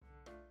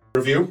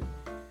Review?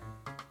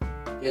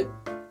 It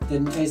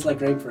didn't taste like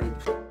grapefruit.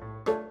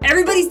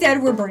 Everybody's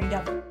dead, we're burning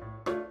up.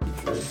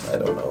 I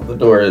don't know. The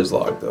door is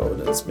locked though,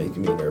 and it's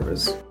making me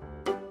nervous.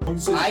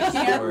 I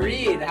can't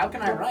read. How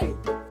can I write?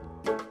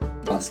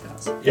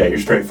 Yeah, you're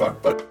straight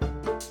fucked, but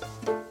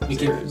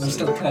We're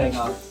still cutting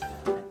off.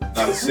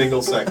 not a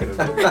single second of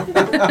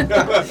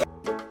it.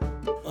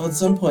 Well, at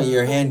some point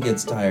your hand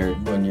gets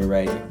tired when you're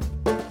writing.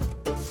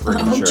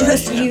 Oh,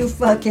 just you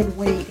fucking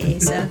wait,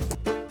 Asa.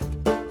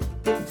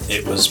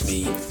 It was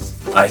me.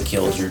 I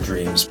killed your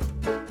dreams.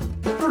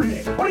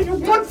 What do you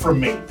want from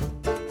me?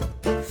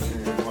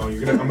 Well, I'm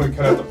gonna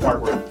cut out the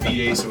part where it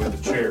beat Asa with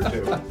the chair,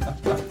 too.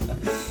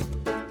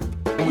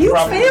 You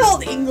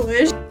failed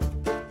English.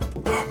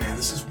 Oh man,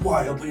 this is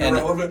wildly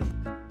irrelevant.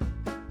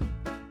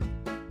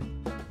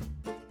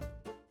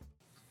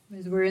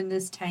 We're in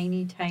this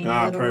tiny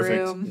little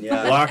perfect. room.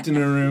 Yeah. Locked in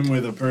a room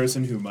with a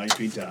person who might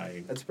be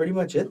dying. That's pretty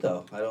much it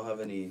though. I don't have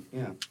any,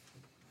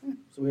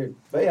 It's weird.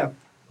 But yeah,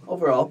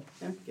 overall,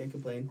 can't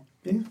complain.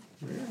 Yeah.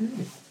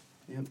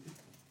 Yep.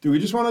 Do we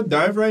just want to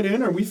dive right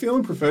in? Are we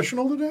feeling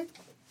professional today?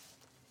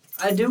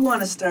 I do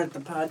want to start the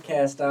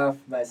podcast off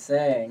by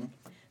saying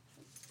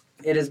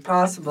it is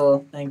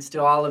possible, thanks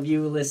to all of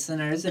you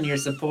listeners and your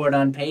support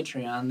on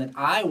Patreon, that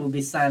I will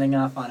be signing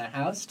off on a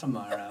house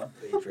tomorrow.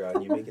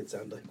 Patreon, you make it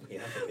sound like we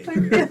have a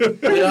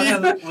Patreon.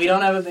 We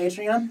don't have a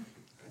Patreon?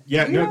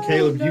 Yeah, no, No,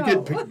 Caleb,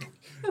 no.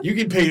 you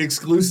get paid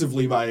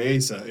exclusively by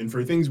Asa, and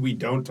for things we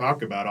don't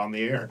talk about on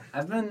the air.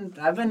 I've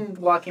been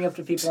walking up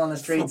to people on the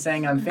street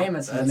saying I'm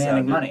famous and That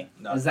demanding sounded money.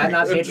 not Is that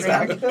not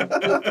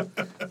Patreon?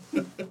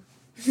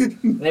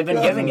 They've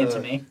been giving it to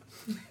me.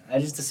 I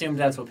just assumed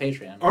that's what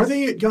Patreon was. Are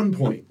they at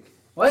gunpoint?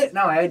 What?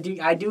 No, I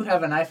do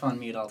have an iPhone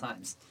mute all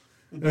times.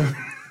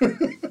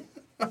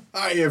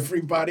 Hi,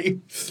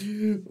 everybody.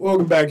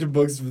 Welcome back to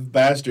Books with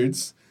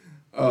Bastards.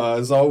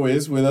 As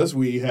always, with us,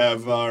 we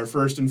have our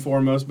first and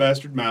foremost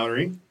bastard,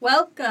 Mallory.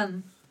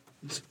 Welcome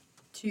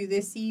to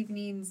this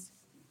evening's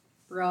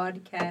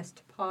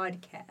broadcast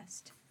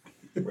podcast.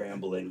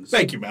 Ramblings.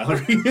 Thank you,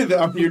 Mallory.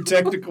 I'm your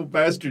technical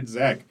bastard,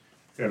 Zach.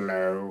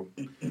 Hello.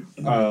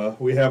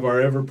 We have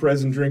our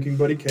ever-present drinking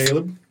buddy,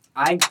 Caleb.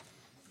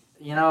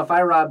 If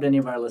I robbed any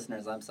of our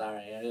listeners, I'm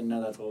sorry. I didn't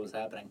know that's what was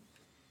happening.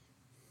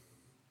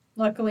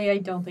 Luckily, I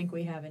don't think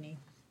we have any.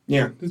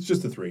 Yeah, it's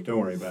just the three. Don't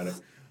worry about it.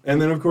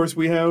 And then, of course,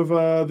 we have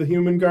the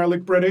human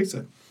garlic bread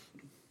Asa.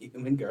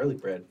 Human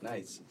garlic bread.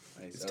 Nice.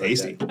 It's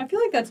tasty. I feel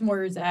like that's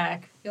more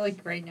Zach. I feel like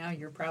right now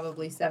you're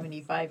probably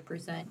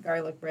 75%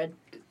 garlic bread.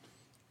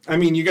 I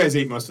mean, you guys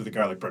ate most of the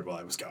garlic bread while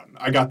I was gone.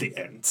 I got the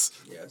ends.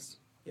 Yes.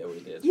 Yeah, we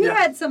did. You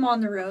had some on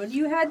the road.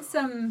 You had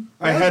some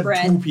I had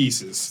bread. 2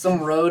 pieces.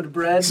 Some road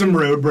bread. Some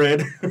road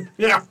bread.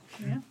 Yeah.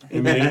 Yeah. I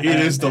mean, it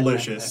is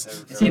delicious.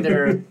 It's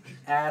either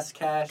ass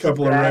cash,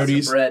 Couple of grass, or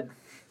roadies. bread.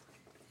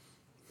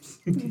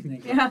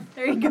 Yeah,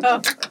 there you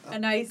go. A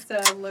nice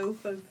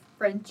loaf of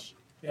French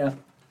Yeah.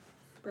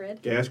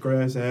 bread. Gas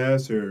grass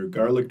ass or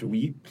garlic to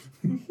wheat.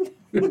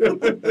 It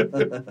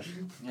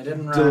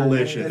didn't rhyme.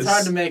 Delicious. It's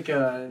hard to make it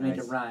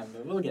Nice. rhyme,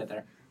 but we'll get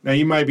there. Now,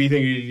 you might be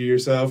thinking to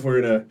yourself, we're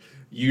in a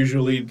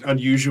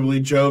unusually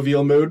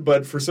jovial mood,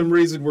 but for some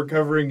reason we're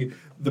covering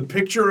the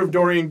picture of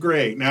Dorian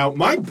Gray. Now,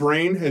 my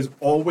brain has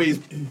always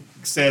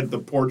said the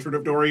portrait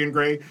of Dorian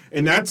Gray,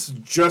 and that's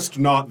just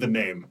not the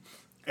name.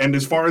 And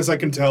as far as I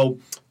can tell,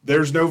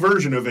 there's no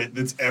version of it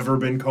that's ever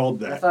been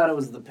called I that. thought it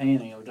was the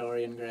painting of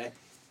Dorian Gray.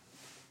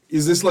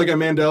 Is this like a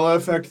Mandela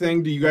effect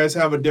thing? Do you guys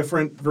have a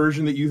different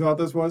version that you thought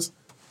this was?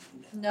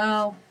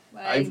 No.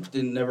 I've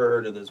never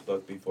heard of this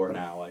book before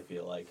now, I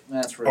feel like.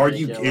 That's Are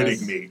you ridiculous.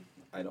 kidding me?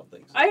 I don't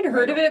think so. I'd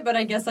heard of it, but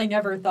I guess I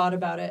never thought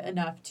about it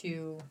enough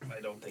to...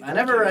 I don't think I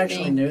never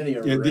actually knew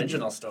the Yeah,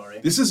 original story.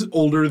 This is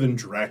older than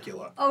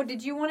Dracula. Oh,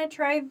 did you want to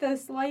try the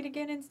slide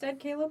again instead,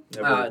 Caleb?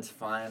 Oh, it's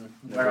fine.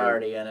 We're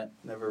already in it.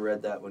 Never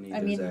read that one either,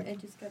 I mean, Zach. I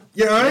just got...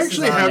 Yeah, I This is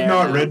actually on have there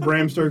not now. read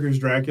Bram Stoker's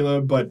Dracula,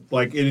 but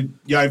like it.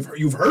 Yeah,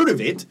 you've heard of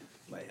it,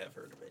 I have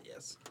heard of it,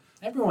 yes.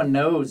 Everyone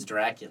knows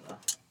Dracula.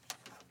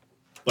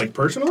 like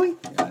personally,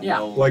 Yeah.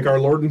 No. like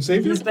our Lord and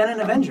Savior. He's been an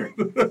Avenger.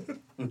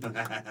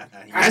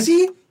 Has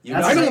he? You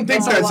I don't think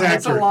that's That's a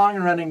accurate.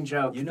 long-running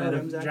joke You know that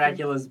him, Zachary?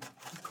 Dracula's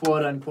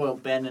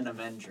quote-unquote been an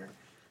Avenger.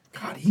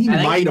 God, he I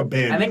think- might have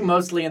been. I think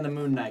mostly in the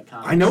Moon Knight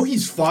comics. I know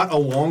he's fought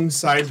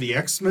alongside the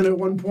X-Men at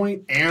one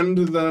point, and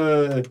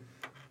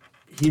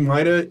he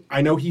might have.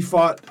 I know he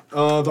fought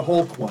the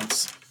Hulk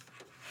once,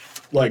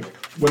 like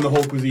when the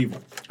Hulk was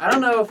evil. I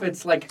don't know if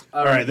it's like...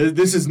 All right,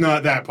 this is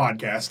not that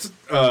podcast.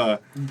 Oh,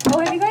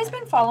 have you guys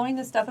been following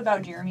the stuff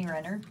about Jeremy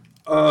Renner?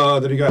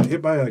 That he got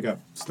hit by like a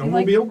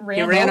snowmobile.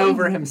 He ran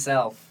over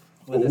himself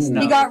with a Ooh.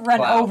 snow He got run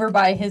plow. over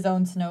by his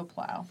own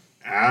snowplow.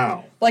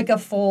 Ow. Like a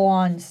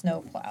full-on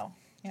snowplow.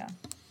 Yeah.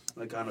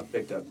 Like on a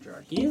pickup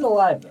truck. He's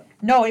alive, though.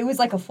 No, it was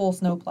like a full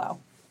snowplow.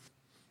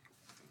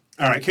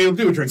 All right, Caleb,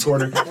 do a drink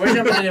order. We're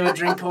jumping into a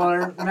drink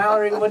cooler.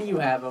 Mallory, what do you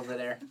have over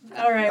there?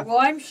 All right. Well,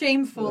 I'm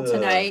shameful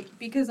tonight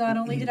because not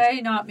only did I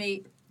not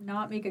make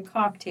a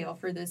cocktail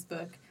for this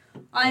book,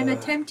 I'm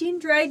attempting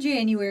dry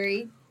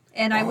January,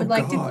 and I would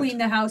like to God. clean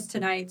the house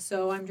tonight,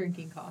 so I'm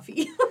drinking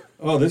coffee.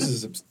 Oh, this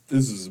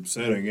is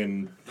upsetting,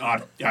 and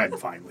I'm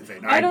fine with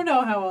it. I don't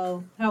know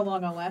how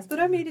long I'll last, but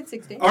I made it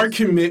 6 days. Our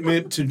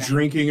commitment to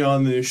drinking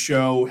on this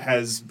show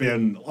has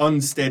been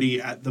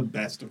unsteady at the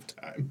best of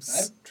times.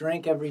 I've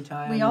drank every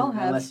time. We all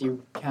have. Unless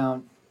you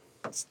count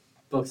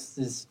books.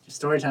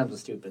 Story times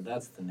was stupid.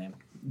 That's the name.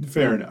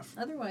 Fair enough.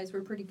 Otherwise,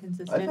 we're pretty I've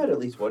consistent. had at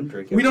least one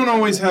drink. We don't every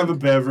always time. have a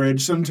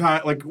beverage.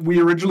 Sometimes, like,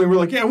 we originally were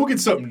like, yeah, we'll get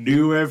something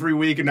new every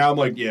week, and now I'm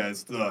like, yeah,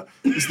 it's the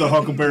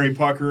Huckleberry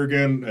Pucker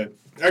again.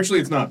 Actually,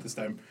 it's not this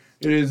time.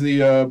 It is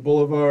the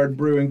Boulevard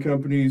Brewing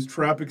Company's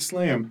Tropic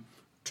Slam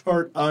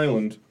Tart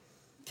Island.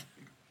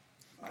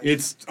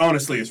 It's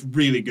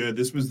really good.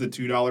 This was the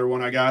 $2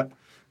 one I got.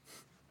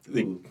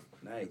 The Ooh,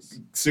 nice.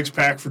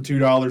 6-pack for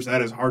 $2.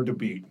 That is hard to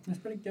beat. That's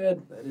pretty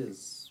good. That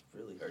is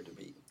really hard to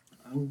beat.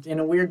 In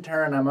a weird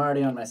turn, I'm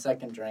already on my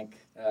second drink.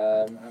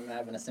 I'm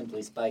having a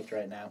Simply Spiked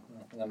right now,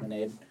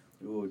 lemonade.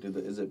 Ooh,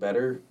 is it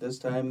better this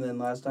time than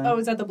last time? Oh,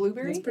 is that the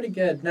blueberry? It's pretty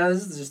good. No,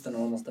 this is just the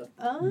normal stuff.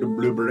 Oh. The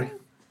blueberry.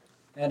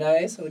 And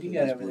Asa, what do you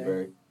got It's over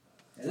blueberry.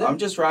 there? Is I'm it?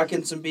 just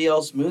rocking some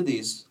BL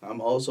smoothies. I'm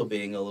also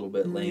being a little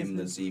bit lame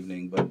this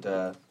evening, but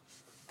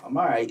I'm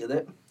all right with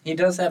it. He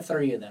does have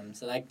 3 of them,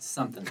 so that's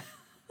something.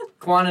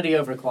 Quantity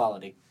over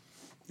quality.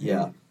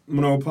 Yeah. I'm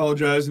going to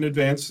apologize in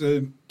advance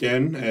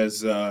again,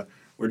 as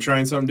we're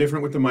trying something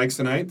different with the mics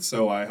tonight,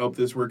 so I hope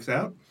this works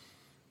out.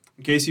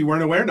 In case you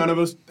weren't aware, none of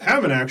us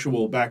have an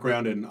actual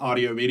background in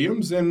audio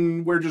mediums,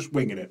 and we're just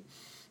winging it.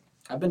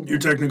 Your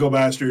technical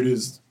bastard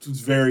is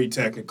very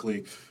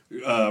technically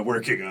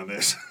working on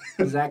this.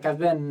 Zach, I've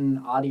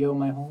been audio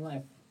my whole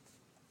life.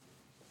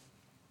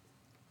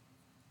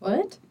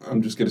 What?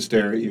 I'm just going to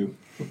stare at you.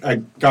 I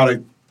got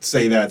to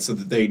say that so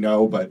that they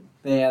know, but...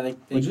 Yeah, they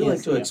Would you can't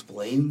like to see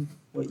explain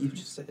what you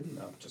just said?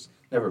 No, just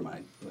never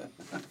mind.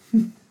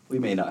 We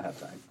may not have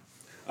time.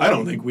 I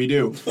don't think we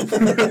do.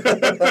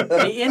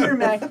 The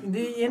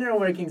inner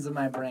workings of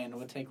my brain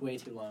would take way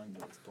too long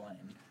to explain.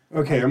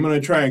 Okay, I'm going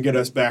to try and get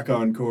us back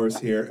on course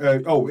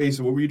here.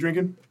 Asa, what were you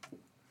drinking?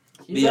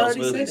 He's BL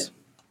already said smoothies. it.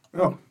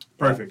 Oh,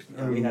 perfect.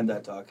 Yeah, we had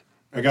that talk.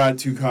 I got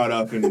too caught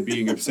up in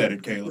being upset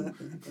at Caleb.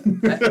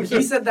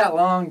 He said that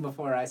long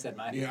before I said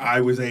mine. Yeah,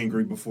 I was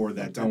angry before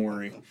that, don't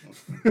worry.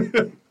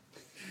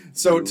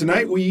 So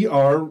tonight we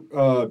are,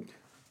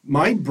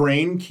 my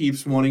brain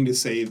keeps wanting to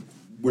say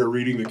we're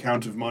reading The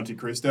Count of Monte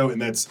Cristo, and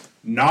that's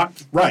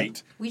not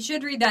right. We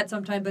should read that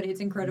sometime, but it's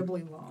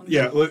incredibly long.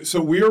 Yeah,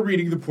 so we are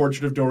reading The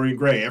Portrait of Dorian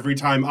Gray. Every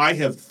time I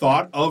have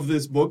thought of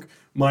this book,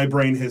 my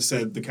brain has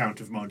said The Count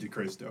of Monte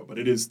Cristo, but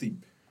it is The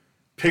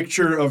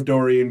Picture of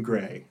Dorian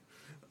Gray.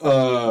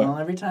 Well,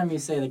 every time you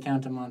say the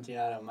Count of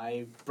Amontillado,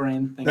 my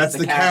brain thinks That's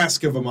the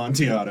cask of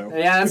Amontillado.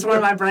 Yeah, that's where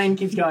my brain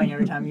keeps going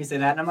every time you say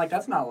that. And I'm like,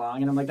 that's not long.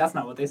 And I'm like, that's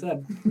not what they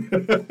said.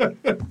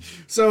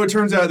 So it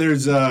turns out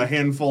there's a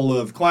handful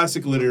of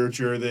classic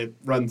literature that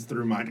runs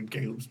through mine and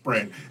Caleb's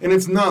brain. And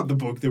it's not the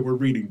book that we're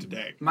reading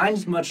today.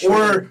 Mine's much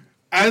shorter. Or,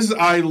 as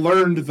I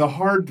learned the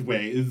hard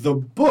way, the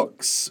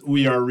books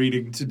we are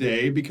reading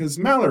today, because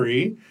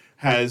Mallory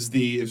has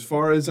the, as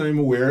far as I'm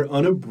aware,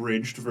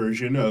 unabridged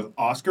version of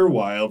Oscar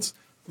Wilde's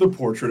The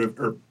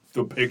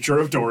Picture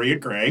of Dorian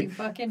Gray. You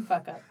fucking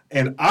fuck up.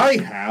 And I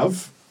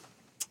have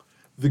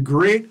the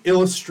great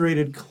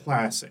illustrated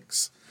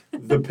classics,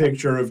 The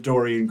Picture of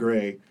Dorian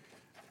Gray,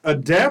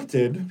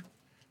 adapted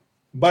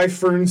by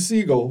Fern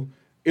Siegel,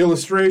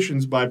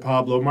 illustrations by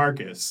Pablo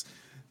Marquez.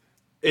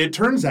 It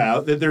turns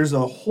out that there's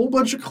a whole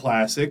bunch of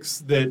classics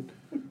that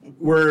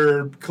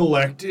were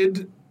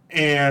collected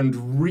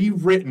and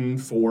rewritten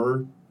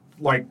for,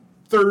 like,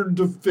 3rd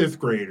to 5th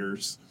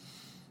graders.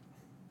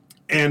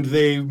 And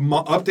they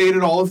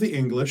updated all of the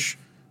English,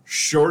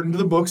 shortened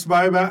the books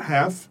by about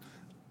half,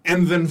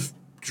 and then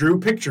drew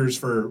pictures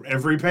for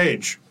every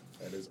page.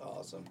 That is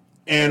awesome.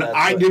 And That's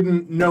I what-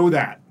 didn't know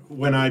that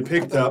when I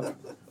picked up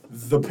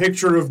The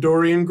Picture of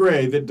Dorian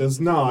Gray that does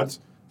not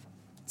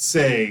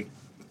say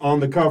on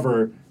the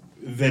cover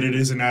that it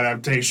is an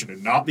adaptation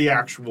and not the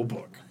actual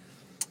book.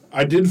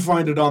 I did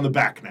find it on the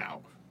back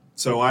now,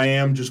 so I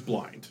am just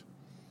blind.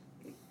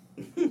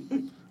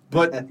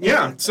 But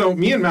yeah, so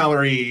me and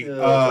Mallory,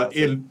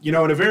 in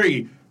a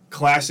very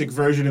classic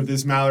version of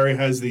this, Mallory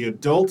has the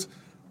adult,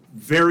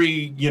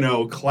 very,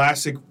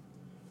 classic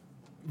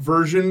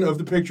version of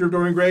The Picture of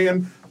Dorian Gray,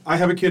 and I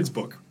have a kid's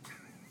book.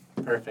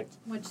 Perfect.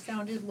 Which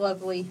sounded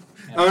lovely.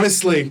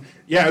 Honestly,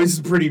 yeah, it was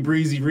a pretty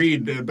breezy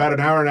read, about an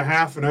hour and a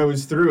half, and I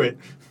was through it.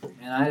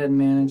 And I didn't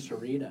manage to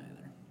read either.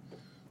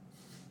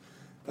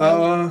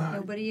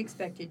 Nobody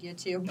expected you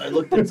to. I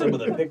looked at some of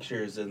the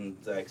pictures in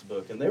Zach's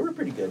book, and they were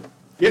pretty good.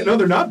 Yeah, no,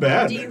 they're not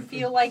bad. Do you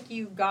feel like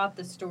you got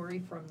the story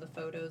from the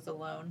photos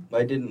alone?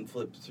 I didn't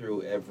flip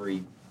through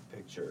every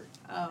picture,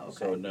 Oh, okay.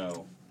 so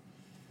no.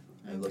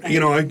 I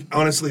looked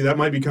Honestly, that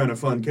might be kind of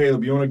fun.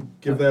 Caleb, you want to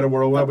give that a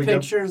whirl while A we go?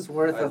 picture's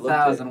worth I looked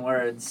 1,000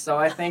 words. So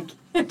I think,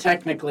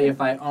 technically,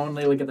 if I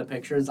only look at the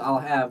pictures, I'll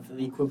have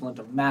the equivalent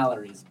of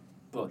Mallory's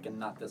book and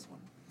not this one.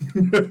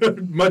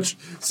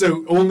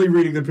 So only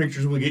reading the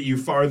pictures will get you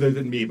farther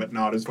than me, but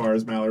not as far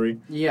as Mallory.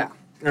 Yeah.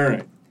 All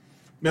right.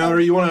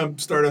 Mallory, you want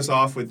to start us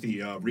off with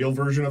the real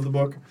version of the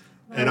book?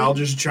 and I'll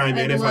just chime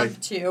in I'd if love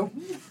to.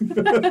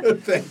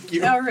 Thank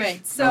you. All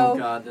right, Oh so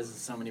God, this is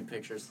so many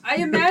pictures. I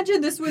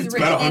imagine this was It's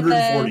written about in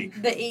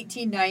 140. the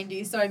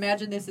 1890s, so I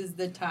imagine this is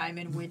the time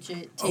in which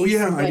it takes Oh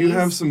yeah, place. I do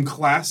have some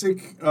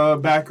classic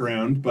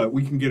background, but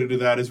we can get into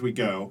that as we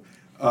go.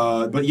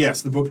 But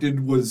yes, the book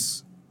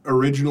was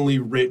originally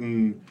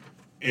written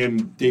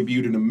and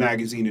debuted in a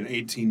magazine in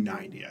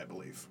 1890, I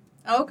believe.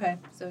 Okay,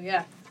 so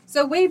yeah.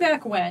 So way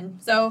back when.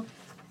 So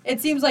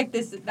it seems like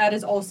that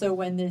is also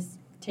when this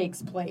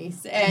takes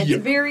place. And Yeah.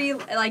 it's very,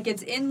 like,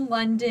 it's in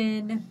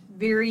London,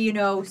 very,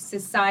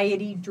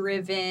 society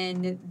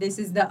driven. This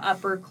is the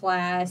upper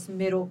class,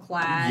 middle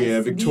class.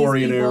 Yeah,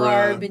 Victorian These people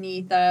era. are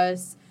beneath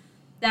us.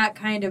 That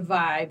kind of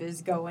vibe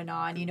is going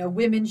on.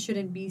 Women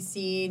shouldn't be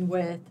seen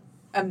with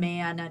a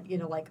man,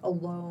 like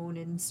alone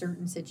in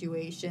certain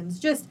situations.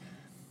 Just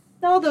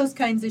all those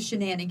kinds of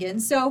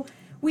shenanigans. So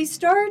we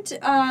start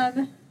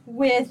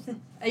with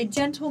a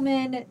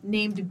gentleman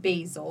named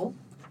Basil,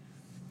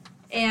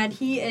 and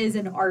he is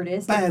an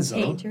artist, Basil?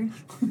 a painter.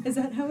 Is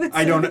that how it's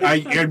I don't.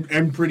 said?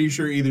 I'm pretty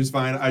sure either's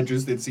fine.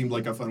 It seemed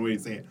like a fun way to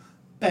say it.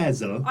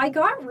 Basil. I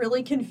got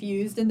really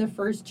confused in the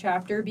first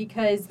chapter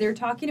because they're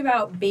talking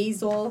about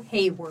Basil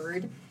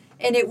Hayward,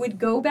 and it would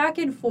go back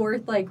and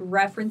forth, like,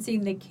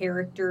 referencing the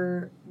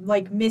character,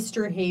 like,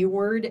 Mr.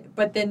 Hayward,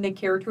 but then the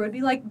character would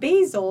be like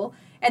Basil,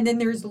 and then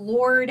there's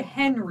Lord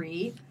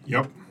Henry.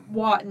 Yep.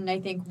 Wotten, I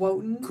think,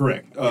 Wotan.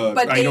 Correct.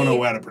 But I don't know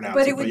how to pronounce it.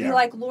 But it would yeah. be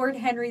like Lord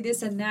Henry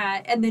this and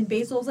that, and then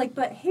Basil's like,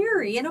 but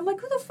Harry, and I'm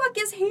like, who the fuck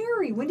is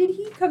Harry? When did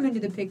he come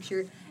into the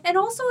picture? And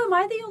also, am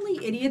I the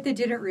only idiot that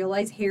didn't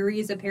realize Harry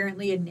is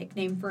apparently a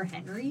nickname for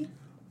Henry?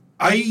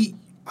 I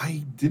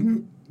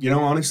didn't.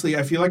 Honestly,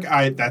 I feel like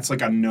that's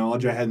like a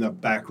knowledge I had in the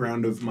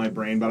background of my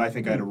brain, but I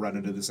think I'd have run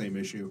into the same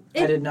issue.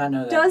 I did not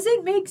know that.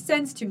 Doesn't make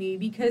sense to me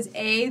because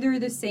A, they're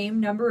the same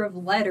number of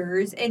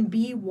letters, and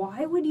B,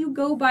 why would you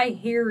go by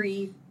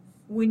Harry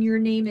when your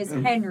name is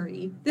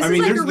Henry? This is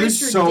like a there's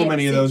Richard so Dick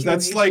many of those.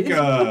 That's like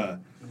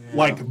situation.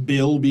 like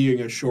Bill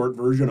being a short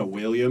version of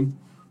William.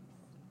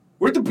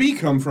 Where'd the B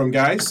come from,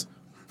 guys?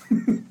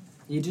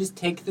 You just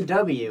take the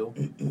W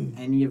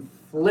and you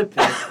flip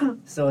it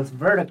so it's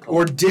vertical.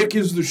 Or Dick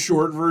is the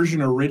short version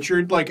of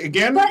Richard. Like,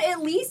 again, But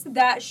at least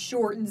that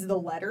shortens the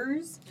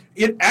letters.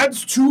 it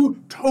adds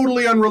two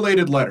totally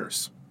unrelated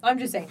letters. I'm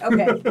just saying.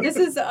 Okay, this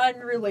is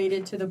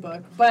unrelated to the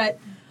book, but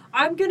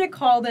I'm going to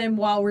call them,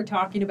 while we're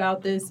talking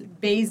about this,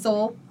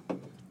 Basil,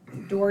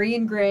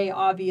 Dorian Gray,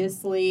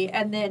 obviously,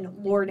 and then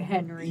Lord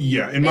Henry.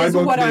 Yeah, in my is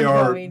book what they I'm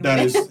are. going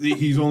That with. is,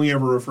 he's only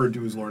ever referred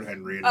to as Lord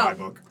Henry in my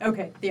book.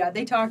 Okay, yeah,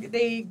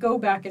 they go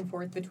back and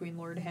forth between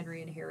Lord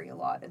Henry and Harry a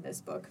lot in this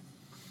book.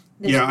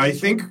 Yeah, I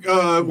think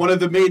one of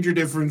the major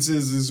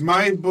differences is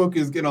my book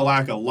is going to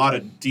lack a lot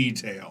of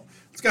detail.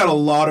 It's got a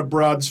lot of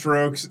broad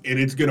strokes, and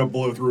it's going to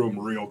blow through them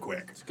real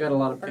quick. It's got a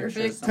lot of Perfect.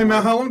 pictures. Hey,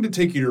 Matt, how long did it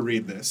take you to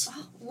read this?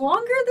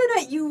 Longer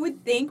than you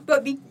would think,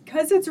 but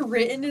because it's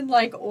written in,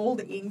 like,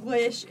 Old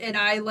English, and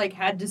I, like,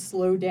 had to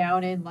slow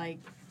down and, like,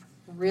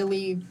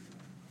 really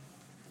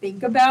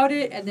think about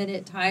it, and then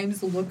at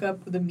times look up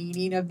the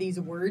meaning of these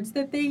words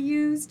that they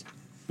used.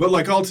 But,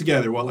 like,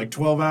 altogether, what, like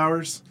 12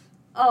 hours?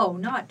 Oh,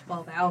 not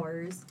 12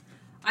 hours.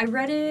 I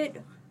read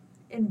it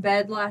in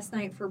bed last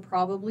night for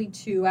probably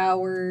 2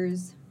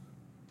 hours,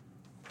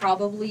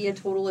 probably a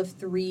total of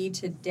 3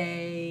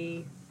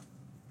 today.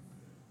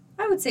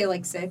 I would say,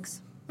 like,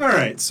 6. All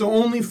right, so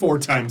only 4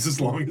 times as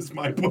long as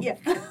my book. Yeah.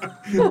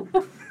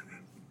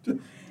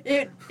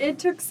 It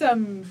took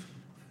some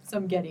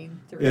getting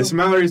through. Yeah, so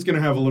Mallory's going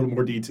to have a little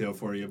more detail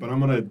for you, but I'm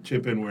going to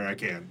chip in where I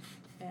can.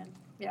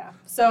 Yeah.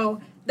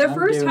 So the I'm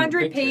first doing 100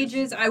 pictures.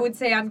 pages, I would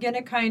say I'm going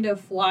to kind of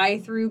fly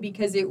through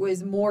because it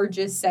was more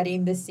just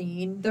setting the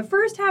scene. The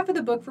first half of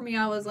the book for me,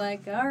 I was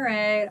like, all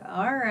right.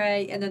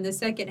 And then the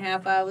second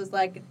half, I was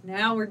like,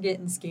 now we're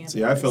getting scandalous.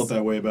 See, I felt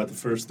that way about the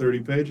first 30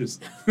 pages.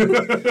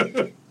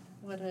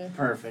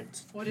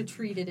 Perfect. What a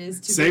treat it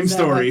is to Same be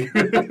story.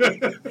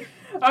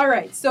 All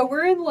right, so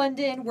we're in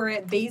London. We're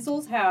at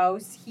Basil's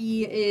house.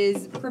 He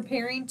is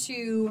preparing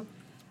to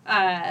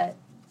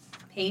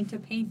paint a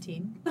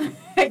painting.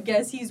 I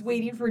guess he's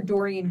waiting for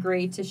Dorian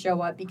Gray to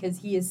show up because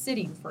he is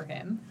sitting for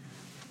him.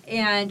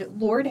 And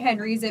Lord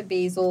Henry's at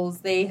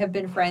Basil's. They have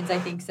been friends, I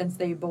think, since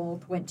they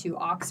both went to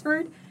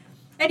Oxford.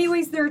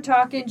 Anyways, they're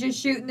talking, just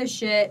shooting the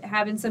shit,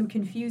 having some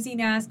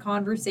confusing-ass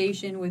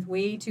conversation with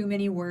way too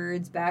many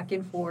words back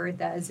and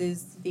forth, as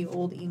is the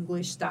old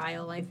English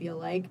style, I feel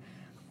like.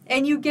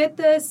 And you get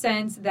the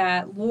sense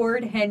that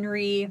Lord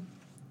Henry,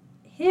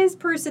 his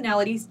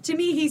personality, to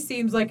me, he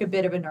seems like a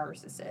bit of a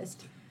narcissist.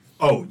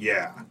 Oh,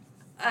 yeah.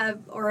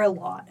 Or a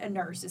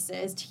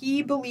narcissist.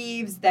 He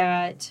believes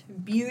that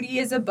beauty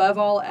is above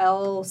all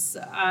else.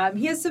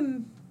 He has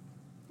some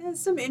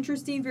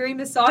interesting, very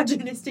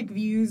misogynistic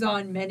views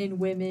on men and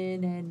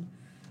women, and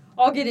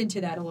I'll get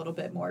into that a little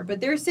bit more. But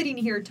they're sitting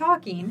here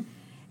talking,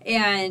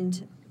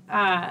 and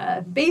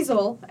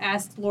Basil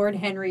asked Lord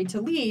Henry to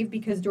leave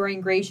because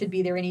Dorian Gray should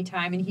be there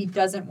anytime, and he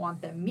doesn't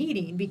want them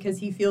meeting because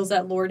he feels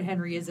that Lord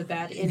Henry is a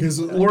bad influence.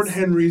 Because Lord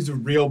Henry's a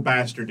real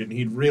bastard, and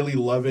he'd really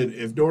love it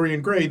if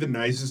Dorian Gray, the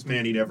nicest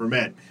man he'd ever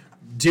met,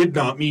 did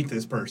not meet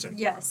this person.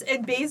 Yes,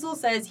 and Basil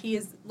says he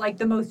is like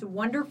the most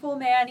wonderful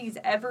man he's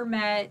ever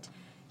met.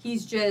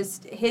 He's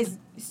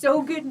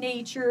so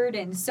good-natured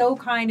and so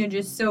kind and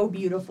just so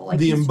beautiful. Like,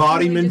 the he's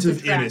embodiment truly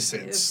of just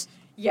attractive. innocence.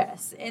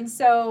 Yes, and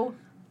so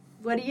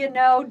what do you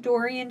know?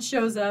 Dorian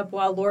shows up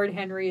while Lord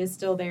Henry is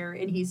still there,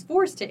 and he's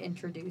forced to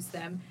introduce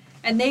them,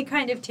 and they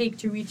kind of take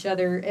to each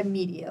other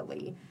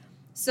immediately.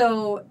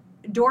 So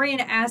Dorian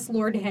asks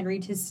Lord Henry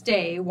to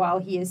stay while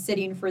he is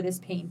sitting for this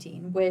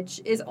painting,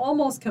 which is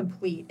almost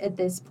complete at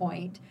this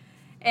point.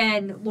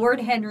 And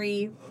Lord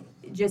Henry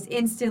just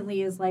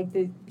instantly is like,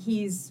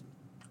 he's,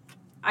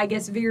 I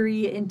guess,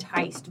 very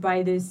enticed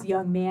by this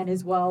young man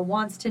as well,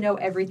 wants to know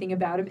everything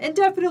about him, and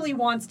definitely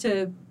wants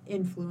to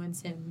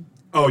influence him.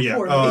 Oh,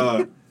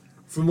 yeah.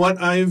 From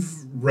what I've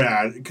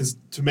read, because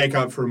to make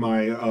up for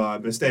my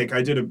mistake,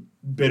 I did a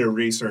bit of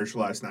research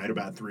last night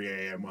about 3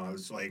 a.m. while I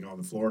was laying on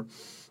the floor.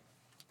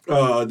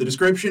 The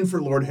description for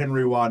Lord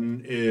Henry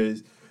Wotton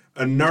is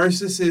a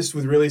narcissist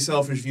with really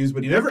selfish views,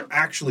 but he never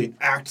actually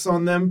acts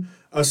on them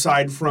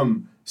aside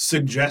from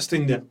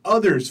suggesting that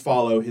others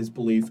follow his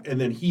belief, and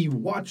then he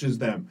watches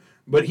them.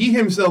 But he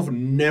himself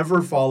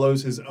never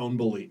follows his own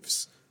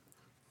beliefs.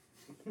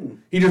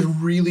 He just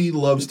really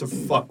loves to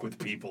fuck with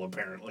people,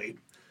 apparently.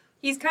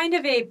 He's kind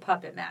of a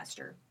puppet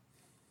master.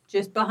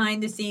 Just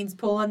behind the scenes,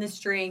 pulling the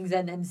strings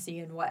and then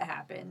seeing what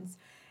happens.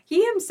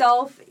 He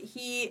himself,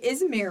 he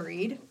is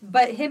married,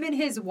 but him and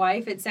his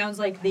wife, it sounds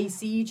like they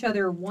see each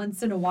other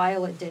once in a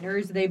while at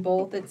dinners. They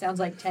both, it sounds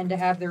like, tend to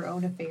have their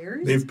own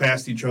affairs. They've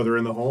passed each other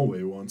in the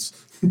hallway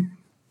once.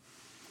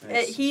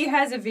 Nice. He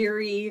has a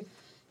very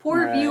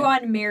poor view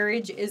on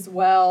marriage as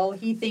well.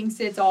 He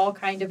thinks it's all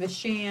kind of a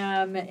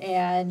sham,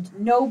 and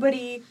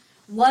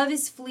love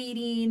is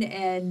fleeting,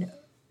 and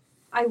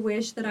I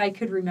wish that I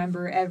could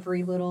remember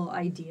every little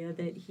idea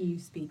that he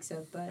speaks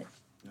of, but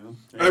No?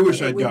 I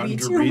wish it I'd would gotten be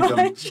to too read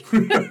much.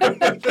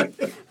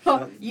 them.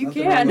 Well, you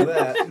Nothing can. wrong with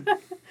that.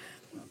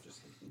 No, I'm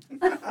just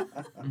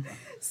kidding.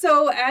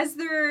 So as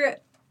they're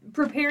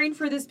preparing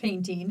for this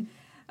painting,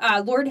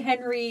 Lord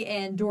Henry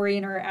and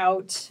Dorian are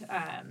out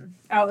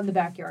in the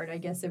backyard, I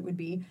guess it would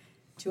be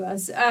to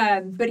us.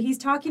 But he's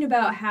talking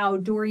about how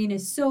Dorian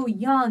is so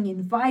young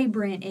and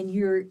vibrant, and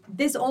you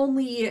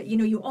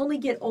only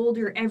get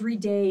older every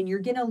day, and you're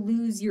gonna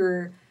lose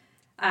your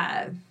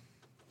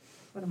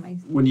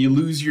When you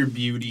lose your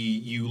beauty,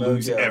 you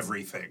lose Mojo.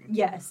 everything.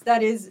 Yes,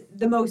 that is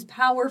the most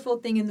powerful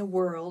thing in the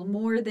world,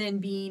 more than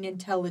being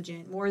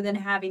intelligent, more than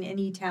having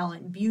any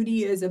talent.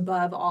 Beauty is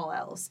above all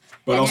else.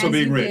 But and also as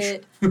being you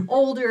rich. get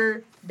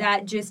older,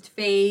 that just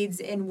fades,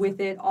 and with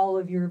it, all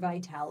of your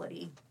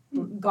vitality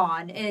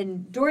gone.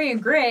 And Dorian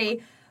Gray,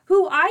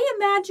 who I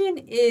imagine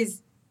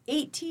is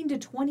 18 to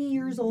 20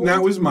 years old.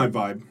 That was my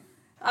vibe.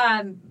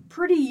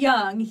 Pretty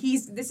young.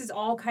 This is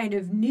all kind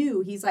of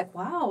new. He's like,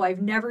 wow,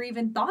 I've never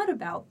even thought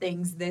about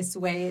things this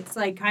way. It's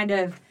like kind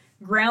of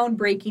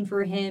groundbreaking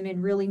for him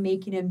and really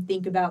making him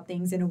think about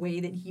things in a way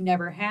that he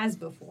never has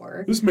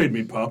before. This made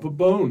me pop a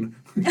bone.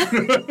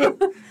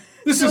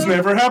 This has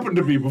never happened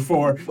to me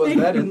before. Was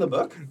that in the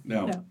book?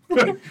 No.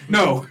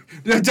 No.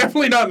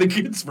 Definitely not in the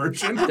kids'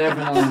 version.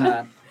 Definitely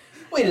not.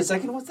 Wait a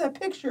second, what's that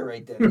picture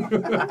right there?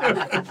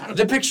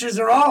 The pictures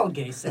are all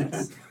gay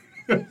sex.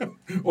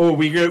 Oh,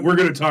 we're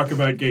going to talk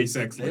about gay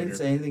sex They didn't later.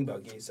 say anything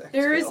about gay sex.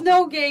 There is Phil.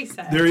 no gay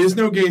sex. There is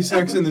no gay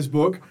sex in this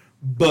book,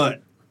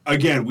 but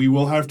again, we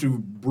will have to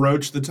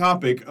broach the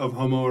topic of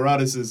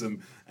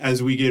homoeroticism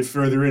as we get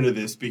further into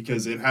this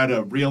because it had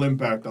a real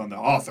impact on the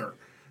author.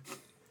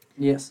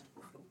 Yes.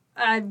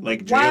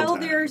 Like jail While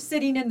time. they're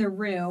sitting in the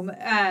room,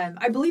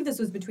 I believe this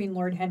was between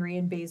Lord Henry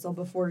and Basil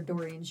before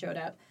Dorian showed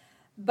up,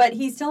 but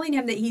he's telling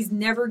him that he's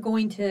never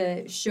going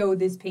to show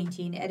this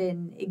painting at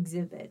an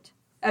exhibit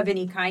of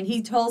any kind.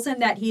 He tells him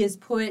that he has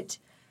put,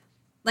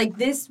 like,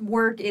 this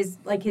work is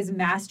like his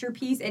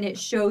masterpiece, and it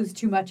shows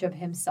too much of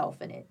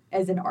himself in it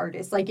as an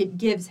artist. Like, it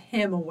gives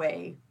him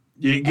away.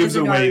 It gives As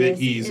an away that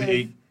artist,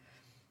 he's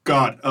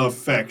got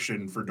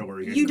affection for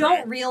Dorian You Gray.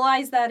 don't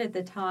realize that at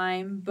the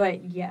time,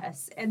 but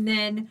yes. And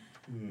then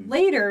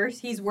later,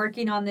 he's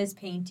working on this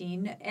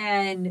painting,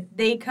 and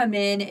they come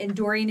in, and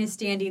Dorian is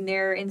standing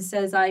there and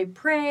says, I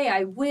pray,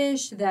 I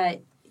wish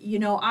that,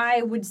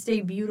 I would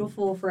stay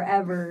beautiful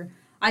forever.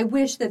 I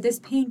wish that this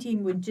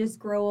painting would just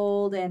grow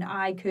old and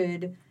I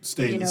could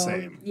Stay the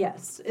same.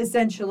 Yes,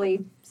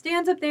 essentially.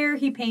 Stands up there,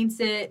 he paints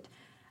it.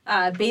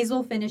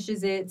 Basil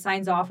finishes it,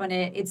 signs off on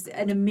it. It's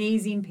an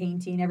amazing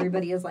painting.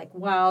 Everybody is like,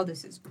 wow,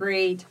 this is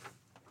great.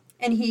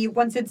 And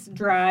once it's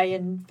dry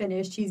and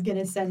finished, he's going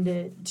to send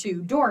it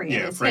to Dorian.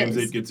 Yeah, It's frames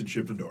his. it, gets it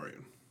shipped to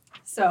Dorian.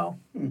 So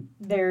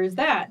there's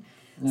that.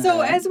 So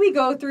as we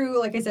go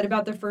through, like I said,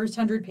 about the first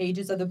 100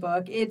 pages of the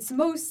book, it's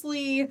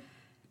mostly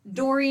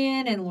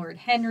Dorian and Lord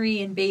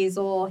Henry and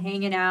Basil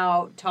hanging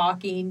out,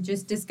 talking,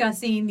 just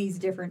discussing these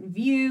different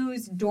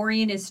views.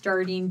 Dorian is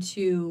starting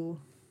to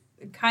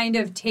kind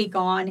of take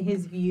on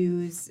his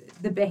views,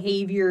 the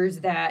behaviors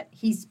that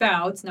he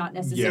spouts, not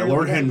necessarily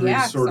Lord that he Henry's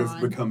acts sort of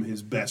on. become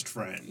his best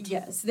friend.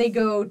 Yes, they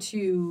go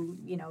to,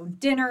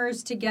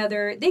 dinners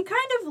together. They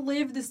kind of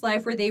live this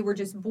life where they were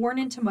just born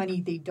into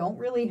money. They don't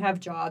really have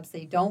jobs.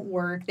 They don't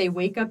work. They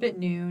wake up at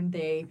noon.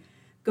 They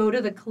go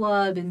to the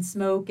club and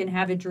smoke and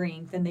have a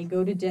drink. Then they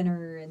go to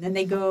dinner, and then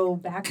they go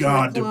back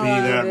God, to to the be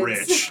club. that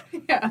It's- rich.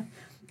 Yeah,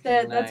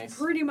 Nice. that's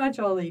pretty much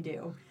all they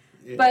do.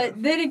 Yeah.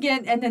 But then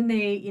again, and then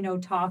they,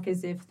 talk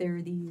as if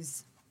they're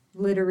these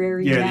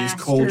literary these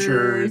masters,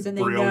 cultured, and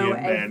they know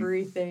brilliant men.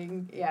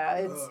 everything.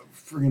 Yeah,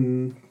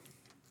 Friggin'.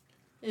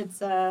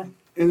 it's And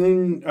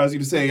then, I was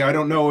going to say, I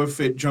don't know if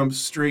it jumps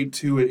straight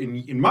to it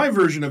in my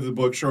version of the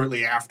book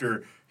shortly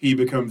after he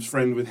becomes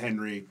friend with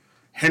Henry.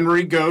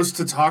 Henry goes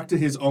to talk to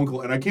his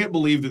uncle, and I can't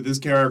believe that this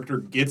character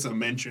gets a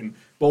mention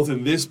both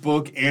in this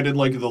book and in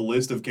the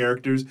list of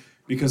characters,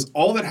 because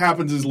all that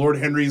happens is Lord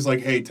Henry's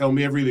like, hey, tell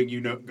me everything you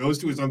know. Goes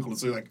to his uncle to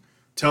say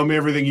tell me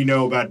everything you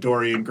know about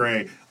Dorian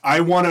Gray. I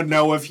want to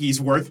know if he's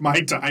worth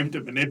my time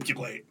to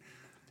manipulate.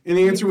 And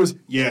the answer was,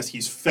 yes,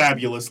 he's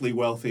fabulously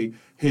wealthy.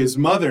 His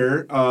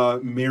mother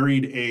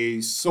married a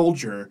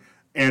soldier,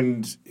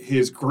 and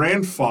his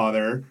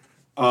grandfather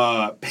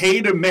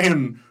paid a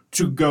man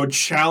to go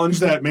challenge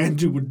that man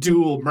to a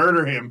duel,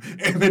 murder him,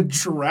 and then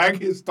drag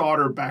his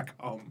daughter back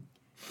home.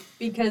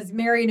 because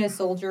marrying a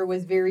soldier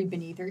was very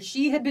beneath her.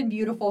 She had been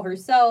beautiful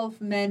herself,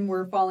 men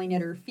were falling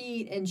at her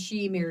feet, and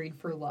she married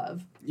for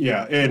love.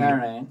 Yeah, and All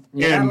right.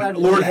 You're not allowed and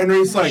to Lord do that.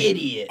 Henry's like,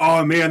 Idiot.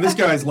 oh man, this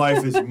guy's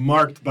life is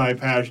marked by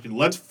passion.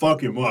 Let's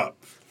fuck him up.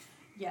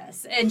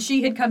 Yes, and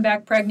she had come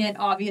back pregnant,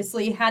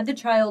 obviously, had the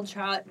child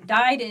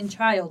died in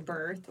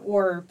childbirth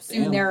or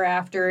soon Damn.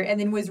 thereafter, and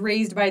then was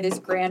raised by this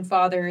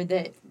grandfather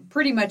that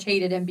pretty much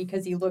hated him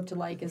because he looked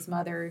like his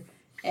mother.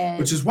 And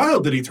Which is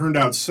wild that he turned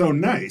out so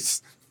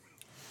nice.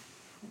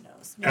 who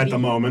knows, at the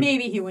moment.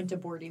 Maybe he went to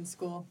boarding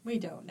school. We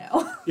don't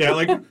know.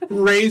 Yeah,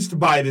 raised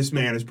by this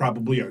man is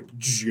probably a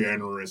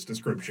generous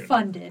description.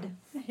 Funded.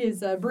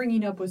 His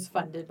bringing up was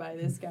funded by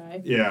this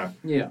guy. Yeah.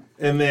 Yeah.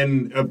 And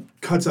then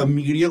cuts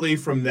immediately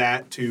from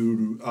that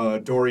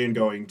to Dorian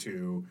going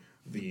to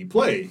the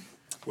play,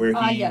 where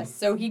he... Yes,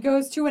 so he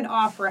goes to an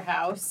opera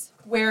house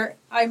where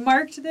I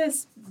marked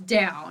this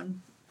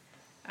down.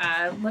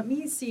 Let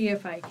me see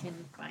if I can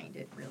find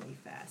it really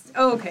fast.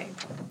 Oh, okay.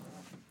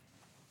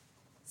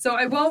 So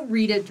I won't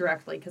read it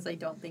directly because I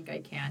don't think I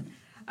can.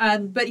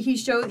 But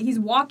he's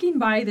walking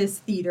by this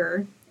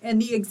theater,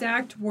 and the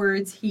exact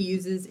words he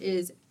uses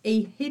is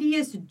a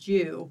hideous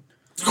Jew.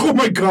 Oh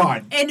my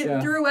God! And Yeah.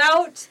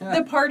 throughout Yeah.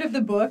 the part of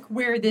the book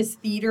where this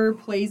theater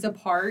plays a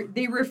part,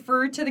 they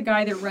refer to the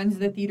guy that runs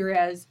the theater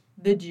as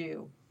the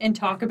Jew and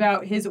talk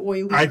about his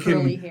oily, I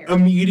curly can hair.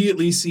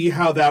 immediately see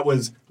how that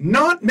was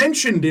not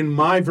mentioned in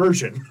my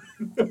version.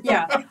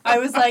 Yeah, I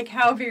was like,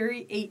 how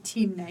very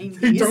 1890s.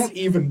 They don't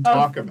even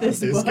talk about this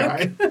this book.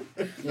 guy.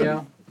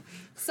 Yeah.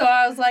 So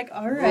I was like,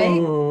 all right,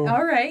 Oh.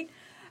 all right.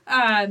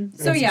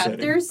 So That's yeah, upsetting.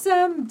 there's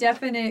some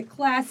definite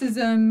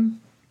classism,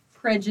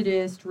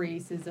 prejudiced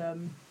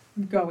racism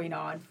going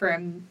on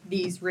from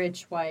these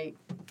rich white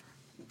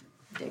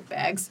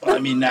dickbags. I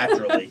mean,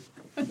 naturally.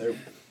 They're-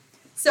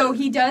 So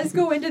he does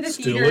go into the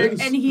Still theater, is.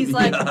 and he's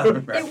like, Yeah,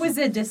 right. it was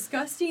a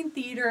disgusting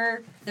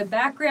theater. The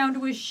background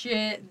was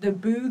shit. The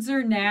booths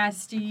are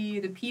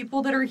nasty. The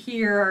people that are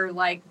here are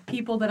like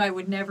people that I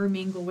would never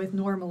mingle with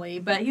normally.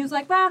 But he was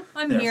like, well,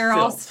 I'm They're here.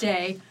 I'll filth.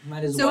 stay.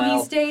 Might as So well.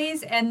 he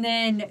stays, and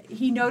then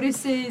he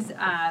notices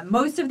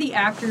most of the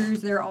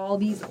actors, they're all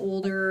these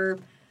older,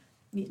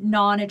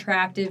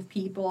 non-attractive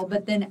people,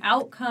 but then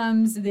out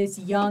comes this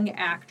young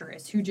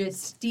actress who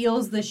just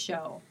steals the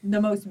show.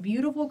 The most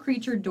beautiful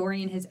creature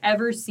Dorian has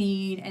ever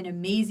seen, an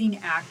amazing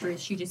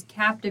actress. She just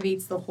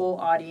captivates the whole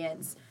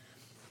audience.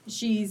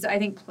 She's, I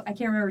can't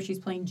remember if she's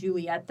playing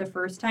Juliet the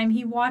first time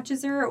he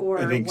watches her or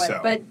I think what, so.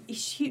 but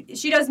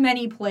she does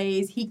many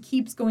plays. He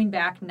keeps going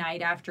back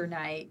night after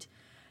night.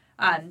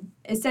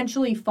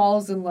 Essentially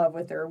falls in love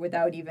with her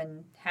without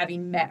even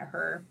having met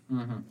her.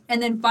 Mm-hmm.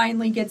 And then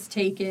finally gets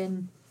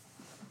taken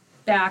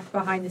back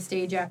behind the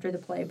stage after the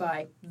play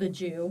by the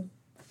Jew,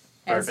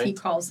 as he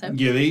Perfect. calls him.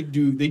 Yeah, they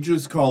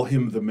just call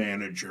him the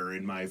manager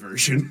in my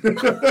version.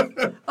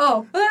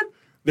 Oh,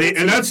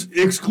 And that's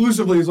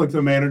exclusively as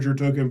the manager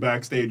took him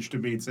backstage to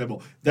meet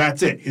Sybil.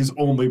 That's it. His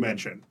only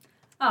mention.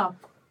 oh.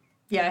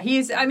 Yeah,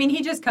 he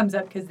just comes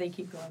up because they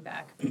keep going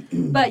back.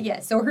 But yeah,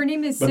 so her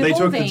name is But Sybil they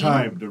took Vane. the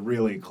time to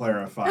really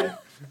clarify.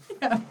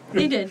 Yeah,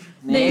 they did.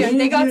 They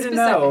They got need you to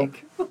know.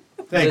 specific.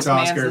 Thanks, This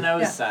man's a Oscar.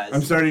 nose Yeah. size.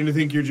 I'm starting to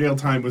think your jail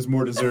time was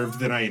more deserved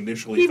than I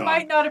initially He thought.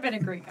 might not have been a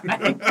great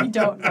guy. We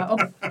don't know.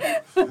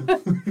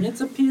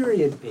 It's a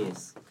period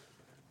piece.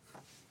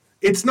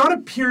 It's not a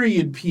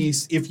period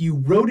piece if you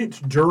wrote it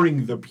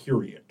during the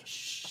period.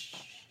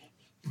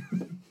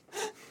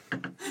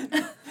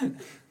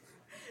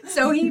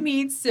 So he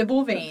meets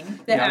Sybil Vane,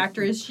 the Yeah.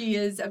 actress. She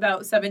is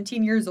about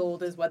 17 years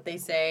old, is what they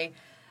say.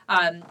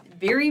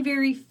 Very,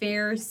 very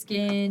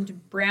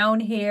fair-skinned,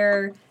 brown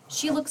hair.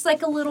 She looks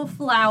like a little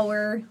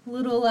flower,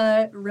 little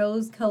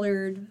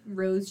rose-colored,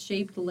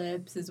 rose-shaped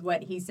lips is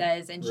what he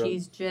says, and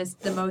she's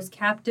just the most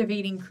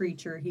captivating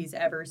creature he's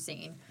ever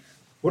seen.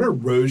 What are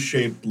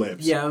rose-shaped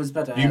lips? Yeah, I was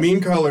about to ask. You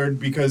mean colored?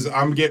 Because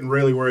I'm getting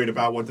really worried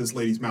about what this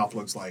lady's mouth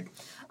looks like.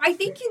 I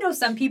think,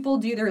 some people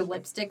do their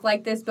lipstick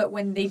like this, but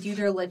when they do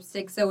their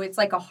lipstick, so it's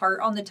like a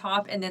heart on the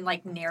top and then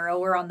like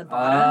narrower on the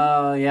bottom.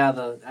 Oh, yeah.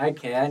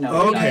 Okay, I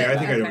know. Okay, I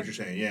think I know what you're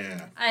saying.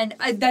 Yeah. And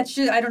that's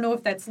just, I don't know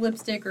if that's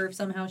lipstick or if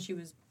somehow she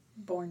was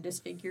born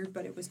disfigured,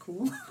 but it was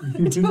cool. I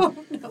don't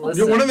know.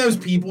 You're one of those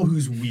people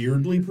who's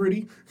weirdly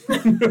pretty.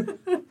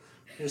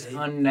 There's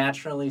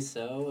unnaturally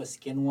so, a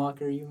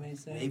skinwalker, you may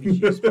say. Maybe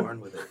she was born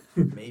with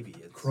it. Maybe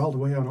it's Crawled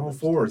away on all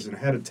fours and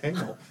had a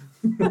tail.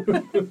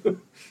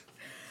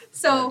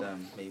 So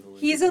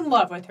he's in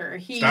love with her.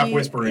 Stop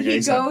whispering, He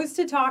Asa. goes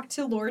to talk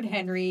to Lord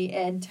Henry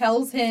and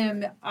tells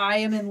him, I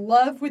am in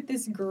love with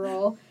this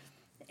girl.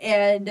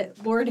 And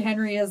Lord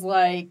Henry is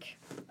like,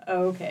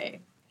 okay,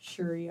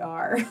 sure you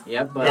are.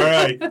 Yep, All but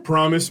right,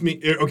 promise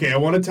me. Okay, I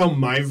want to tell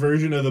my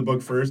version of the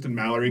book first, and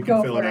Mallory can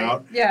Go fill for it it.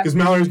 out. Yeah. Because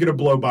Mallory's going to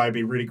blow by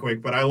me really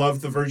quick, but I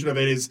love the version of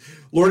it is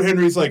Lord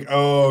Henry's like,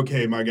 oh,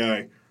 okay, my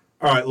guy.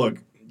 All right, look,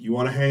 you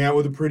want to hang out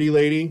with a pretty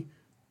lady?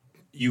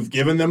 You've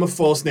given them a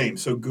false name,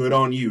 so good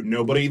on you.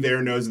 Nobody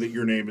there knows that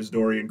your name is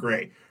Dorian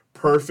Gray.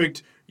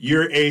 Perfect.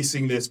 You're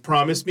acing this.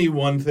 Promise me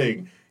one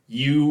thing.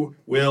 You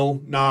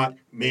will not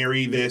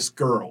marry this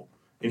girl.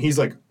 And he's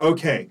like,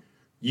 okay,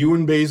 you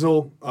and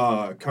Basil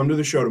come to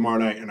the show tomorrow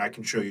night, and I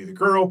can show you the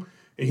girl.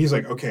 And he's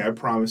like, okay, I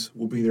promise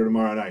we'll be there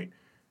tomorrow night.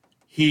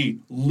 He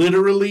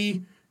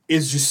literally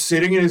is just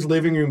sitting in his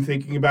living room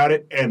thinking about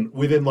it, and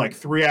within like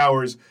 3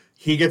 hours,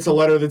 he gets a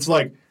letter that's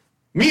like,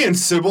 me and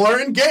Sybil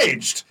are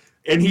engaged.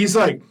 And he's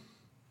like,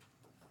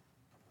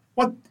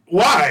 what?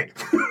 Why?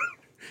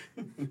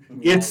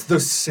 It's the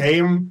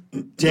same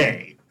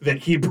day that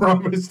he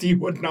promised he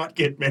would not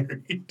get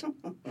married.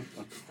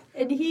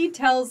 And he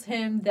tells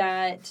him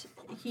that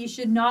he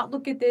should not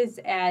look at this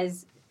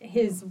as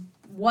his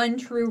one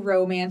true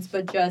romance,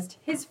 but just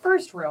his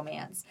first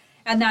romance.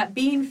 And that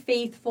being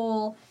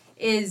faithful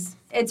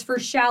it's for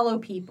shallow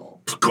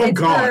people. Oh, It's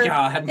God.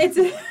 God. It's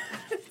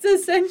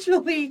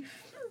essentially,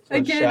 So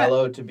it's again,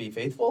 shallow to be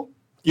faithful?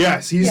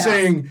 Yes, he's Yeah.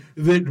 saying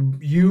that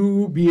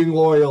you being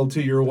loyal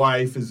to your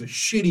wife is a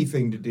shitty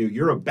thing to do.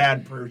 You're a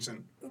bad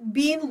person.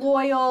 being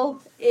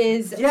loyal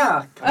is...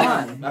 yeah, come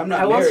on. I'm not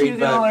How else are married, you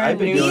gonna but learn I've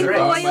been new doing Being it tricks?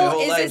 wrong my loyal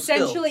whole is life still.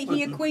 essentially,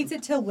 he equates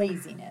it to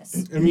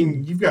laziness. I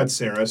mean, you've got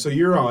Sarah, so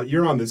you're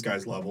on this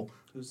guy's level.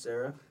 Who's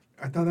Sarah?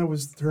 I thought that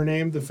was her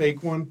name, the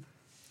fake one.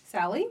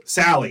 Sally?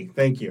 Sally,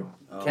 thank you.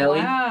 Oh. Kelly?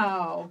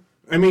 Wow.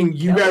 I mean,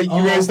 you Kelly.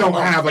 guys don't Oh,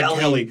 have a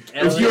Kelly. Kelly.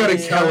 If you had a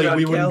Kelly. Kelly, Shout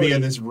we out wouldn't be Kelly.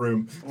 in this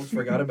room. Almost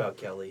forgot about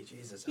Kelly.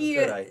 Jesus, how He,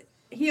 could I?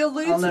 he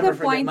alludes I'll to never the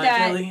forget point my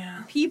that Kelly.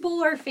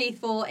 people are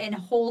faithful and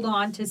hold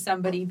on to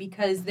somebody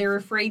because they're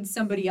afraid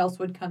somebody else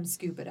would come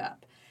scoop it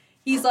up.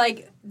 He's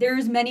like,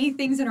 there's many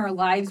things in our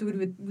lives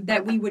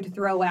that we would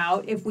throw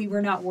out if we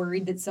were not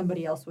worried that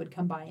somebody else would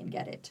come by and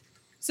get it.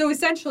 So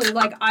essentially,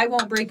 like, I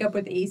won't break up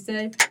with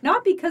Asa,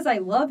 not because I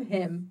love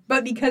him,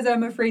 but because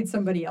I'm afraid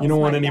somebody else You don't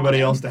want might anybody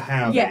him. else to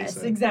have Yes,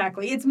 Asa.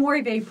 exactly. It's more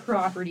of a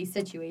property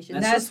situation.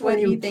 That's That's just what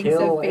when he you thinks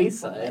kill of Asa,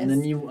 faithfulness. and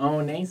then you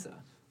own Asa.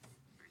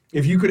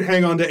 If you could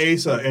hang on to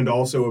Asa and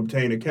also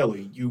obtain a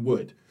Kelly, you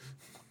would.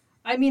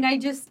 I mean, I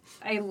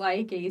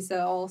like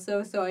Asa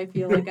also, so I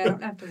feel like I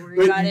don't have to worry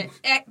But- about it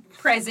at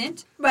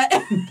present, but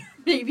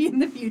maybe in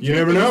the future. You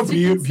never know. things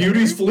to consider.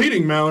 Beauty's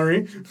fleeting,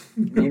 Mallory.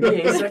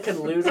 Maybe Asa could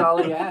lose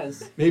all he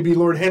has. Maybe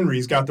Lord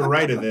Henry's got the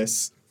right of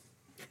this.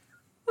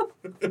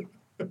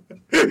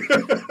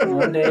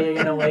 One day you're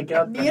gonna wake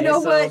up and You know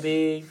Asa what? will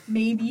be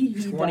Maybe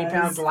he 20 does.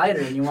 pounds lighter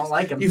and you won't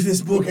like him. If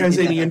this book has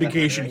any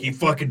indication, he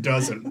fucking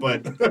doesn't.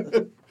 But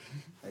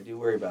I do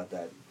worry about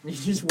that You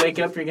just wake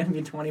up, you're gonna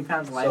be 20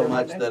 pounds lighter. so one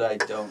much day. that I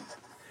don't.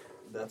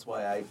 That's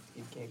why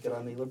you can't get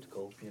on the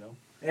elliptical.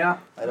 Yeah,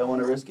 I don't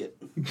want to risk it.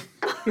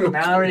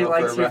 Mallory Go for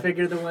likes a your run.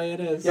 figure the way it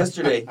is.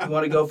 Yesterday, you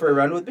want to go for a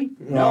run with me?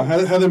 well, how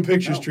them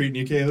pictures No. treating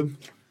you, Caleb?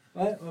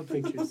 What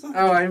pictures?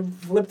 Oh, I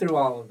flipped through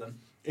all of them.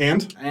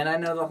 And And I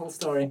know the whole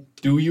story.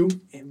 do you?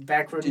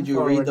 Backward Did and you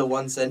forward. read the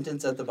one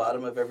sentence at the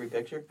bottom of every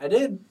picture? I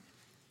did.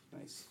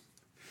 Nice.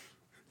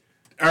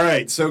 All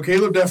right. So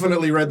Caleb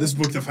definitely read this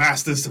book the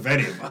fastest of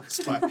any of us.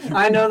 But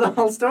I know the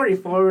whole story,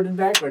 forward and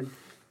backward.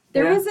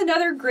 There Yeah. was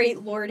another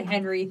great Lord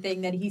Henry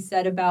thing that he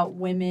said about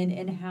women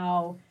and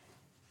how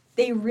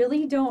they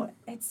really don't,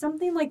 it's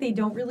something like they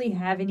don't really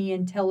have any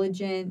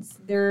intelligence.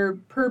 Their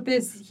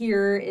purpose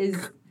here is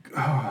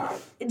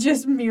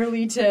just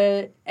merely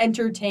to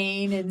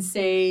entertain and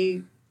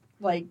say,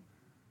 like,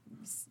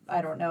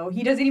 I don't know.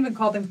 He doesn't even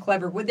call them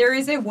clever. There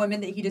is a woman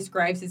that he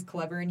describes as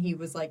clever, and he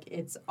was like,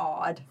 it's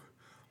odd.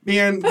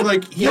 man,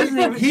 like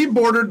he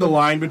bordered the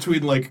line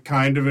between like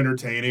kind of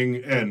entertaining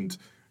and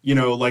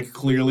like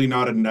clearly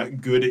not a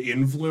good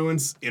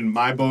influence in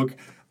my book.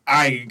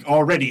 I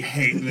already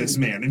hate this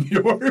man in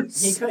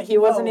yours. He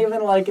wasn't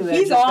even like that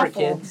He's just for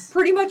awful. kids.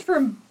 Pretty much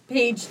from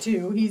page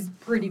 2, he's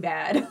pretty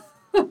bad.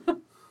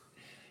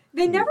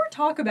 They never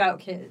talk about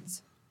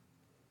kids.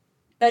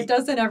 That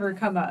doesn't ever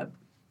come up.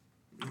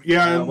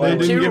 Yeah, well, they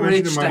didn't Too get mentioned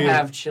rich in to mine either.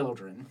 have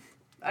children.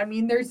 I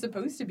mean, they're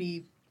supposed to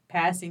be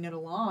passing it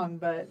along,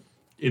 but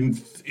In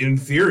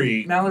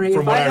theory, Mallory,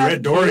 from if what I I have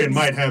read, Dorian kids-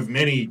 might have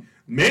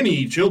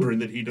many children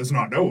that he does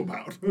not know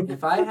about.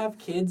 If I have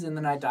kids and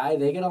then I die,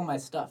 they get all my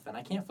stuff, and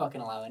I can't fucking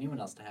allow anyone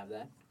else to have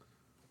that.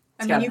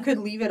 I It's mean, gotta- you could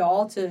leave it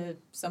all to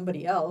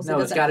somebody else. No,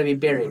 It it's doesn't- got to be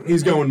buried.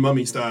 He's going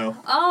mummy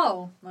style.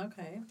 Oh,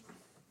 okay.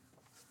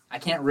 I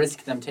can't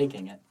risk them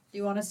taking it. Do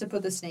you want us to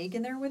put the snake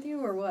in there with you,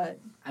 or what?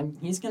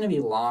 He's gonna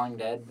be long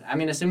dead. I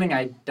mean, assuming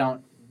I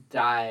don't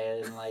die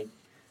in like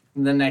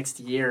the next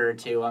year or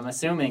two, I'm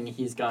assuming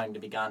he's going to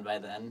be gone by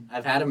then.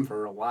 I've had him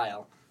for a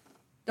while.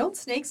 Don't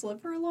snakes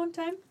live for a long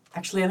time?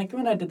 Actually, I think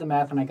when I did the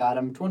math and I got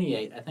him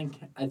 28,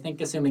 I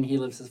think assuming he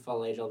lives his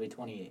full age, I'll be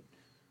 28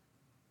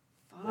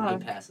 when Fuck.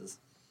 he passes.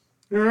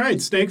 All right,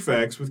 snake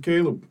facts with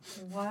Caleb.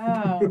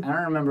 Wow. I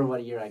don't remember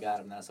what year I got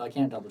him though, so I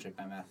can't double check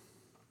my math.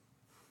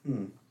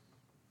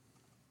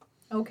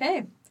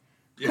 Okay.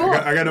 Yeah, Cool.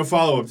 I got no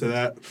follow up to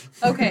that.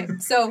 Okay,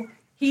 so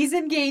he's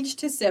engaged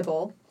to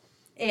Sybil,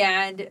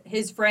 and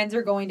his friends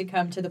are going to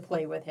come to the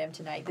play with him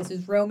tonight. This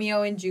is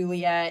Romeo and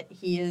Juliet.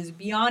 He is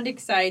beyond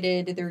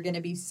excited. They're going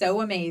to be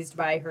so amazed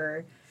by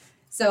her.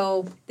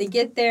 So they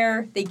get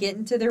there, they get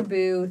into their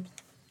booth.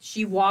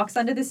 She walks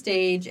onto the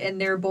stage, and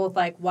they're both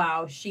like,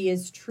 wow, she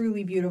is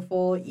truly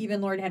beautiful.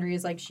 Even Lord Henry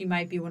is like, she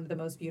might be one of the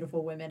most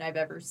beautiful women I've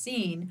ever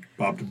seen.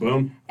 Bop to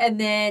boom. And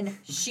then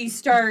she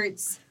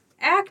starts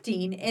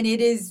acting, and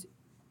it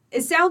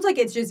sounds like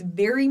it's just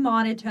very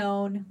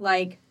monotone,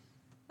 like,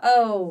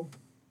 oh,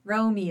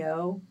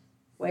 Romeo,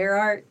 where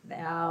art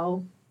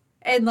thou?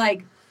 And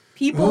like,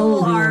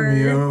 people are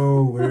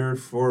Romeo,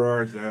 wherefore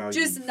art thou?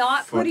 just you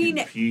not fucking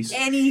putting piece of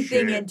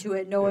anything shit. into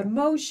it, no Yeah.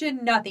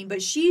 emotion, nothing.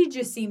 But she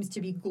just seems to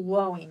be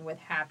glowing with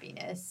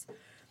happiness.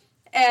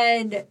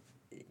 And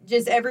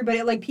just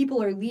everybody, like,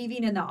 people are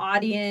leaving in the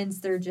audience.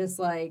 They're just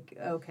like,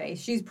 okay,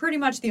 she's pretty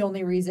much the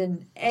only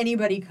reason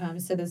anybody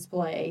comes to this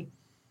play.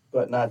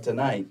 But not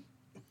tonight.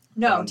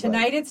 No, Sounds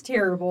tonight like it's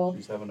terrible.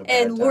 She's having a bad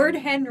And time. Lord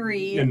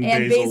Henry And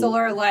and Basil. Basil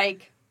are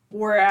like,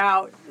 we're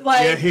out.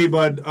 Like, Yeah, hey,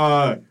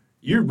 bud,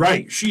 you're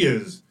right. She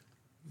is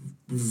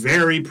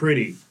very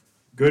pretty.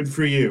 Good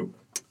for you.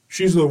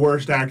 She's the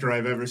worst actor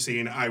I've ever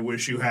seen. I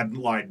wish you hadn't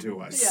lied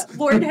to us. yeah.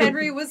 Lord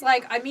Henry was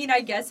like, I mean,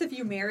 I guess if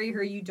you marry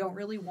her, you don't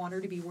really want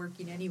her to be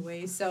working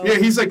anyway. So Yeah,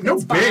 he's like, no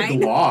it's big fine.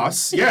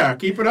 loss. Yeah,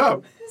 keep it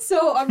up.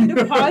 So I'm going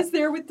to pause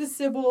there with the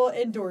Sybil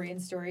and Dorian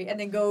story and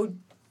then go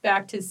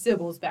back to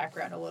Sybil's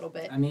background a little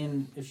bit. I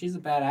mean, if she's a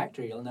bad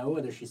actor, you'll know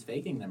whether she's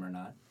faking them or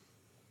not.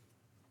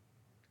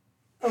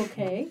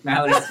 Okay.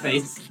 Mallory's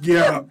face.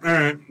 Yeah, all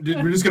right.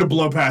 We're just going to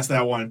blow past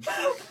that one.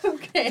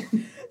 Okay.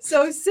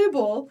 So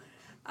Sybil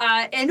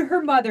and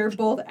her mother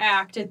both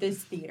act at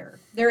this theater.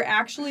 They're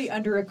actually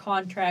under a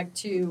contract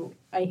to,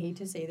 I hate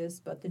to say this,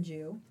 but the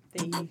Jew.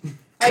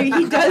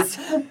 He does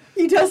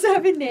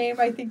have a name.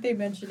 I think they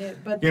mention it,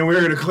 but And we're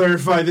going to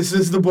clarify this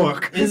is the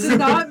book. this is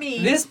not me.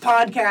 This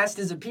podcast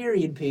is a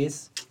period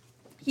piece.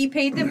 He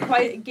paid them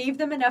gave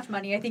them enough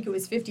money. I think it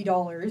was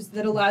 $50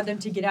 that allowed them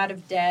to get out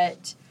of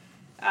debt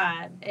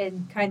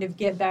and kind of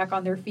get back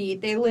on their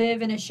feet. They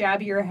live in a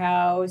shabbier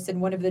house in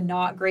one of the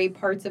not great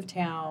parts of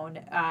town.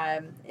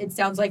 It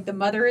sounds like the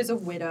mother is a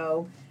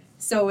widow,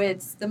 so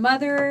it's the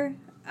mother,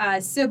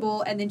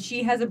 Sybil, and then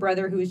she has a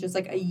brother who is just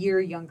like a year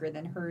younger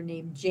than her,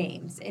 named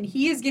James, and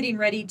he is getting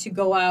ready to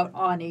go out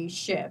on a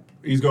ship.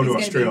 He's going to gonna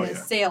be Australia. a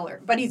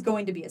sailor, but he's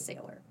going to be a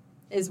sailor,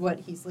 is what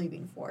he's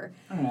leaving for.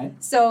 All right.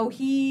 So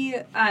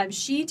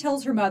she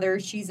tells her mother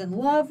she's in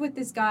love with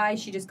this guy.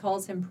 She just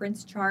calls him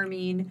Prince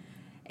Charming.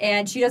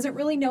 And she doesn't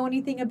really know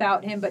anything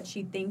about him, but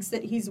she thinks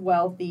that he's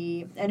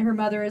wealthy. And her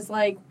mother is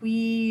like,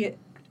 we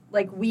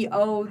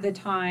owe the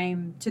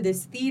time to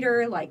this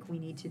theater. Like, we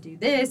need to do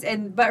this.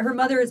 But her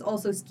mother is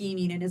also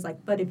scheming and is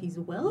like, but if he's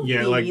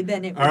wealthy,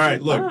 then it would all right,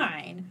 be look.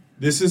 fine.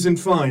 This isn't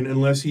fine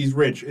unless he's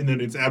rich, and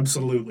then it's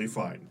absolutely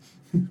fine.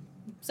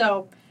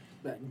 So,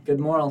 But good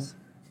morals.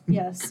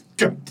 yes.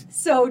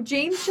 So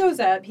James shows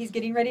up. He's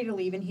getting ready to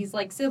leave, and he's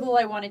like, Sybil,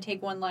 I want to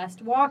take one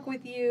last walk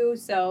with you.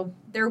 So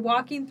they're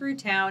walking through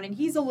town, and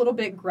he's a little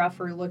bit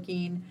gruffer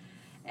looking,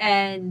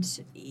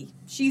 and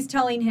she's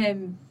telling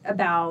him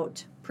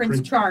about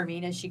Prince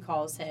Charming, as she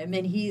calls him,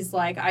 and he's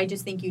like, I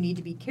just think you need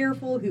to be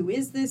careful. Who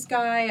is this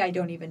guy? I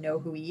don't even know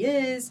who he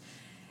is.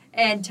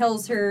 And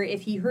tells her,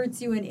 if he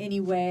hurts you in any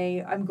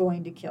way, I'm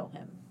going to kill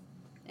him.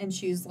 And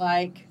she's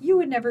like, you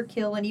would never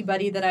kill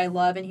anybody that I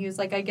love. And he was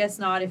like, I guess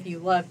not if you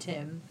loved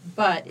him.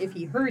 But if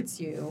he hurts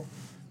you.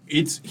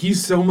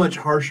 He's so much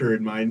harsher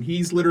in mine.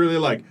 He's literally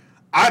like,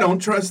 I don't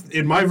trust,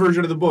 in my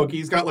version of the book,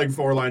 he's got like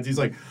 4 lines. He's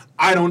like,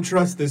 I don't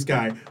trust this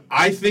guy.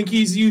 I think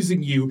he's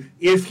using you.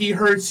 If he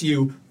hurts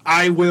you,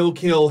 I will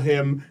kill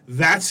him.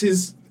 That's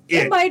his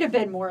It might have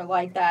been more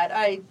like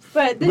that.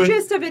 But the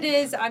gist of it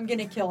is, I'm going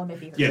to kill him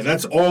if he hurts Yeah,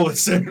 that's all it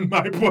said in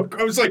my book.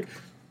 I was like,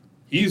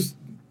 he's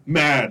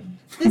mad.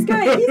 This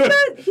guy,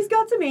 he's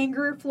got some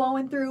anger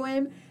flowing through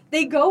him.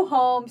 They go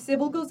home.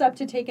 Sybil goes up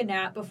to take a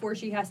nap before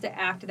she has to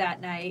act that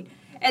night.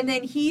 And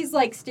then he's,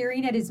 like,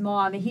 staring at his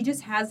mom, and he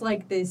just has,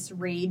 like, this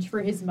rage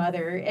for his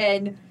mother.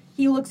 And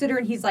he looks at her,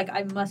 and he's like,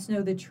 I must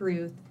know the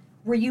truth.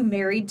 Were you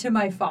married to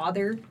my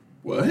father?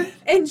 What?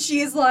 And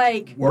she's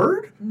like,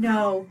 Word?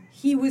 no,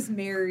 he was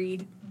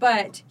married,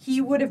 but he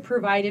would have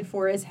provided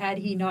for us had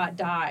he not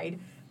died.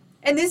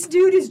 And this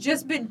dude has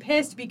just been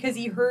pissed because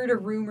he heard a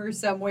rumor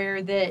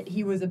somewhere that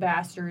he was a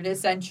bastard,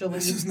 essentially.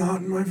 This is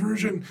not in my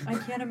version. I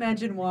can't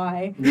imagine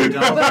why. The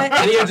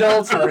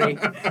adultery.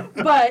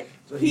 But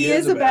So he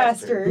is a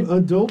bastard.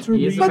 Adultery.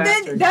 He is a But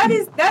bastard.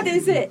 then that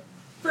is it.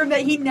 From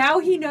that he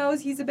knows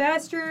he's a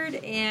bastard,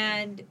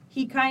 and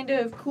he kind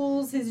of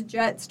cools his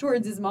jets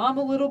towards his mom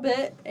a little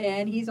bit,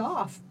 and he's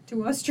off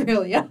to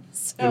Australia.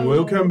 So. And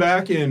we'll come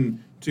back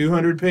in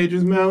 200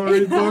 pages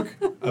Mallory's book,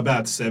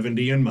 about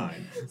 70 in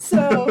mine.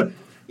 So,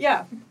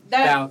 yeah,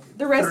 that About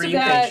the rest of 3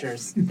 that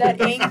pictures. that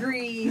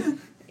angry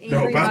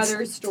about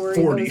mother story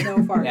 40. goes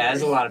no farther. Yeah,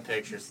 there's a lot of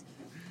pictures.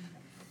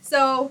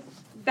 So,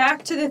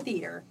 back to the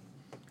theater.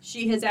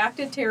 She has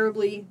acted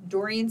terribly.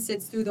 Dorian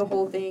sits through the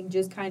whole thing,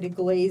 just kind of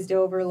glazed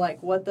over,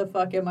 like, what the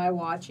fuck am I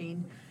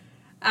watching?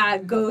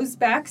 Goes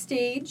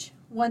backstage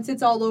once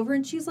it's all over,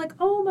 and she's like,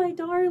 oh, my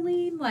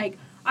darling, like,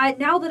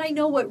 now that I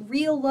know what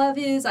real love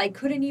is, I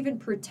couldn't even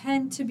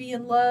pretend to be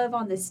in love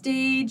on the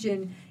stage,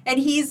 and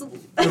he's...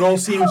 It all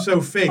seems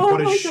so fake. Oh What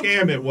a my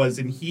sham it was.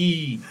 And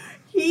he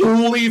he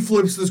fully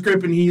flips the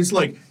script and he's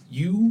like,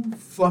 you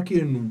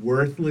fucking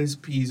worthless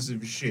piece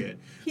of shit.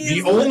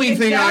 The only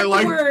thing I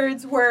like...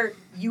 words were,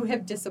 you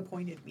have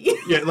disappointed me.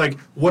 Yeah, like,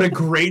 what a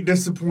great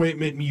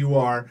disappointment you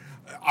are.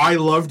 I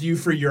loved you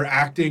for your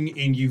acting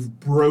and you've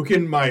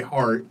broken my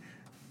heart.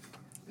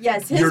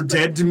 Yes, You're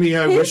dead to me.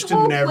 I his wish to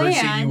whole never see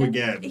plan, you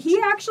again.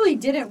 He actually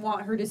didn't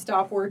want her to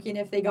stop working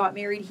if they got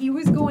married. He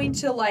was going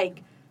to,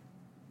 like,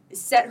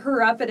 set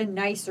her up at a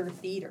nicer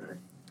theater.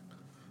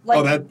 Like,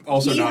 Oh, that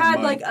also he not had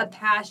mine. like a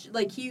passion.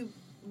 Like, he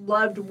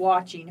loved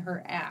watching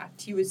her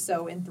act. He was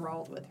so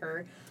enthralled with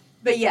her.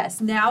 But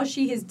yes, now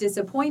she has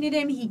disappointed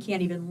him. He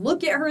can't even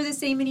look at her the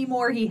same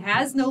anymore. He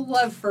has no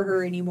love for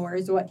her anymore,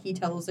 is what he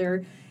tells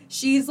her.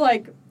 She's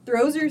like,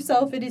 throws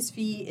herself at his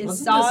feet, is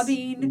Wasn't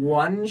sobbing. this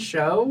one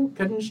show?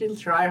 Couldn't she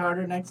try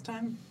harder next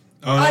time?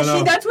 Oh,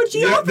 no. That's what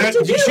she offered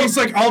to do. She's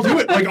like, I'll do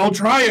it. Like, I'll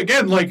try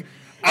again. Like,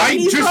 I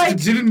he's just like,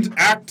 didn't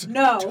act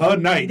No,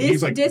 tonight. this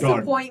He's like, done.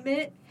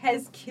 disappointment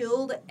has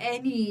killed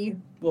any.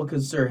 Well,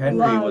 because Sir Henry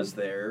Love. was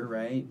there,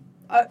 right?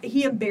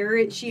 He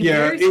embarrassed. She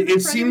Yeah, embarrassed him in it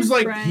front of seems his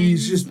like friends.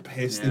 he's just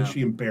pissed Yeah. that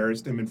she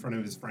embarrassed him in front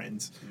of his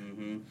friends.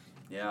 Mm-hmm.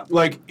 Yeah.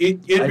 Like, it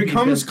I'd be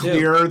becomes pissed too.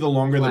 clearer the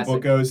longer the Classic.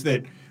 book goes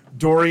that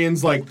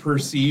Dorian's, like,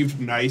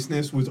 perceived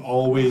niceness was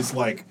always,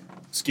 like,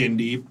 skin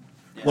deep.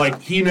 Yeah.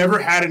 Like, he never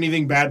had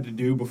anything bad to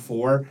do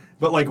before,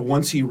 but, like,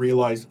 once he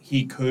realized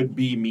he could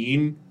be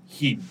mean,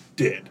 he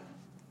did.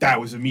 That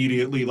was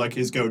immediately, like,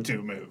 his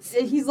go-to move.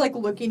 He's like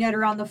looking at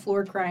her on the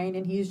floor crying,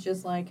 and he's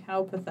just like,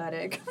 "How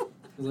pathetic." I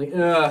was like,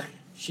 ugh,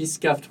 she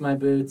scuffed my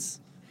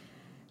boots.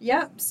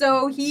 Yep.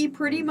 So he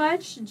pretty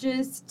much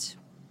just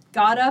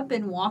got up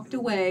and walked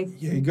away.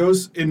 Yeah, he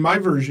goes, in my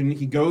version,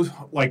 he goes,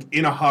 like,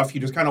 in a huff. He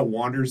just kind of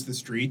wanders the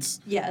streets.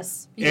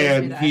 Yes. He does do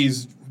And that.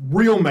 he's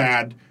real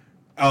mad.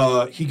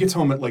 He gets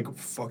home at, like,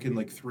 fucking,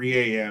 like, 3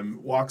 a.m.,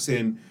 walks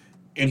in,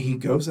 and he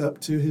goes up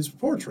to his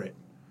portrait,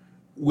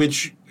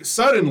 which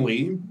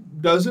suddenly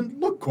doesn't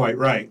look quite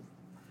right.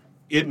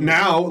 It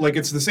now, like,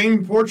 it's the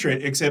same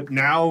portrait, except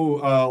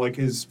now, like,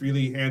 his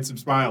really handsome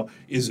smile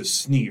is a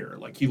sneer.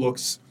 Like, he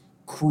looks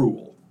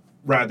cruel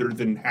rather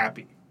than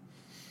happy.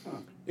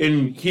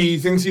 And he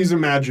thinks he's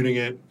imagining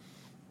it,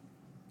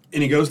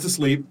 and he goes to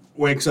sleep,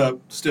 wakes up,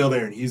 still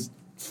there, and he's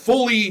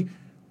fully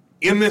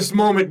in this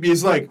moment.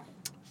 He's like,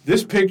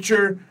 this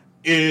picture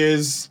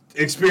is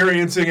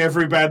experiencing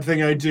every bad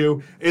thing I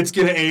do. It's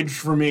going to age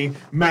for me.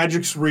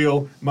 Magic's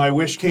real. My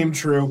wish came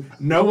true.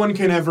 No one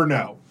can ever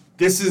know.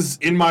 This is,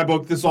 in my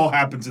book, this all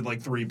happens in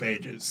like 3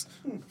 pages.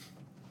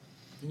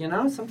 You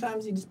know,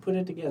 sometimes you just put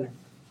it together.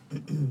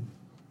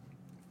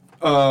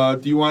 Do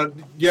you have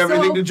So-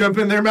 anything to jump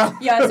in there, Mel?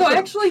 Yeah, so I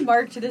actually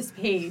marked this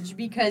page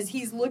because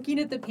he's looking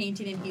at the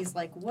painting and he's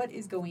like, what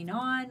is going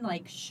on?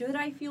 Like, should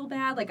I feel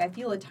bad? Like, I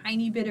feel a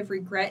tiny bit of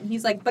regret. And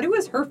he's like, but it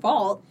was her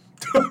fault.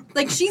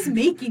 Like, she's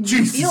making me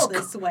Jesus feel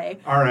this way.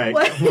 All right.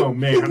 Like, Oh,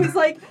 man. He was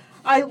like,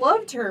 I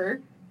loved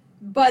her,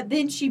 but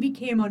then she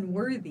became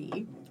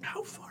unworthy.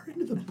 How far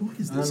into the book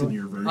is this in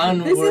your version?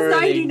 This is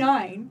Unworthy.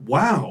 99.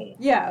 Wow.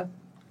 Yeah.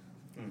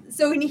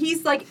 So and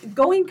he's like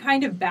going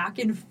kind of back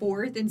and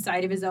forth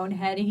inside of his own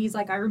head, and he's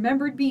like, I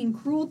remembered being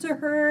cruel to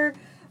her,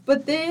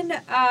 but then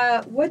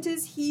what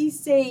does he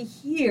say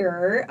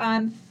here?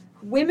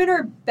 Women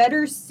are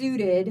better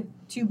suited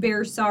to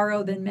bear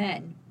sorrow than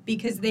men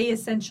because they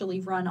essentially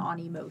run on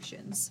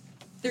emotions.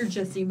 They're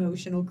just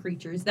emotional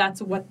creatures.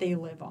 That's what they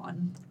live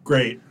on.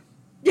 Great.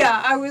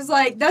 Yeah, I was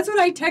like, that's what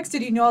I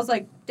texted you. I was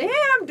like,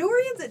 damn,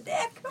 Dorian's a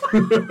dick.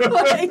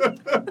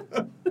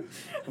 Like,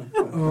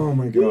 Oh,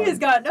 my he God. has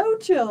got no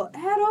chill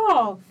at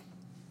all.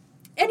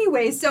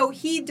 Anyway, so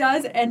he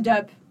does end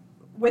up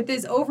with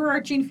this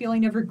overarching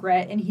feeling of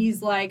regret, and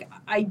he's like,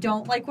 I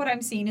don't like what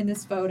I'm seeing in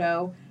this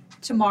photo.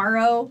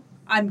 tomorrow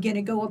I'm going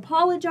to go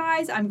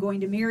apologize. I'm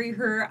going to marry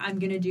her. I'm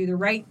going to do the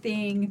right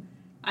thing.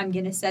 I'm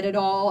going to set it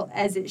all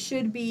as it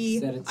should be.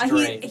 Set it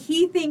straight.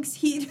 He thinks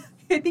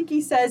I think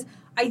he says,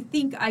 I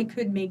think I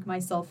could make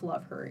myself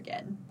love her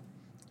again.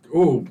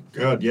 Oh,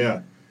 God,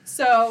 yeah.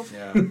 So,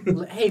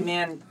 Yeah. Hey,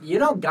 man, you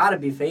don't gotta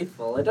be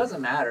faithful. It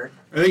doesn't matter.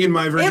 I think in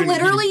my version... it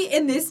literally,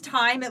 in this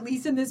time, at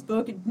least in this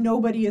book,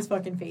 nobody is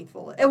fucking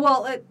faithful.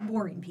 Well,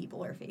 boring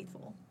people are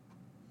faithful.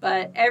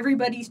 But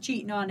everybody's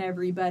cheating on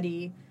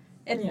everybody.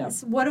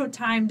 It's what a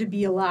time to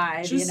be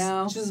alive, just, you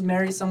know? Just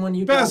marry someone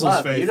you Basil's don't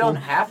love. faithful. You don't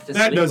have to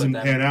That sleep doesn't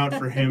with them. pan out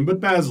for him, but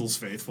Basil's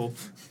faithful.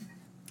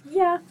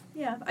 Yeah.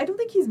 I don't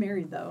think he's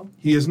married, though.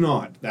 He is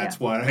not. That's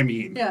what I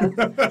mean.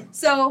 Yeah.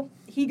 So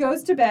he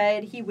goes to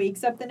bed. He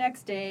wakes up the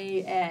next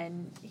day,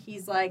 and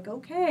he's like,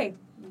 "Okay,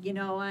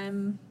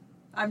 I'm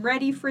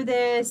ready for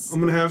this." I'm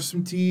going to have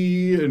some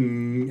tea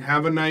and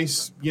have a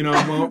nice,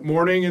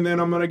 morning, and then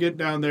I'm going to get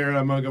down there and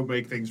I'm going to go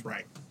make things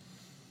right.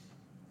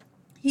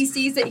 He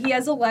sees that he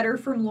has a letter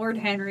from Lord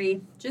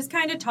Henry. Just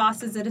kind of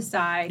tosses it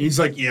aside. He's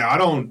like, I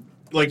don't...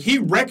 Like, he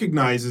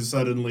recognizes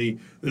suddenly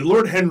that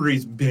Lord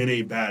Henry's been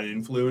a bad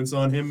influence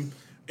on him,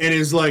 and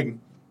is like,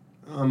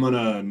 I'm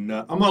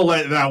gonna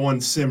let that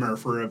one simmer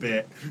for a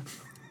bit.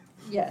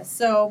 Yeah,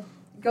 so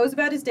goes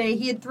about his day.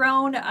 He had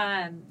thrown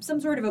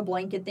some sort of a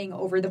blanket thing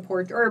over the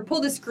portrait, or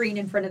pulled a screen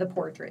in front of the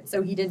portrait,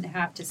 so he didn't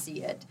have to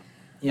see it.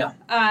 Yeah.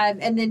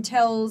 And then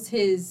tells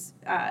his,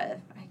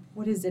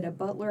 what is it, a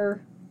butler?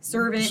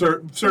 Servant?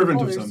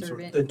 Servant of some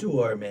sort. The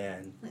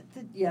doorman.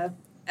 Yeah.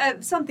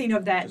 Something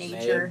of that Just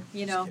nature,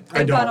 maid.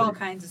 They've got all don't.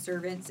 kinds of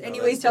servants. No,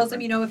 Anyways, that's tells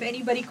him, different. if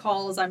anybody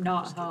calls, I'm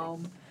not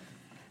home.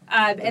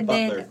 And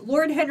butler. then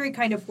Lord Henry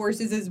kind of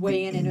forces his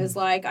way in and was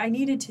like, I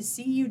needed to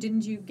see you.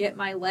 Didn't you get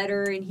my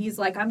letter? And he's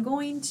like, I'm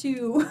going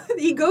to...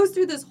 He goes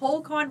through this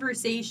whole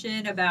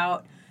conversation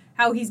about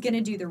how he's going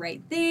to do the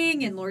right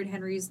thing. And Lord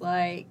Henry's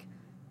like,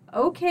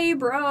 okay,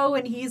 bro.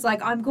 And he's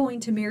like, I'm going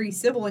to marry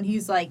Sybil. And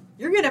he's like,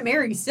 you're going to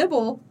marry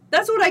Sybil?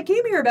 That's what I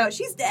came here about.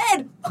 She's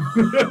dead.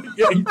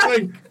 Yeah, he's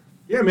like,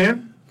 yeah,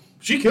 man.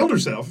 She killed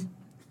herself.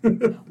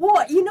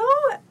 Well,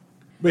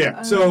 But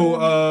yeah,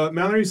 so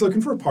Mallory's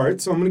looking for a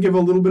part, so I'm going to give a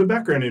little bit of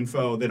background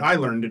info that I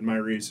learned in my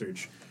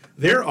research.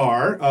 There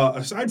are,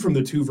 aside from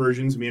the 2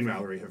 versions me and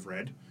Mallory have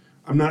read,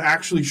 I'm not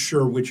actually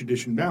sure which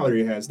edition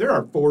Mallory has. There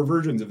are 4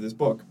 versions of this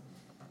book.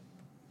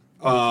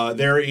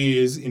 There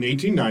is, in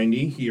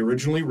 1890, he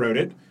originally wrote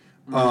it,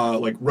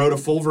 wrote a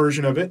full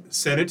version of it,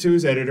 sent it to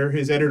his editor.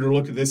 His editor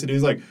looked at this and he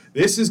was like,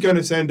 this is going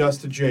to send us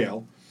to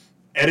jail.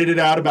 Edited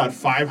out about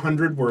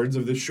 500 words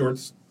of this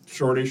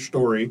shortish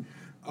story.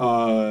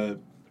 And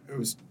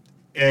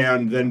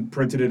then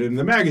printed it in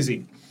the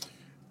magazine.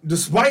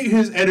 Despite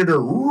his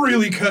editor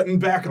really cutting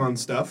back on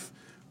stuff,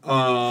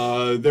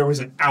 there was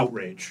an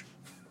outrage.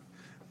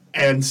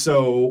 And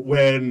so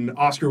when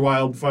Oscar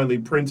Wilde finally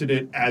printed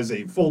it as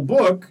a full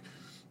book,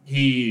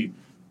 he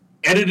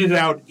edited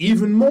out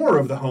even more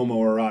of the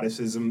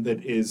homoeroticism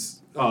that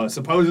is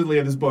supposedly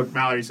in this book.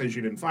 Mallory says she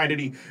didn't find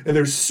any, and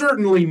there's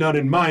certainly none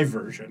in my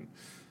version.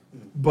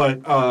 But,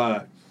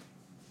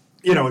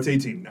 it's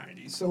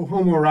 1890. So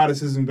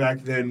homoeroticism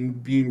back then,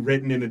 being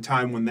written in a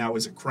time when that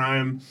was a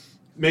crime,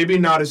 maybe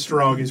not as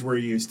strong as we're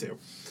used to.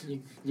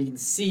 You can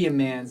see a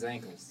man's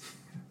ankles.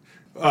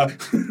 But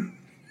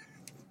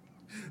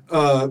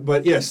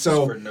yes,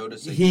 so For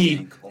noticing the he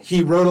ankles.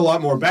 wrote a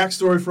lot more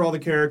backstory for all the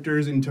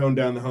characters and toned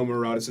down the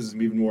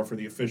homoeroticism even more for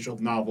the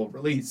official novel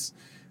release.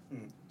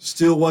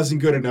 Still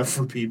wasn't good enough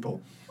for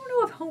people. I don't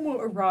know if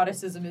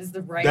homoeroticism is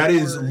the right That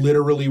is word.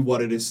 literally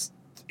what it is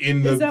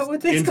in the Is that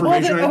what they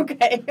called it? information.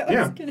 Okay, I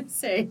Yeah. was going to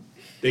say.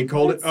 They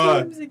called it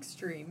That seems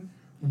extreme.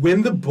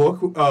 when the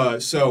book. In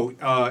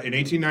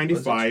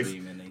 1895,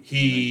 Dream in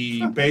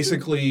he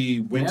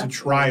basically went to Yeah.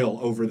 trial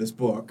over this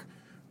book.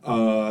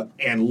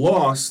 And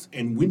lost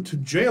and went to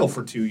jail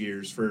for 2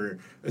 years for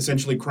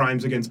essentially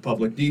crimes against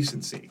public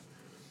decency.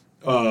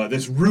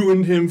 This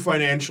ruined him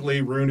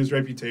financially, ruined his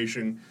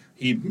reputation.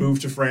 He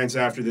moved to France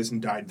after this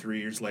and died 3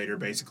 years later,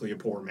 basically a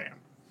poor man.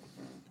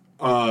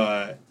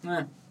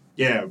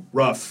 Yeah,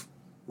 rough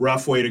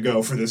way to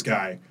go for this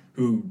guy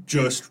who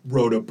just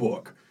wrote a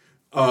book.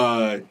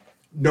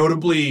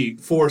 Notably,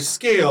 for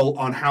scale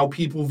on how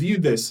people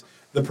viewed this,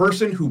 the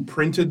person who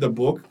printed the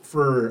book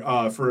for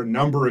a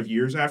number of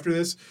years after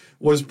this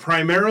was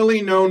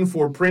primarily known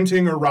for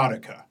printing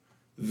erotica.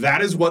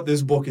 That is what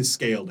this book is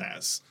scaled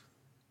as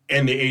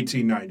in the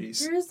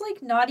 1890s. There's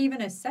not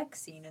even a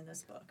sex scene in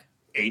this book.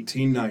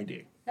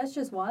 1890. That's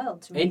just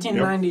wild to me.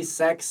 1890s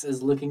sex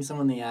is looking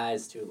someone in the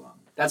eyes too long.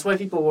 That's why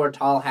people wore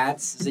tall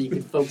hats, so you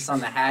could focus on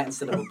the hat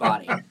instead of a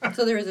body.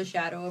 So there is a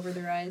shadow over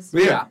their eyes.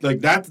 But yeah,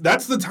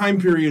 that's the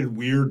time period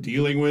we're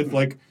dealing with.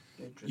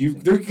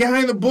 There's a guy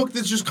in the book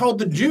that's just called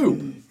the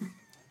Jew.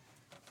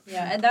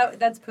 Yeah, and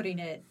that's putting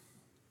it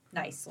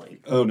nicely.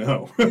 Oh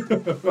no.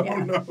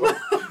 Yeah.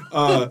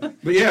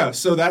 But yeah,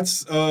 so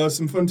that's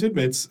some fun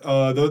tidbits.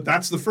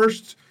 That's the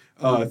first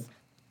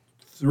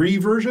 3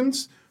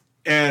 versions,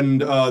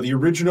 and the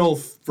original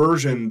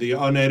version, the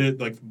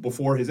unedited,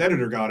 before his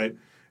editor got it,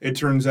 it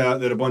turns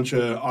out that a bunch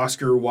of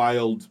Oscar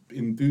Wilde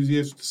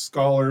enthusiast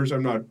scholars,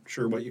 I'm not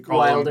sure what you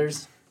call them.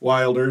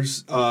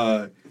 Wilders,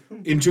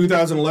 in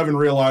 2011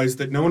 realized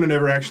that no one had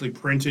ever actually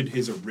printed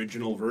his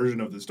original version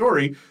of the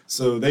story,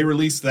 so they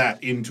released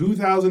that in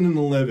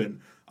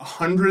 2011,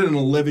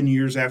 111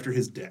 years after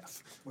his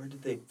death. Where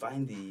did they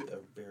find the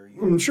very...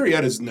 I'm sure he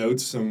had his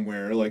notes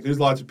somewhere. Like, there's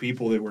lots of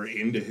people that were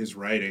into his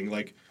writing.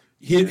 Like,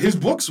 his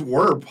books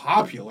were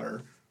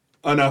popular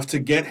enough to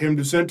get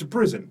him sent to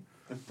prison.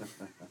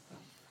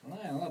 Well,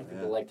 a lot of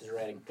people liked his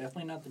writing.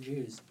 Definitely not the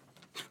Jews.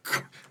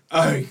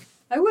 I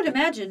would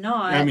imagine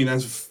not. I mean,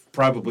 that's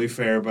probably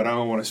fair, but I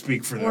don't want to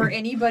speak for them. Or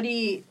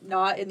anybody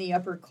not in the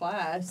upper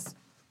class,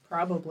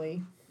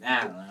 probably.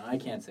 I don't know. I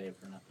can't say it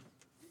for nothing.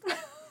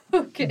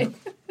 Okay.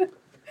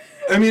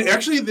 I mean,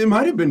 actually, they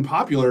might have been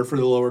popular for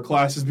the lower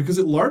classes because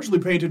it largely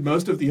painted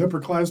most of the upper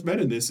class men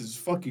in this as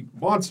fucking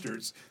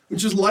monsters,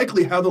 which is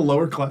likely how the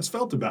lower class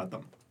felt about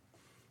them.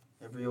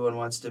 Everyone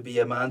wants to be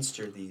a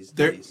monster these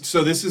days.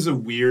 So this is a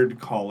weird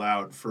call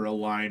out for a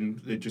line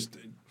that just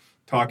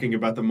talking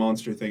about the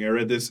monster thing. I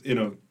read this in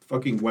a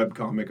fucking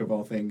webcomic of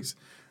all things.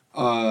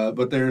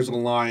 But there's a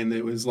line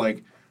that was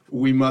like,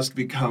 we must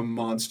become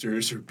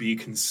monsters or be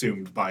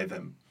consumed by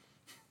them.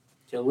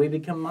 Till we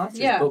become monsters.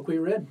 Yeah. Book we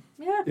read.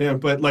 Yeah. Yeah,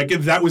 but like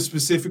if that was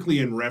specifically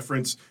in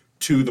reference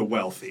to the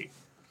wealthy.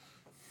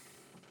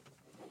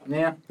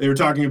 Yeah. They were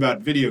talking about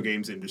video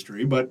games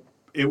industry, but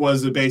it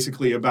was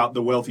basically about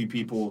the wealthy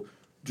people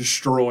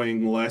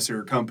destroying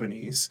lesser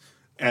companies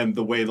and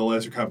the way the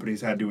lesser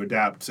companies had to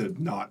adapt to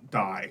not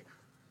die.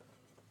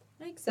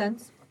 Makes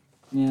sense.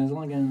 Yeah, there's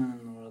only going on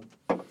in the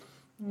world.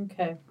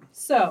 Okay.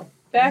 So,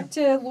 back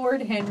to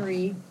Lord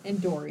Henry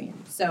and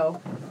Dorian.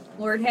 So,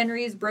 Lord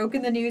Henry has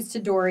broken the news to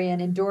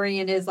Dorian, and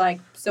Dorian is like,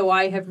 so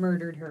I have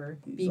murdered her.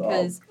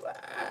 Because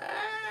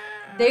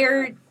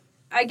I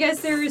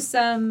guess there is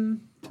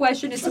some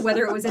question as to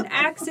whether it was an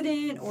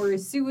accident or a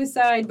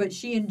suicide, but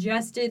she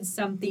ingested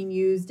something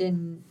used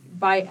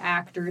by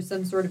actors,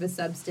 some sort of a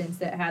substance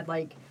that had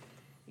like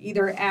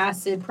either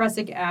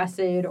prussic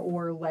acid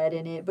or lead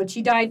in it, but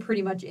she died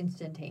pretty much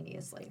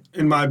instantaneously.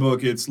 In my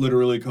book, it's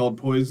literally called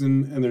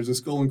poison, and there's a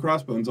skull and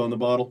crossbones on the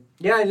bottle.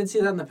 Yeah, I did see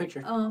that in the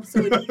picture. Oh,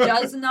 so it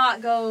does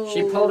not go...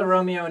 She pulled a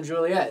Romeo and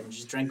Juliet and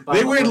just drank...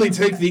 They weirdly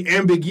take the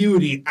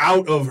ambiguity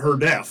out of her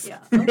death. Yeah,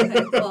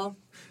 okay, well,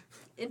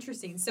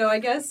 interesting. So I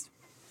guess...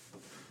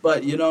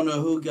 But you don't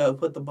know who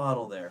put the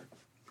bottle there.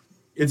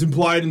 It's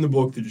implied in the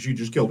book that she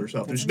just killed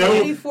herself. There's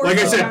like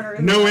I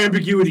said, no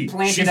ambiguity.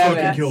 She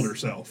fucking killed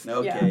herself.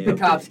 Okay. The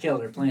cops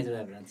killed her. Planted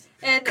evidence.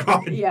 And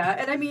God. yeah,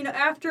 and I mean,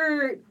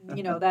 after,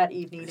 that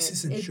evening,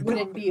 it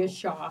wouldn't be a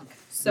shock.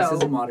 So This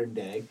is a modern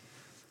day.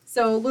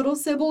 So little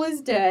Sybil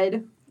is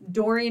dead.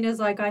 Dorian is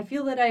like, I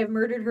feel that I have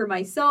murdered her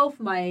myself.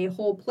 My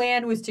whole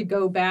plan was to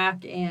go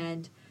back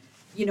and,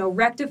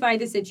 rectify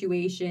the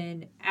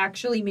situation,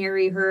 actually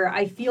marry her.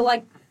 I feel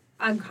like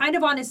I'm kind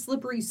of on a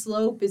slippery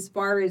slope as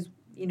far as,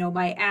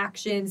 my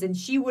actions, and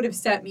she would have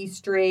set me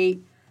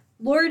straight.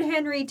 Lord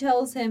Henry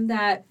tells him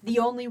that the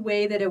only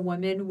way that a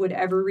woman would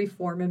ever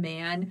reform a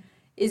man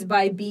is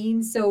by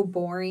being so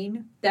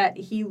boring that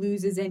he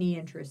loses any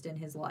interest in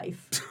his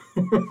life.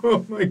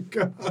 Oh my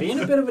God. Being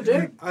a bit of a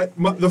dick.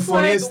 The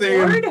funniest thing...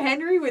 Lord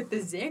Henry with the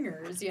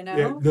zingers,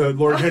 Yeah, the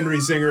Lord Henry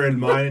singer in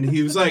mine, and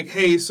he was like,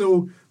 hey,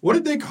 so what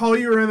did they call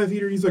you around the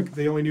theater? He's like,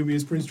 they only knew me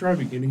as Prince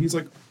Charming. And he's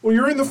like, well,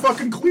 you're in the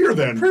fucking clear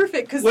then.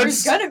 Perfect, because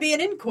there's going to be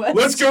an inquest.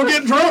 Let's go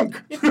get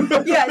drunk.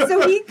 Yeah,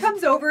 so he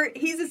comes over.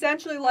 He's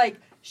essentially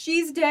like,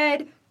 she's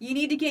dead. You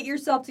need to get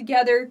yourself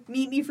together.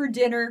 Meet me for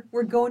dinner.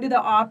 We're going to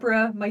the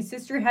opera. My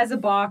sister has a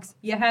box.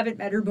 You haven't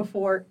met her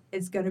before.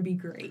 It's going to be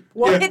great.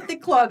 We'll hit the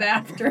club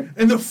after.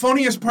 And the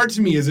funniest part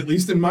to me is, at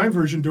least in my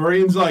version,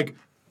 Dorian's like,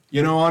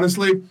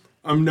 honestly,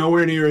 I'm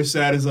nowhere near as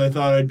sad as I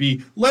thought I'd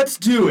be. Let's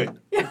do it.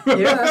 Yeah,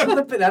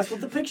 that's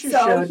what the picture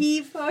so showed.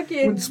 He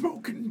fucking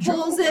smoking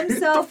pulls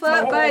himself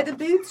up by the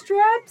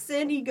bootstraps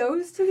and he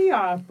goes to the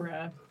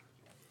opera.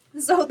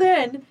 So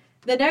then...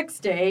 the next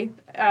day,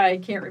 I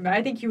can't remember,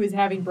 I think he was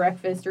having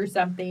breakfast or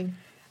something,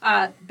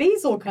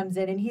 Basil comes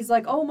in and he's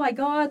like, oh my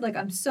God,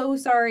 I'm so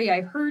sorry,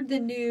 I heard the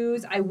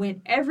news, I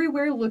went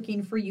everywhere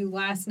looking for you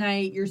last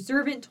night, your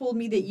servant told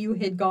me that you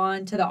had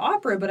gone to the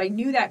opera, but I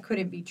knew that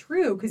couldn't be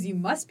true, because you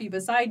must be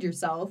beside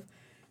yourself.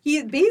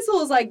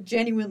 Basil is,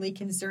 genuinely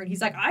concerned.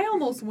 He's like, I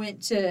almost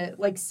went to,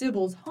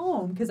 Sybil's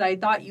home, because I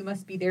thought you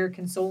must be there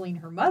consoling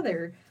her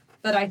mother,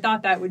 but I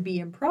thought that would be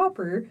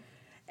improper.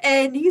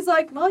 And he's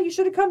like, well, you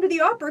should have come to the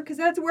opera because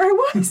that's where I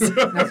was.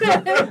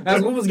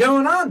 That's what was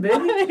going on,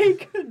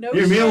 baby. No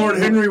me and Lord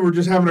Henry were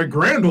just having a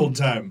grand old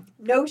time.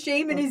 No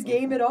shame in his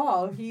game at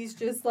all. He's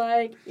just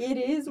like, it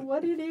is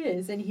what it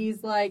is. And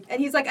he's like,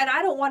 and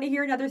I don't want to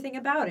hear another thing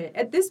about it.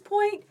 At this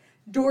point,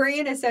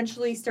 Dorian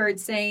essentially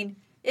starts saying,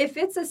 if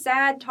it's a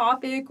sad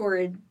topic or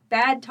a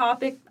bad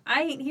topic,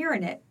 I ain't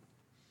hearing it.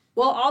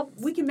 Well,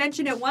 we can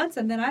mention it once,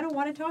 and then I don't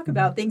want to talk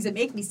about things that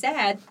make me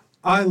sad.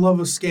 I love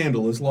a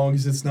scandal as long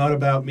as it's not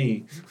about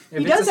me.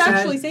 He does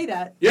actually say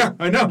that. Yeah,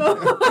 I know.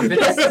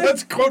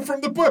 That's a quote from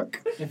the book.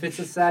 If it's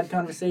a sad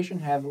conversation,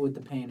 have it with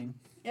the painting.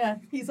 Yeah,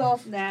 he's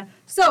all, nah.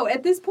 So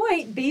at this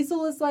point,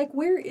 Basil is like,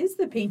 where is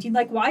the painting?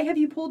 Like, why have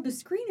you pulled the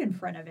screen in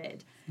front of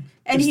it?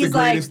 And It's the he's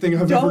like, greatest thing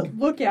I've don't ever-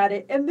 look at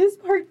it. And this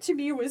part to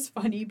me was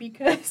funny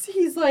because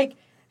he's like,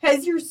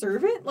 has your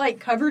servant, like,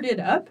 covered it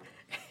up?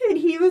 And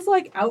he was,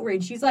 like,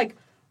 outraged. He's like,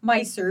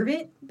 my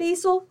servant,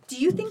 Basil? Do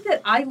you think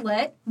that I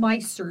let my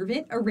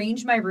servant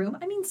arrange my room?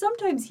 I mean,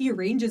 sometimes he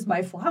arranges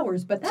my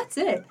flowers, but that's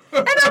it.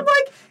 And I'm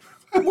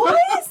like, why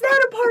is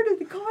that a part of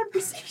the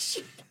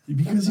conversation?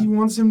 Because he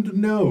wants him to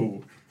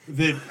know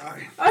that...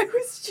 I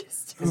was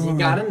just... Because you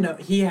gotta know.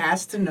 He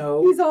has to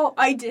know. He's all,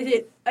 I did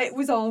it. It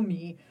was all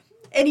me.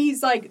 And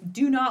he's like,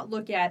 do not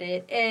look at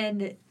it.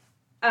 And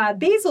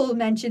Basil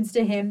mentions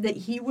to him that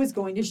he was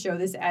going to show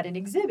this at an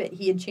exhibit.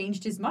 He had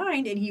changed his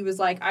mind, and he was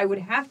like, I would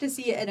have to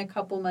see it in a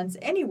couple months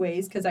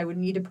anyways, because I would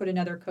need to put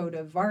another coat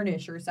of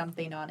varnish or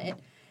something on it.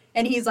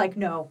 And he's like,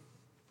 no,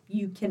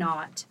 you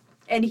cannot.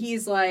 And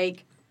he's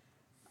like,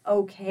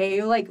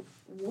 okay, like,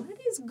 what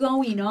is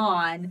going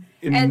on?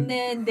 And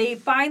then they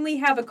finally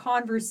have a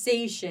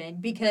conversation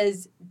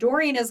because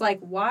Dorian is like,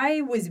 why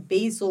was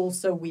Basil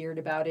so weird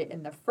about it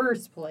in the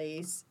first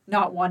place,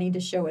 not wanting to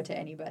show it to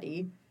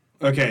anybody?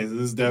 Okay, this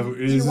is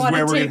definitely... Do you want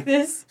to take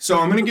this? So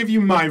I'm going to give you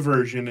my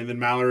version, and then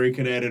Mallory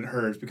can edit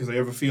hers, because I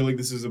have a feeling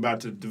this is about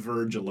to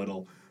diverge a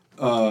little.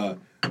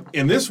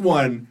 In this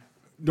one,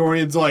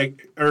 Dorian's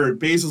like, or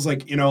Basil's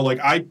like, you know, like,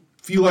 I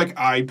feel like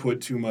I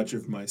put too much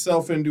of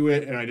myself into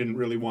it, and I didn't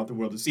really want the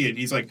world to see it.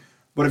 He's like,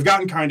 but I've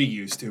gotten kind of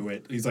used to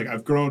it. He's like,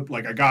 I've grown,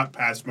 like, I got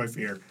past my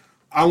fear.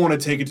 I want to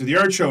take it to the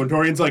art show. And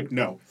Dorian's like,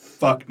 no,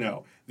 fuck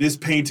no. This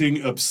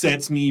painting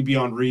upsets me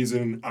beyond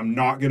reason. I'm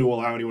not going to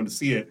allow anyone to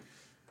see it.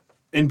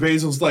 And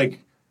Basil's like,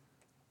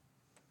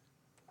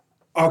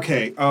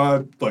 okay,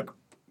 look,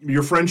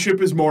 your friendship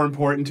is more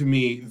important to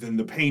me than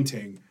the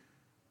painting.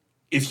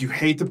 If you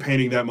hate the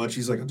painting that much,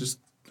 he's like,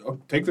 I'll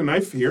take the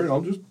knife here and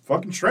I'll just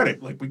fucking shred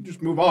it. Like, we can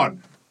just move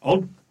on.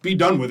 I'll be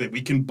done with it.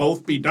 We can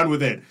both be done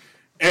with it.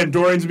 And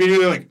Dorian's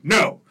immediately like,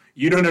 no,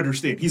 you don't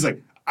understand. He's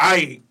like,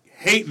 I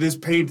hate this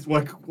paint.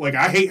 Like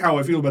I hate how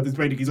I feel about this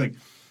painting. He's like,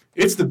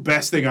 it's the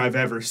best thing I've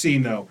ever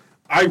seen, though.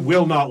 I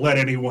will not let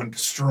anyone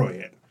destroy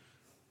it.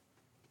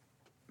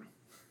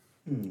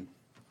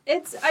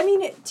 It's, I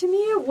mean, to me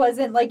it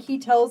wasn't, like, he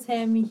tells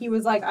him, he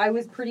was like, I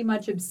was pretty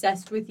much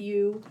obsessed with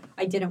you.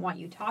 I didn't want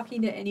you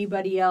talking to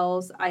anybody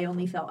else. I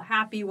only felt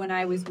happy when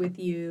I was with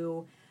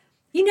you.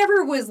 He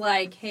never was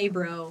like, hey,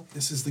 bro.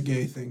 This is the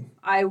gay thing.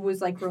 I was,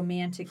 like,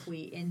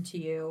 romantically into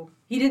you.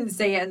 He didn't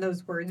say it in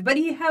those words, but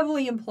he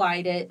heavily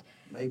implied it,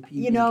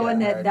 you know,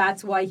 and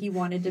that's why he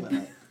wanted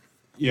to...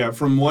 Yeah,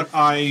 from what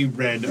I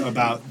read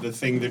about the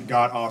thing that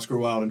got Oscar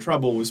Wilde in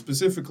trouble was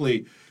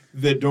specifically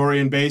that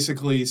Dorian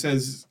basically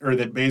says, or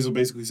that Basil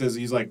basically says,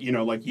 he's like, you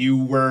know, like,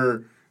 you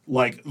were,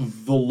 like,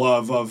 the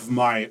love of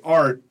my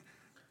art.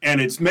 And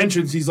it's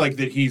mentions, he's like,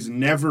 that he's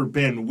never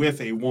been with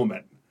a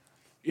woman.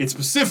 It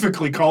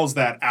specifically calls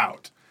that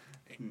out.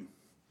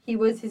 He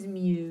was his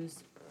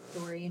muse,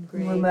 Dorian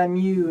Gray. Well, my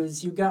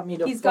muse, you got me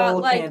to He's full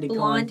got, like, candy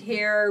blonde corn.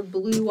 hair,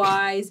 blue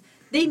eyes.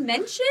 They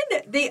mentioned,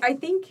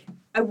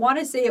 I want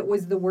to say it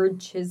was the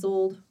word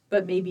chiseled,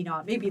 but maybe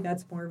not. Maybe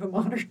that's more of a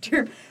modern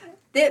term.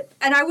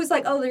 And I was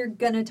like, oh, they're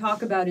going to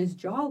talk about his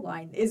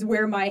jawline, is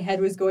where my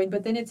head was going,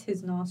 but then it's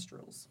his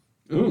nostrils.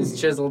 Ooh.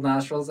 His chiseled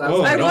nostrils.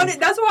 Oh,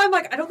 That's why I'm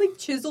like, I don't think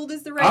chiseled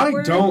is the right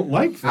word. I don't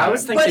like that. I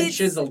was thinking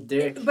chiseled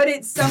dick. But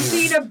it's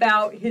something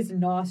about his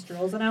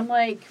nostrils, and I'm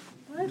like,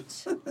 what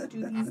do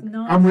these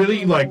nostrils I'm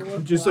really, like,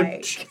 look just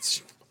like,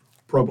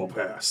 promo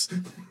pass.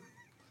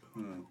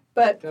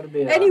 But Gotta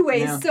be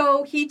anyways, yeah.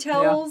 so he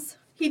tells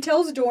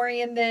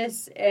Dorian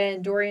this,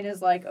 and Dorian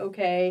is like,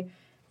 okay,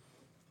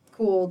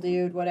 cool,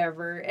 dude,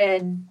 whatever.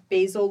 And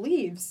Basil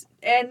leaves.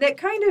 And that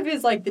kind of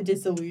is like the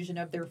disillusion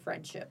of their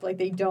friendship. Like,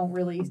 they don't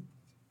really...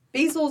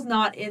 Basil's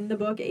not in the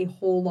book a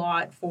whole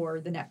lot for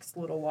the next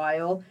little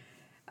while.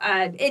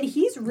 And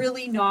he's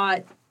really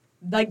not...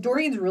 Like,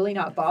 Dorian's really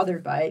not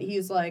bothered by it.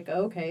 He's like,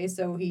 okay,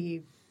 so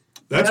he...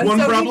 That's So one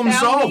he problem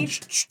found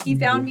solved. He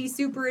found me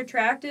super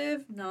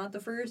attractive. Not the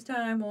first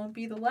time, won't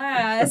be the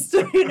last.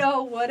 You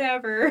know,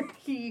 whatever.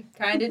 He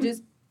kind of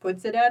just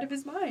puts it out of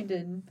his mind,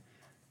 and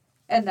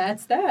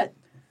that's that.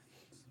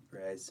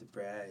 Surprise,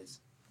 surprise.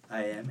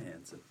 I am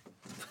handsome.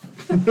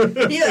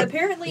 Yeah,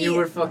 apparently You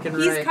were fucking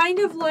he's right. kind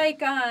of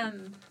like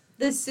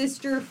the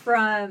sister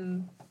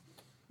from,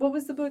 what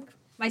was the book?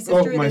 My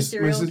Sister the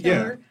Serial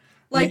Killer.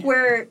 Like,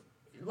 where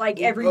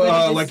like everybody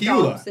just like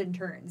stops Eula. and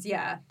turns.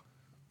 Yeah.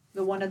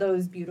 The one of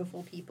those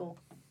beautiful people.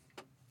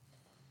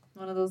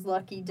 One of those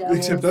lucky devils.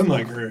 Except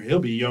unlike her, he'll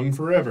be young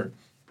forever.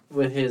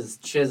 With his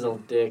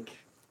chiseled dick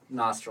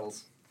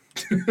nostrils.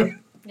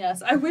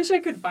 Yes, I wish I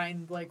could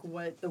find, like,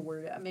 what the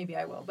word... Maybe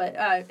I will. But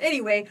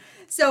anyway,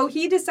 so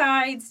he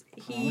decides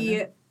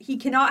he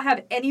cannot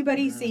have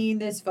anybody seeing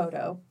this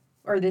photo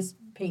or this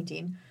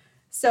painting.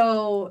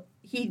 So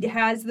he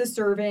has the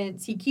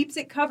servants. He keeps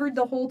it covered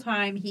the whole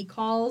time. He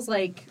calls,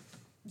 like,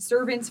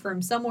 servants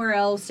from somewhere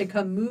else to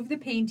come move the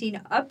painting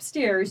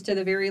upstairs to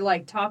the very,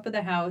 like, top of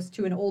the house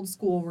to an old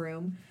school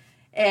room.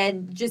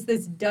 and just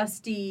this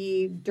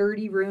dusty,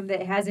 dirty room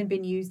that hasn't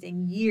been used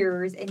in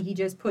years, and he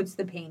just puts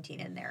the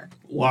painting in there.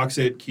 Locks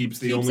it, keeps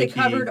the only Keeps key.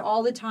 it covered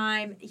all the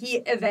time. He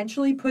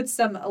eventually puts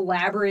some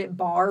elaborate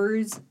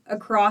bars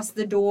across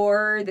the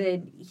door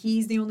that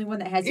he's the only one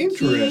that has a key.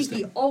 Interesting.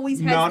 He always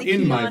has Not the key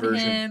in my on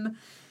version. him.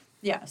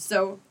 Yeah,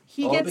 so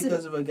he All gets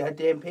because of a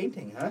goddamn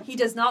painting, huh? he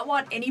does not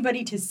want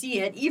anybody to see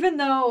it, even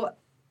though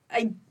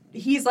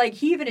he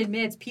even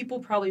admits people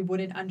probably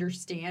wouldn't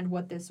understand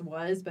what this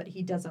was, but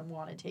he doesn't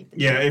want to take the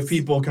Yeah, chance. if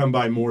people come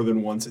by more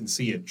than once and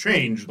see it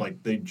change,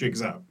 like, they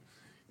jigs up.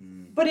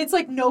 But it's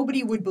like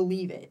nobody would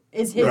believe it,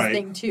 is his Right.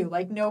 thing too.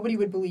 Like nobody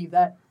would believe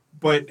that.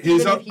 But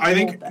his, Even if he I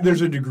think told them.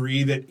 there's a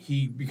degree that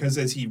because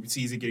as he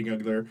sees it getting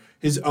uglier,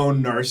 his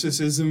own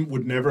narcissism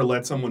would never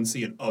let someone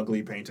see an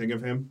ugly painting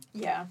of him.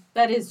 Yeah,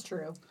 that is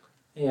true.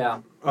 Yeah.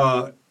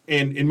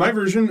 And in my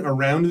version,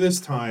 around this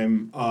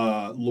time,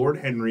 Lord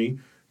Henry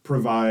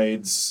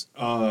provides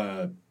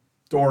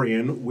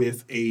Dorian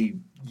with a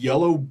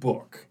yellow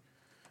book,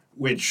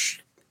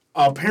 which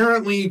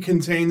apparently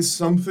contains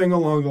something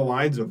along the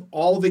lines of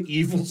all the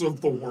evils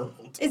of the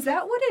world. Is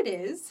that what it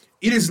is?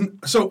 It is.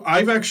 So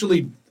I've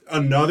actually,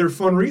 another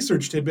fun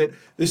research tidbit,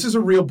 this is a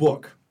real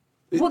book.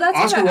 Well, that's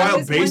Oscar what I Wilde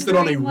was based it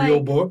on a wondering, real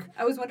like, book.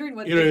 I was wondering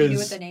what It they knew is-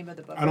 what the name of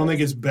the book I don't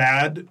think it's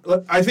bad.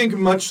 I think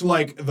much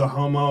like the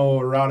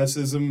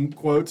homoeroticism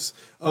quotes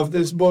of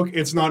this book,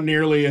 it's not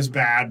nearly as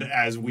bad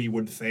as we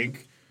would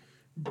think.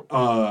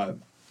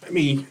 Let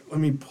me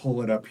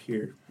pull it up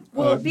here. Do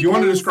you want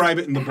to because describe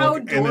it in the how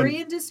book? And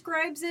Dorian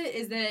describes it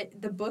is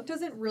that the book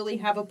doesn't really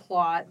have a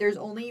plot. There's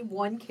only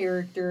one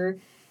character,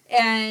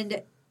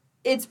 and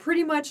it's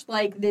pretty much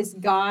like this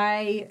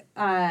guy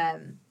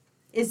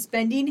is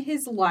spending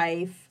his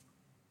life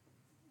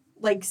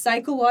like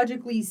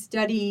psychologically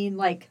studying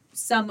like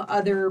some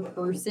other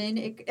person.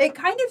 It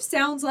kind of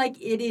sounds like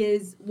it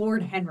is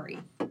Lord Henry,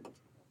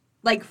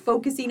 like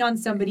focusing on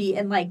somebody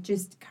and like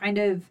just kind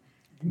of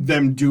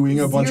them doing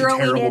a bunch of zeroing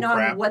terrible in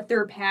crap. on what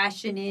their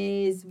passion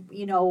is,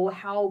 you know,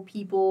 how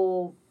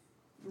people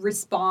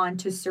respond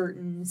to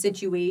certain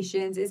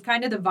situations is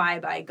kind of the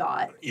vibe I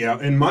got. Yeah,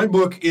 in my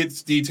book,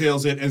 it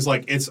details it as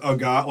like it's a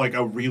guy, like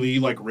a really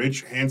like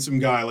rich, handsome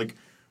guy, like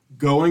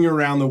going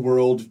around the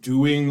world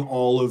doing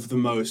all of the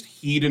most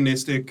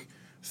hedonistic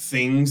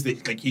things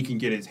that like he can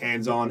get his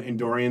hands on. And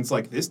Dorian's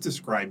like, this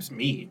describes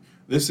me.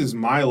 This is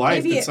my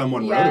life that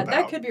someone wrote about.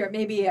 That could be right.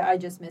 Maybe I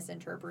just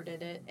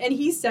misinterpreted it. And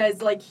he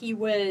says like he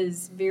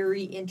was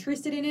very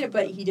interested in it,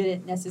 but he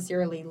didn't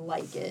necessarily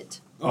like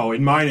it. Oh,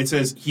 in mine it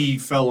says he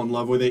fell in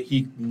love with it.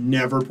 He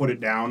never put it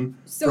down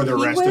for the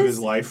rest of his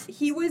life.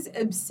 He was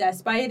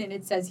obsessed by it, and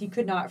it says he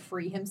could not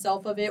free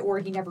himself of it, or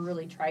he never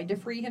really tried to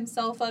free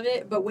himself of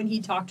it. But when he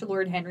talked to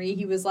Lord Henry,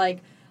 he was like,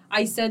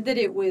 I said that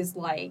it was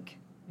like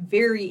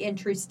very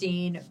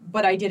interesting,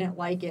 but I didn't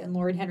like it. And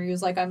Lord Henry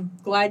was like, I'm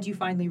glad you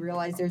finally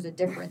realized there's a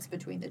difference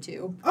between the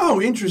two. Oh,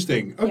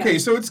 interesting. Okay, Yeah.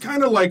 so it's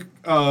kind of like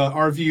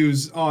our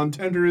views on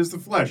Tender is the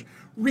Flesh.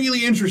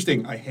 Really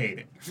interesting. I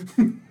hate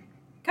it.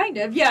 Kind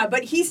of, yeah,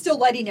 but he's still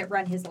letting it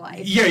run his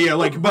life. Yeah,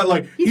 like, but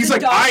like, He's he's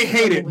like, I adopted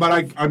hate the it,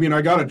 but I mean,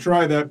 I gotta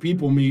try that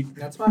people meat.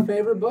 That's my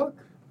favorite book.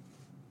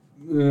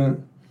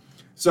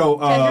 So,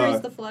 Tender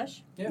is the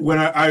flesh. when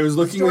I was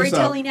looking this up,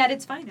 Storytelling at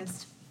its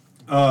finest.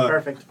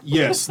 Perfect.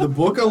 yes, the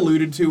book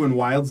alluded to in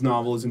Wilde's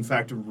novel is in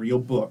fact a real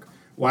book.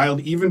 Wilde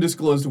even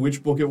disclosed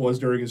which book it was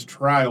during his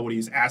trial when he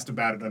was asked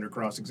about it under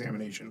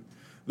cross-examination.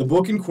 The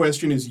book in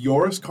question is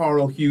Joris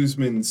Karl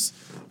Huysman's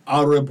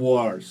Au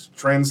revoirs,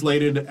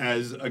 translated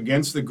as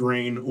Against the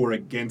Grain or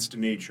Against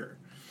Nature.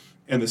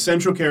 And the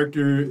central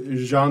character,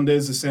 Jean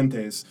des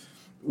Essentes,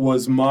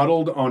 was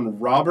modeled on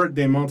Robert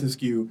de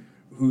Montesquieu,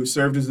 who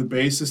served as the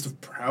bassist of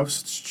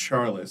Proust's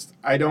Charlist.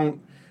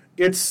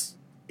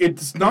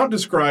 It's not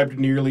described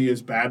nearly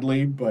as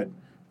badly, but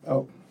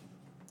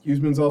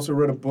Huysmans also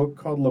wrote a book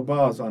called La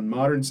Base on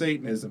modern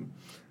Satanism.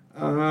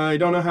 I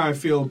don't know how I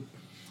feel.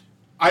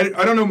 I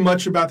don't know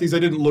much about these. I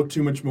didn't look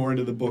too much more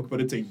into the book,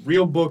 but it's a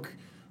real book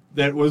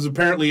that was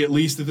apparently, at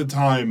least at the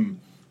time,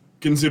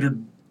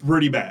 considered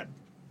pretty bad.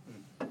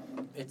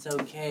 It's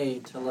okay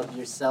to love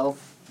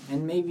yourself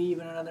and maybe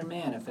even another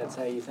man if that's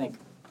how you think.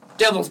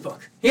 Devil's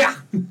Book. Yeah.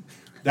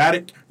 I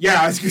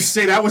was going to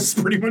say that was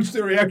pretty much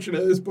the reaction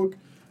to this book.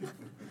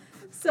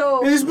 So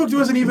And this book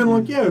wasn't even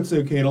like, yeah, it's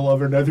okay to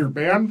love another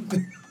man.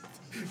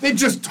 They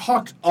just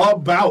talked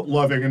about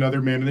loving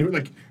another man, and they were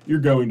like, you're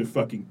going to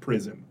fucking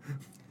prison.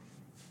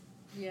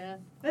 yeah,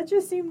 that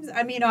just seems.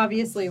 I mean,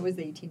 obviously it was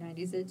the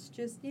 1890s. It's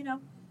just Yep.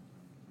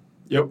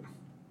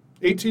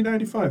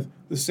 1895.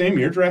 The same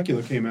year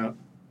Dracula came out.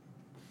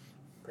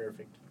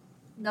 Perfect.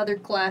 another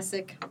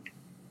classic.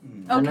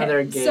 Okay,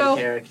 Another gay so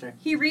character.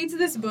 he reads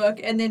this book,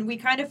 and then we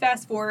kind of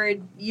fast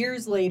forward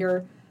years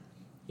later.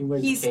 He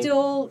wears He's a cape.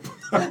 still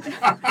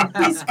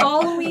he's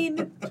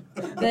following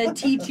the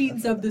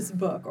teachings of this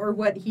book, or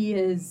what he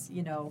is,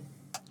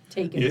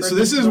 taken. Yeah, from so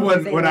this is book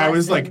as a when I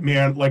was lesson. like,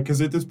 man, like, because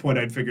at this point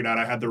I'd figured out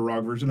I had the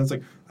wrong version. I was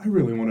like, I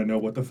really want to know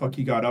what the fuck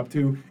he got up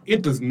to.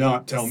 It does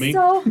not tell me.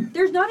 So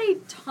there's not a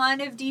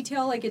ton of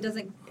detail. Like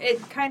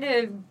it kind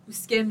of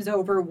skims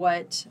over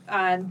what.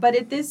 But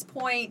at this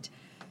point,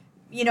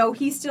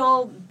 he's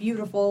still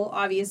beautiful.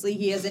 Obviously,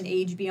 he hasn't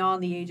aged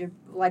beyond the age of,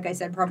 like I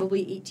said,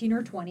 probably 18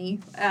 or 20.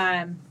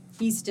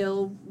 He's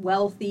still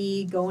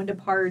wealthy, going to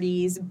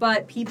parties,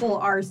 but people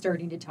are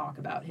starting to talk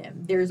about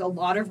him. There's a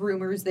lot of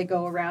rumors that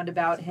go around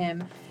about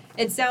him.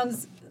 It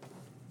sounds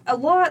a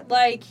lot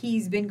like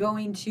he's been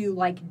going to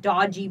like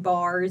dodgy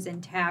bars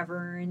and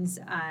taverns.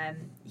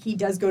 He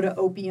does go to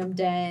opium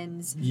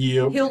dens.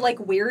 Yep. He'll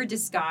like wear a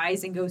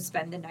disguise and go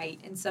spend the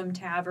night in some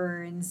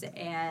taverns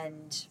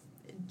and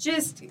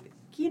just,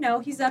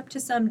 he's up to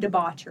some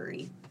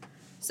debauchery.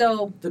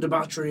 So The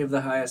debauchery of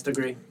the highest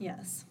degree.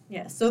 yes.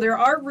 So there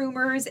are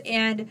rumors,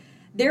 and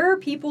there are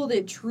people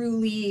that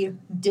truly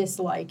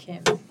dislike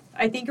him.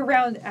 I think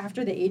around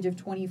after the age of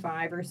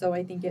 25 or so,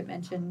 I think it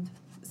mentioned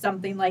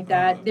something like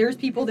that. There's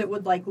people that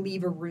would like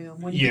leave a room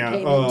when he came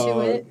into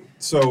it.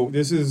 So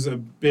this is a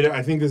bit.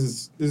 I think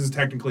this is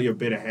technically a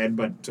bit ahead,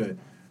 but to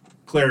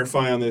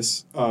clarify on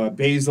this,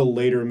 Basil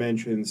later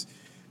mentions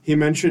he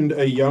mentioned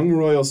a young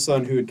royal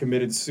son who had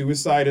committed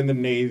suicide in the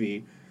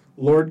Navy,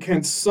 Lord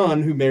Kent's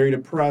son who married a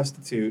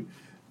prostitute,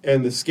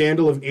 and the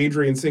scandal of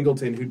Adrian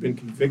Singleton, who'd been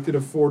convicted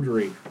of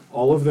forgery.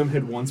 All of them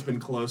had once been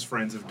close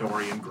friends of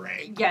Dorian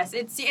Gray. Yes,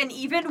 and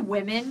even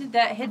women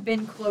that had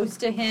been close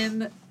to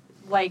him,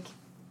 like,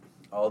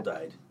 All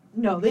died.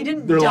 no, they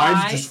didn't Their die,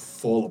 lives just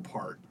fall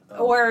apart.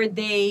 or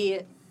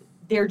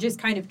they're just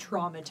kind of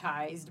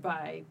traumatized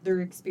by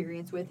their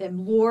experience with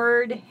him.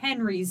 Lord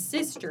Henry's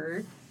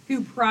sister,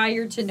 who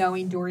prior to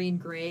knowing Dorian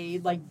Gray,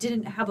 like,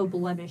 didn't have a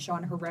blemish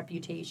on her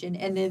reputation,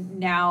 and then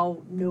now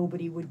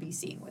nobody would be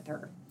seen with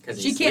her. 'Cause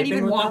She he's can't sleeping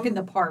even with walk them? in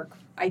the park,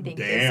 I think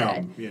they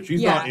said. Damn. Yeah,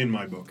 she's Yeah. not in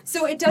my book.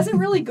 So it doesn't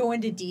really go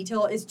into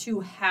detail as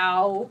to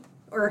how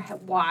or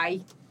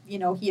why,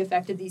 he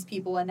affected these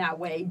people in that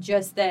way,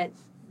 just that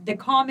the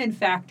common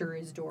factor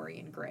is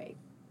Dorian Gray.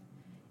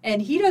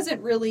 And he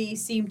doesn't really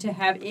seem to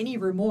have any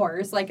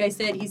remorse. Like I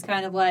said, he's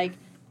kind of like,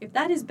 if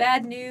that is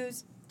bad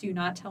news, do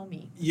not tell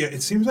me. Yeah,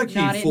 it seems like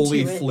Not he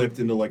fully into it. flipped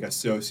into like a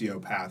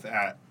sociopath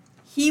at.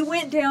 He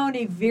went down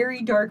a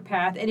very dark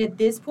path, and at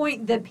this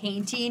point, the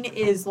painting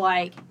is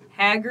like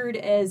haggard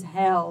as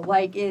hell.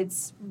 Like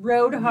it's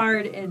rode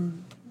hard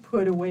and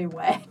put away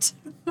wet.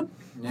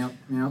 Yep.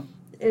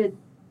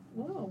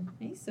 Whoa,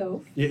 hey,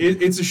 Soph. Yeah,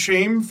 it's a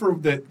shame for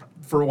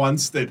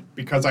once that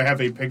because I have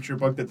a picture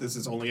book that this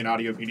is only an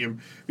audio medium.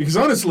 Because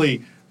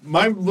honestly,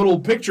 my little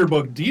picture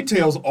book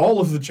details all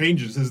of the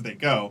changes as they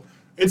go.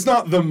 It's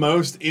not the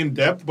most in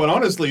depth, but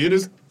honestly, it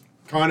is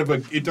kind of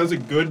it does a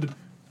good,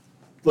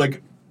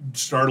 like,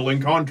 startling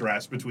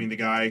contrast between the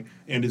guy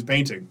and his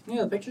painting.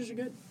 Yeah, the pictures are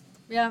good.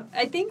 Yeah,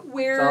 I think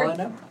That's all I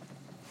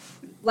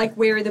know.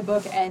 where the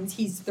book ends,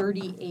 he's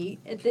 38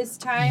 at this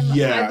time. I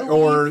Yeah, believe.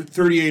 or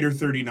 38 or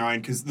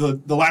 39, because the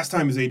last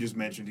time his age is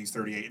mentioned, he's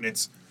 38, and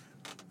it's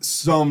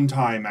some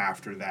time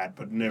after that,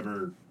 but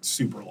never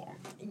super long.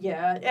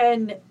 Yeah,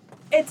 and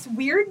it's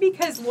weird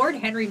because Lord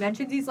Henry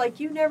mentions, he's like,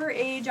 you never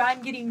age,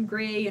 I'm getting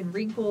gray and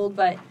wrinkled,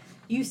 but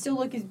you still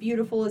look as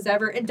beautiful as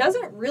ever. It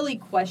doesn't really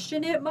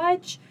question it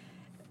much,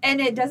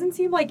 and it doesn't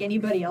seem like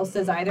anybody else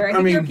does either. I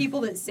think there are mean,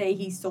 people that say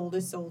he sold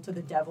his soul to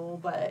the devil,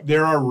 but...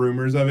 There are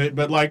rumors of it,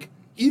 but, like,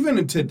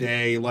 even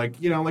today, like,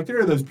 there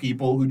are those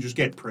people who just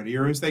get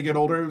prettier as they get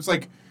older. It's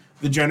like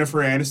the Jennifer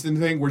Aniston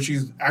thing, where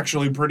she's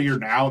actually prettier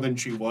now than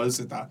she was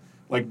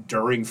at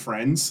during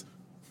Friends.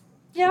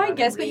 Yeah, I Keanu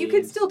guess, but you could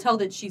Reeves. still tell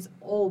that she's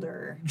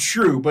older.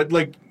 True, but,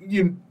 like,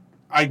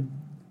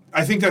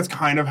 I think that's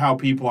kind of how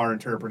people are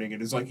interpreting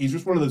it. It's like he's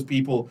just one of those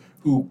people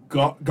who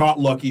got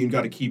lucky and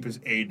got to keep his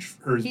age.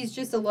 He's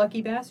just a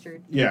lucky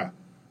bastard. Yeah.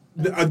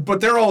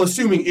 But they're all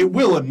assuming it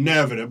will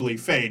inevitably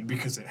fade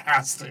because it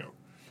has to.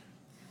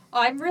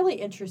 I'm really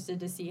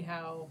interested to see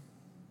how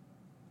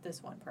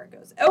this one part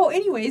goes. Oh,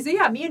 anyways,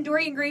 yeah, me and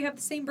Dorian Gray have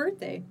the same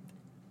birthday.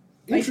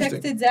 I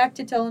Interesting. texted Zach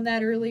to tell him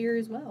that earlier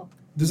as well.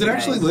 Does it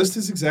actually Nice. list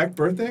his exact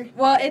birthday?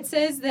 Well, it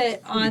says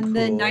that on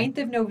the cool. 9th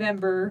of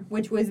November,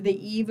 which was the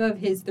eve of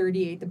his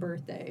 38th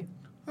birthday.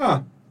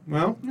 Huh.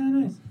 Well, Oh,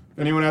 nice. if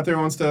anyone out there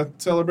wants to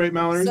celebrate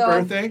Mallory's So-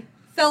 birthday?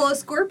 Fellow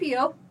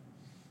Scorpio.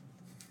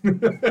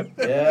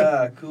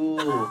 Yeah,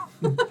 cool.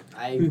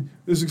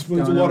 This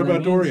explains Don't a know lot what about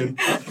that Dorian.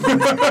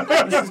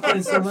 This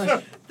explains so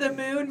much. The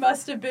moon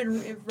must have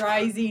been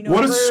rising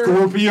What a over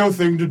Scorpio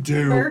thing to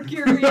do.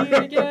 Mercury,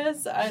 I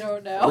guess. I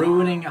don't know.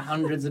 Ruining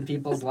hundreds of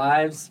people's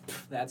lives.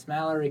 Pff, that's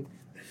Mallory.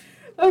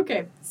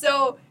 Okay,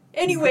 so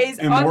anyways,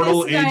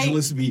 Immortal, on this night,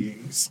 ageless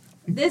beings.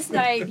 this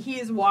night he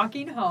is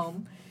walking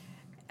home.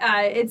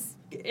 It's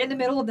in the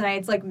middle of the night.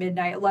 It's like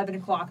midnight, 11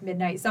 o'clock,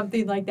 midnight,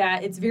 something like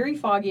that. It's very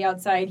foggy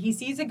outside. He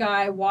sees a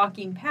guy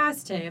walking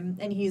past him,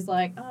 and he's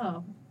like,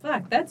 oh,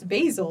 fuck, that's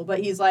Basil. But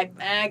he's like,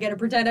 I gotta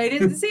pretend I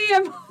didn't see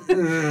him.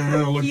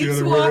 I'll look the Keeps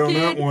other way on walking.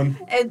 that one.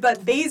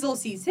 But Basil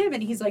sees him,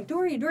 and he's like,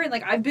 Dorian,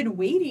 like, I've been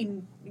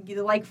waiting,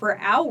 like, for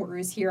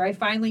hours here. I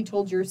finally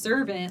told your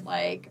servant,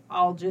 like,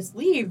 I'll just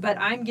leave, but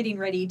I'm getting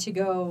ready to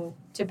go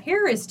to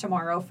Paris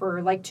tomorrow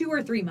for, like, 2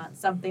 or 3 months,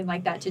 something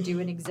like that, to do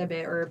an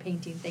exhibit or a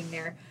painting thing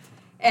there.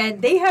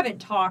 And they haven't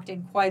talked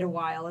in quite a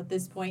while at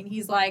this point.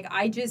 He's like,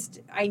 I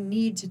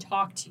need to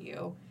talk to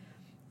you.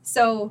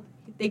 So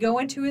they go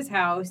into his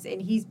house,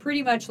 and he's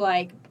pretty much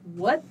like,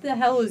 what the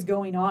hell is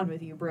going on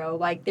with you, bro?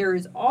 Like,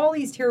 there's all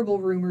these terrible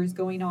rumors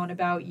going on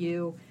about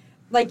you.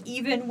 Like,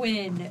 even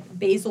when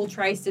Basil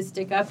tries to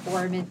stick up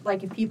for him, and,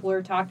 like, if people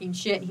are talking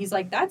shit, he's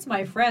like, that's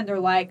my friend. They're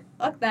like,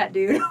 fuck that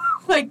dude.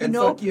 Like, And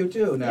no. fuck you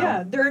too now.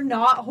 Yeah, they're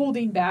not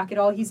holding back at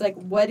all. He's like,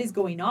 what is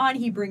going on?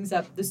 He brings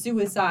up the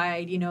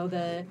suicide,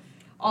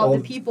 all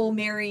the people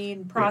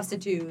marrying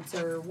prostitutes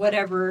or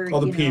whatever. All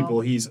the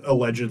people he's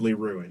allegedly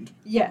ruined.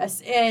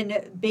 Yes,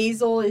 and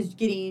Basil is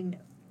getting,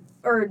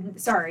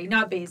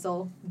 not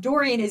Basil.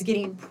 Dorian is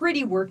getting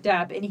pretty worked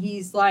up, and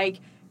he's like,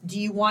 do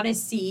you want to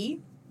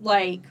see,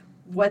 like,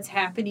 what's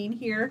happening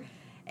here?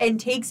 And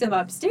takes him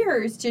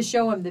upstairs to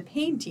show him the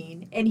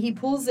painting, and he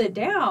pulls it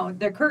down,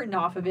 the curtain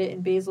off of it,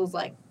 and Basil's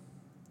like,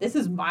 this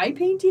is my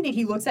painting? And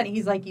he looks at it, and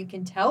he's like, you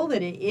can tell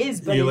that it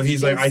is, but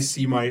he's like, I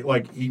see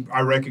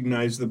I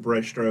recognize the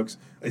brushstrokes.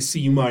 I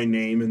see my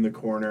name in the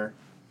corner.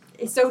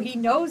 So he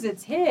knows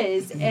it's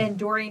his, and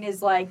Dorian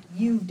is like,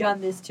 you've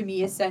done this to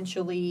me,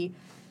 essentially.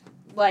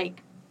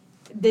 Like,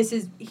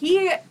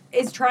 he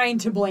is trying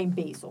to blame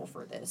Basil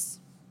for this.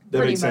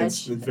 That makes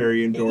sense. It's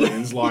very in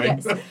Dorian's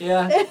line. Yes.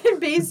 Yeah.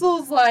 And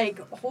Basil's like,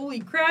 holy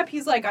crap.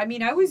 He's like, I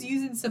mean, I was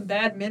using some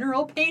bad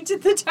mineral paint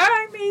at the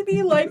time,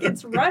 maybe. Like,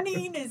 it's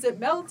running. Is it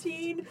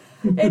melting?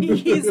 And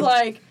he's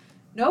like,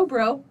 no,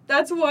 bro.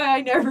 That's why I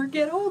never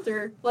get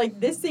older. Like,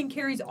 this thing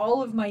carries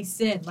all of my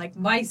sin. Like,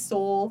 my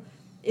soul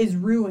is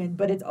ruined,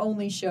 but it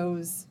only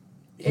shows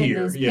in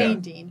this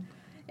painting.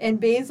 And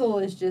Basil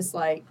is just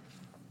like,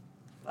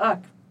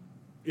 fuck.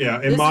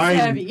 Yeah, in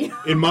mine,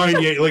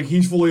 yeah, like,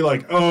 he's fully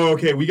like, oh,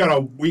 okay, we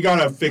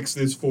gotta fix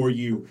this for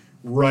you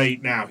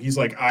right now. He's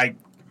like, I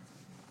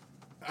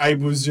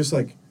was just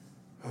like,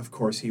 of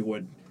course he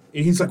would.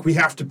 And he's like, we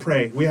have to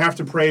pray. We have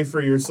to pray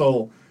for your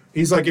soul.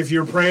 He's like, if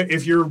your prayer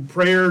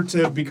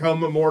to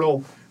become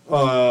immortal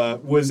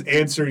was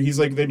answered, he's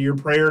like, then your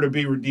prayer to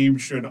be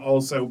redeemed should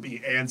also be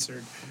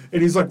answered.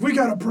 And he's like, we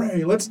gotta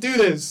pray. Let's do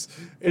this.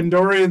 And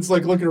Dorian's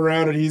like looking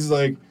around, and he's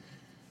like,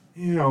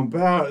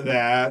 about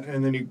that.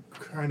 And then he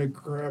kind of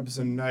grabs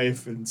a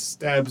knife and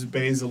stabs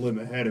Basil in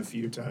the head a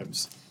few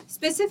times.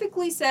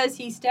 Specifically says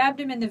he stabbed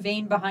him in the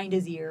vein behind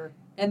his ear,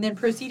 and then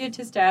proceeded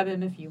to stab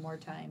him a few more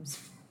times.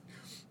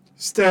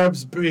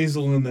 Stabs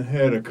Basil in the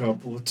head a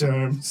couple of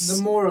times.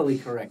 The morally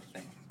correct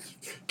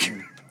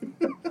thing.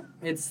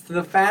 It's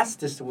the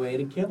fastest way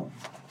to kill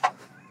him.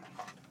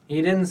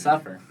 He didn't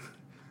suffer.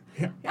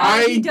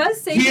 He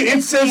does say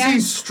it says he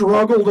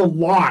struggled a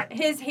lot.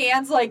 His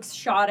hands, like,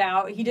 shot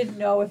out. He didn't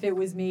know if it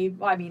was me.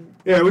 I mean...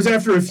 Yeah, it was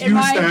after a few in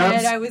my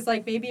stabs. head, I was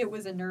like, maybe it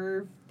was a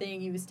nerve thing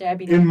he was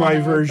stabbing. In my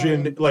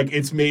version, like,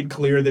 it's made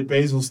clear that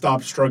Basil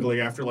stopped struggling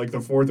after, like, the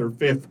 4th or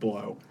 5th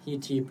blow. He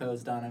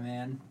T-posed on a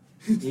man,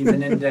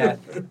 even in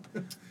death.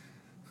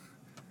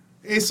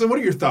 Hey, so what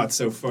are your thoughts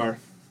so far?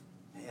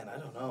 Man, I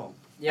don't know.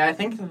 Yeah, I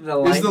think the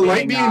light Is the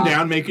light being off,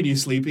 down making you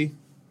sleepy?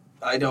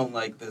 I don't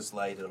like this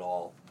light at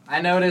all. I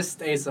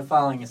noticed Asa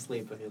falling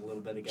asleep a little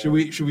bit ago.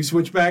 Should we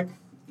switch back?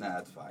 Nah,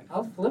 it's fine.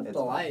 I'll flip It's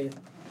the light.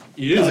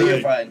 You're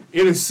fine.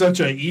 It is such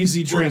an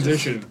easy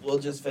transition. We'll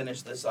just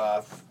finish this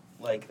off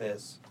like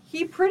this.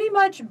 He pretty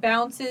much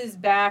bounces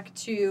back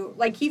to...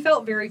 Like, he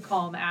felt very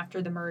calm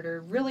after the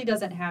murder. Really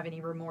doesn't have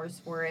any remorse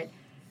for it.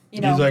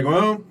 He's like,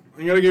 well,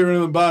 I gotta get rid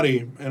of the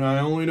body, and I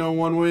only know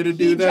one way to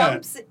do that. He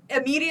jumps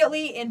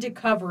immediately into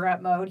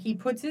cover-up mode. He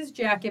puts his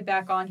jacket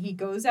back on. He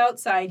goes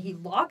outside. He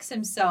locks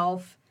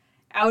himself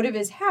out of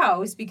his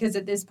house, because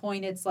at this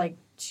point it's like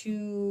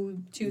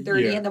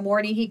 2:30 in the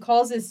morning. He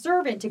calls his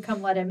servant to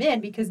come let him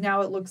in, because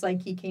now it looks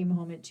like he came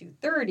home at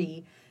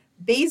 2:30.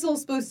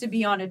 Basil's supposed to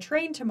be on a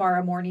train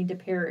tomorrow morning to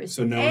Paris.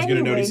 So no one's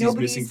going to notice he's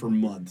missing for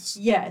months.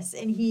 Yes,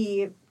 and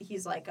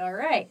he's like, all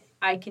right,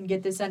 I can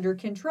get this under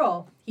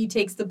control. He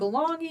takes the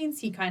belongings,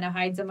 he kind of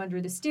hides them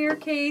under the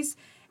staircase,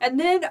 and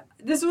then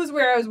this was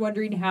where I was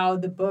wondering how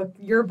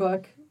your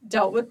book,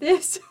 dealt with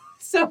this.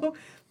 So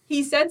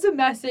he sends a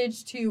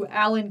message to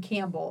Alan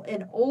Campbell,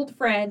 an old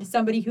friend,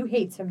 somebody who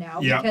hates him now,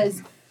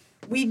 because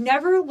we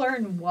never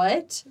learn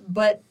what,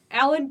 but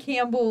Alan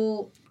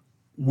Campbell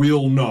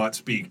will not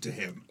speak to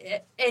him.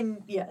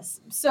 And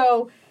yes,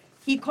 so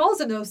he calls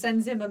him, though,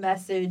 sends him a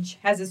message,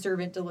 has a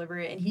servant deliver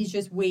it, and he's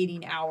just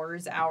waiting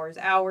hours.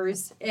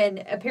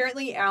 And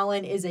apparently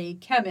Alan is a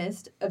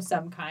chemist of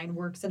some kind,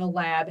 works in a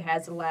lab,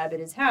 has a lab at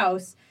his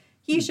house.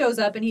 He shows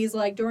up and he's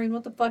like, Dorian,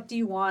 what the fuck do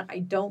you want? I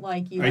don't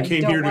like you. I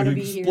came don't here to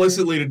be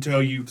explicitly to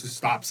tell you to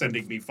stop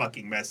sending me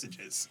fucking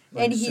messages.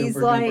 And he's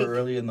super like...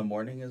 early in the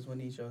morning is when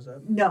he shows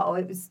up? No,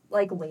 it was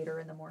like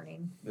later in the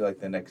morning. Be like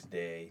the next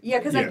day. Yeah,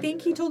 because I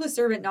think he told the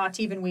servant not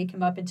to even wake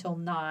him up until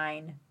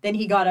 9. Then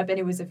he got up and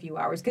it was a few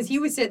hours. Because he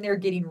was sitting there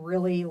getting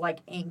really, like,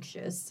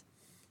 anxious.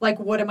 Like,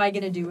 what am I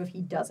going to do if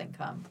he doesn't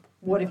come?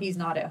 What if he's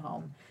not at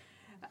home?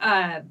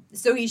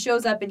 So he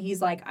shows up and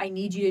he's like, I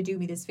need you to do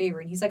me this favor.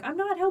 And he's like, I'm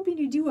not helping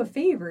you do a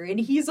favor. And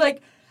he's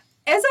like,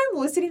 as I'm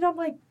listening, I'm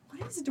like,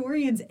 what is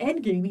Dorian's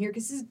endgame here?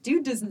 Because this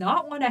dude does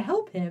not want to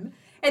help him.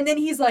 And then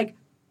he's like,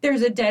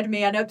 there's a dead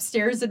man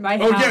upstairs in my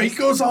house. Oh, yeah, he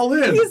goes all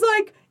in. He's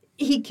like,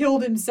 he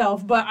killed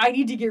himself, but I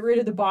need to get rid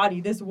of the body.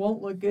 This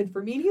won't look good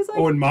for me. And he's like,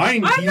 in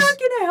mine, I'm not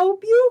going to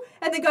help you.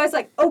 And the guy's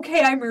like,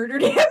 okay, I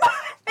murdered him.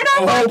 And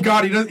I'm like,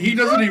 God, he doesn't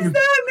how even... does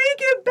that make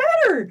it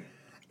better?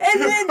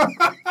 And then,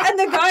 and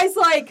the guy's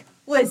like,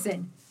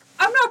 listen,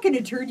 I'm not going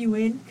to turn you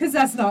in because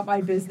that's not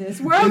my business.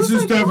 This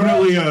is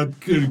definitely a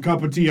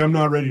cup of tea I'm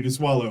not ready to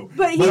swallow.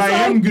 But I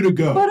am going to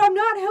go. But I'm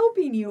not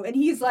helping you. And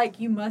he's like,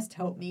 you must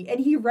help me. And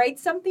he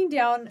writes something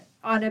down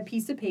on a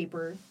piece of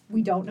paper.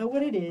 We don't know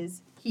what it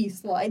is. He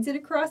slides it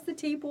across the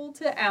table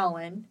to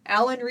Alan.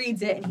 Alan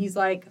reads it and he's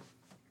like,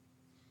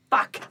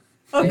 fuck.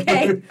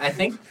 Okay. I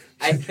think.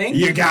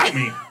 You got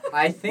me.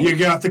 I think You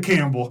got the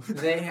Campbell.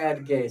 they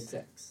had gay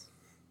sex.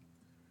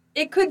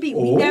 It could be.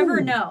 We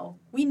never know.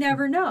 We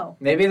never know.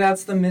 Maybe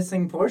that's the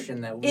missing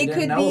portion that we It didn't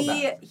could know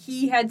be about.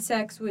 he had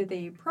sex with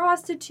a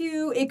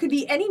prostitute. It could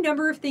be any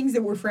number of things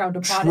that were frowned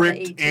upon in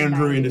the Tricked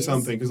Andrew 1890s. into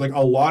something. Because like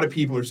a lot of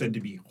people are said to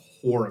be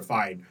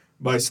horrified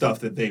by stuff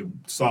that they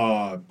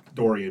saw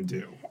Dorian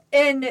do.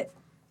 And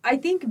I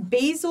think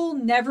Basil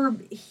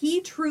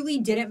he truly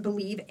didn't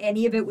believe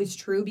any of it was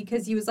true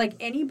because he was like,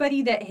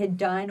 anybody that had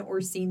done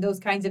or seen those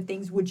kinds of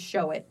things would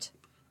show it.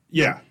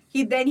 Yeah.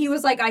 He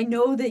was like, I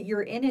know that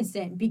you're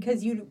innocent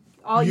because you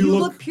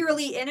look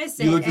purely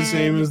innocent. You look the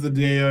same as the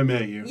day I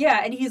met you.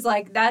 Yeah, and he's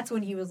like, that's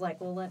when he was like,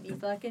 well, let me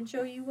fucking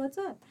show you what's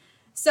up.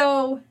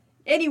 So,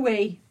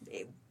 anyway,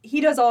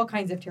 he does all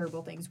kinds of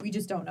terrible things. We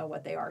just don't know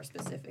what they are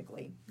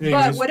specifically.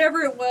 But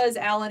whatever it was,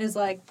 Alan is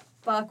like,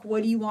 fuck,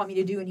 what do you want me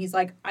to do? And he's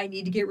like, I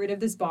need to get rid of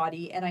this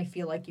body, and I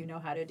feel like you know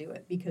how to do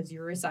it because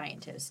you're a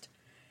scientist.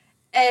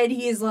 And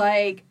he's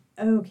like,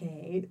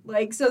 okay.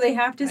 Like, so they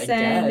have to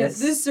send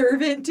the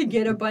servant to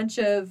get a bunch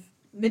of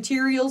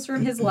materials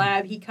from his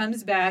lab. He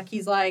comes back.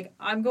 He's like,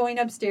 I'm going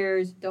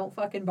upstairs. Don't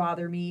fucking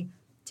bother me.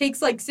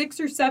 Takes like 6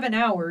 or 7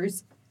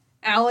 hours.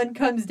 Alan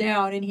comes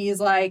down, and he's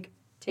like,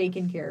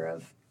 taken care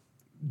of.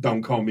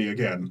 Don't call me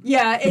again.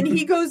 Yeah, and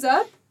he goes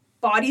up.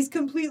 Body's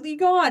completely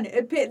gone.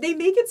 They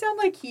make it sound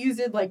like he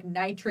used like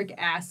nitric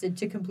acid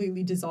to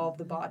completely dissolve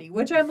the body,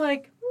 which I'm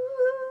like...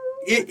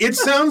 It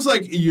sounds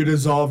like you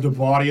dissolved a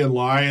body in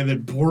lye and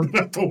then poured it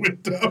out the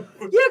window.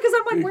 Yeah, because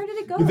I'm like, where did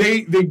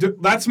it go?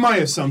 That's my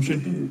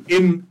assumption.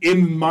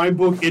 In my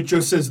book, it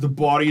just says the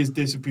body has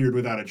disappeared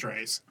without a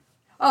trace.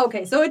 Oh,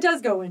 okay, so it does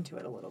go into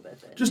it a little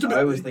bit then. Just a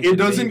bit. It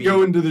doesn't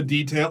go into the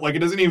detail. Like, it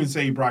doesn't even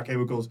say he brought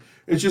chemicals.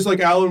 It's just like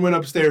Alan went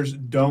upstairs,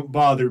 don't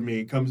bother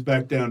me, comes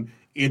back down.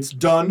 It's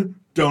done.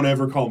 Don't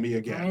ever call me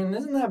again. I mean,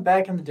 isn't that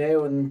back in the day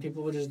when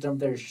people would just dump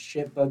their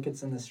shit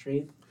buckets in the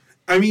street?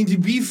 I mean, to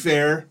be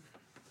fair,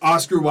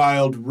 Oscar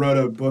Wilde wrote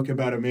a book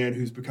about a man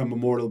who's become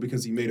immortal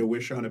because he made a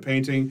wish on a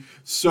painting.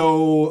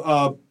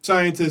 So,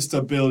 scientists'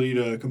 ability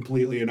to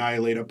completely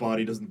annihilate a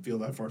body doesn't feel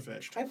that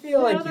far-fetched. I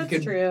feel like you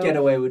could get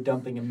away with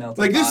dumping a melted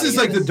Like, this body is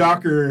like the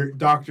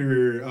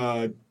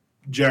Dr.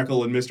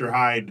 Jekyll and Mr.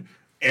 Hyde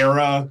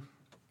era.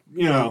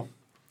 You know,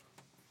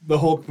 the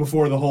Hulk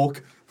before the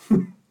Hulk.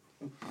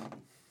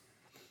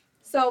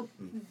 So,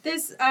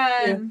 this,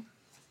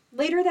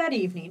 later that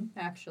evening,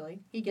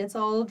 actually, he gets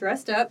all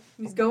dressed up.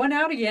 He's going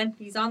out again.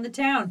 He's on the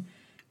town.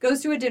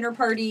 Goes to a dinner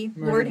party.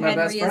 Lord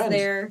Henry is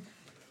there.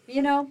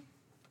 You know,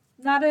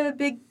 not a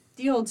big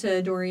deal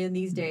to Dorian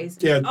these days.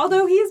 Yeah.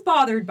 Although he's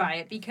bothered by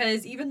it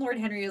because even Lord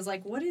Henry is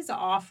like, what is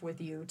off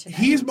with you tonight?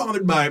 He's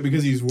bothered by it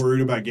because he's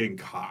worried about getting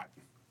caught.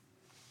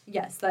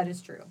 Yes, that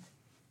is true.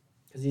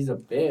 Because he's a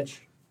bitch.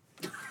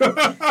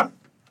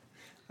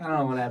 I don't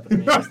know what happened to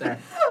me just there.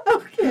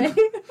 Okay.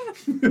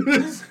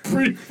 It's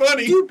pretty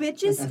funny. Do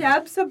bitches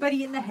stab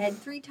somebody in the head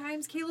 3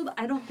 times, Caleb?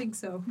 I don't think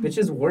so.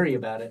 Bitches worry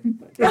about it.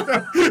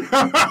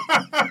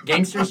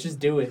 Gangsters just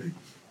do it.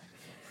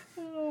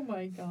 Oh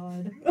my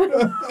god.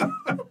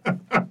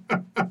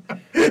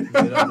 You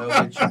don't know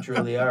what you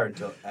truly are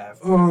until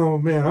after. Oh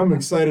man, I'm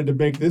excited to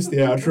make this the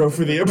outro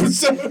for the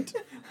episode.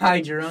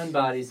 Hide your own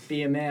bodies.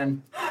 Be a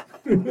man.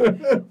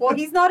 Well,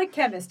 he's not a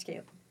chemist,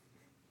 Caleb.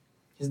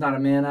 He's not a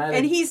man either.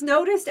 And he's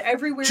noticed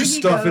everywhere Just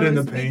he stuff goes it in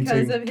the because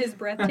painting. of his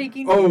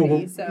breathtaking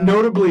beauty. So.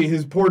 Notably,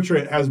 his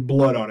portrait has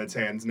blood on its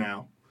hands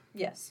now.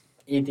 Yes.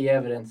 Eat the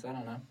evidence. I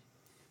don't know.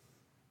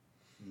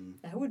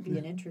 That would be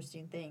an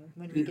interesting thing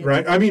when we get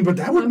Right? I mean, but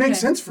that would make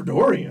sense for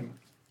Dorian.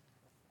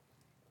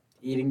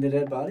 Eating the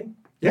dead body?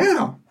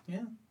 Yeah.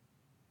 Yeah.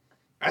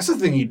 That's the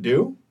thing he'd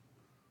do.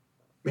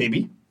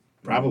 Maybe.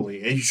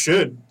 Probably. He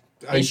should.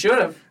 He should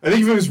have. I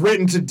think if it was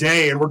written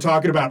today and we're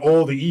talking about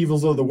all the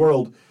evils of the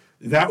world,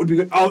 that would be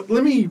good. Oh,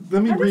 let me How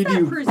read does that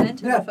you.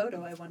 present in the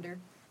photo, I wonder?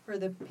 Or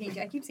the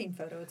painting? I keep seeing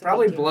photo. It's a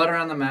Probably painting. blood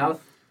around the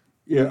mouth.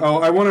 Yeah.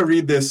 Oh, I want to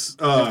read this.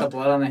 Just the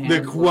blood on the hands.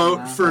 The blood on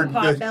quote the for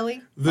mouth.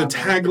 Potbelly? the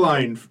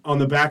tagline on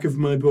the back of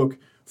my book: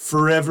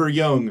 "Forever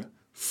young,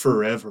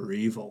 forever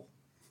evil."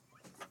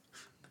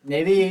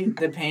 Maybe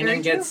the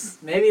painting Very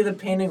maybe the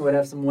painting would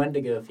have some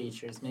Wendigo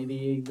features.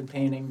 Maybe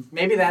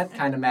that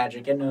kind of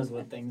magic. It knows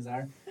what things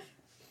are.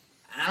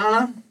 I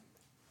don't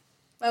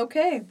know.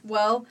 Okay,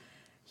 well,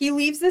 he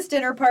leaves this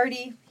dinner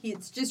party.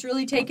 It's just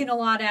really taken a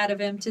lot out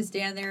of him to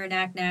stand there and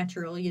act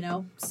natural, you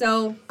know.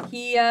 So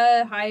he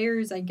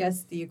hires, I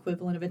guess, the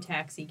equivalent of a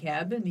taxi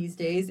cab in these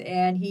days,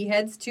 and he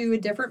heads to a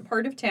different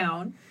part of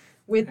town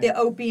with the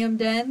opium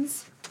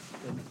dens.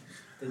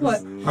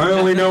 What? I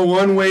only know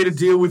one way to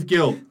deal with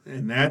guilt,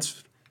 and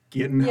that's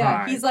getting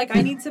Yeah, high. he's like,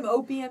 I need some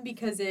opium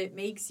because it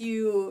makes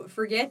you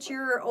forget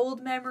your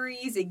old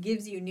memories. It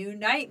gives you new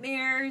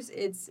nightmares.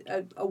 It's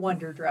a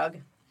wonder drug,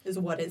 is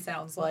what it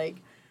sounds like.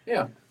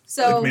 Yeah.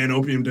 So like, man,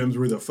 opium dens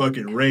were the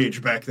fucking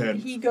rage back then.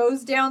 he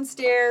goes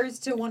downstairs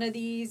to one of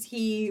these.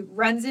 He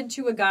runs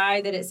into a guy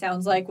that it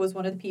sounds like was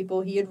one of the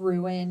people he had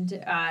ruined.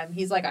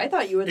 He's like, I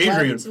thought you had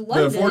Adrian, left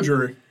London. the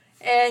forger.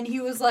 And he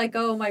was like,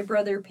 oh, my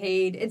brother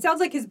paid. It sounds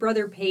like his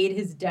brother paid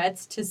his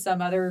debts to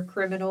some other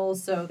criminal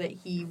so that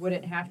he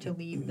wouldn't have to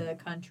leave the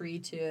country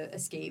to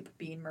escape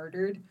being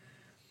murdered.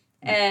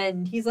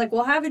 And he's like,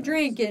 well, have a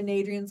drink. And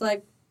Adrian's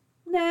like,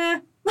 nah,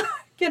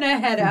 gonna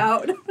head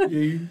out.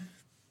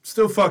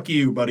 Still fuck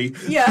you, buddy.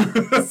 Yeah.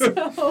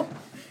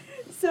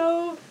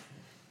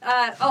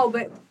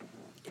 But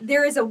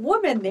there is a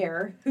woman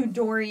there who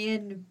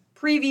Dorian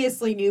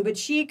previously knew, but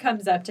she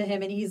comes up to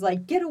him and he's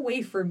like, get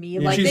away from me.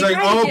 And like, she's they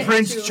like, kinda oh, get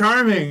Prince into-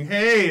 Charming.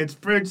 Hey, it's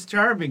Prince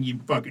Charming, you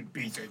fucking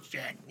piece of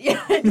shit.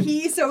 Yeah, and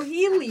he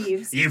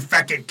leaves. You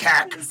fucking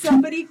cack.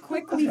 Somebody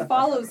quickly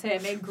follows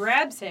him and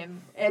grabs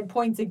him and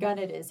points a gun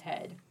at his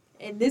head.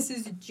 And this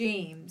is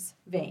James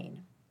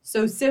Vane.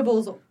 So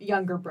Sybil's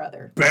younger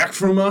brother. Back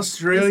from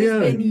Australia.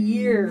 This has been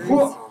years.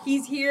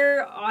 He's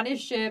here on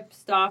his ship,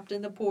 stopped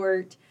in the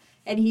port,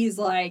 and he's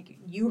like,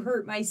 you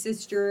hurt my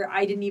sister.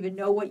 I didn't even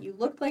know what you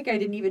looked like. I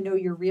didn't even know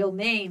your real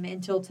name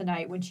until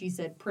tonight when she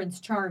said Prince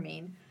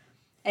Charming.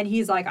 And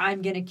he's like,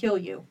 I'm going to kill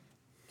you.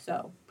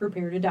 So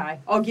prepare to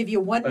die. I'll give you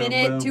 1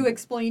 minute to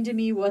explain to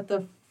me what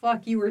the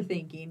fuck you were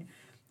thinking.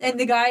 And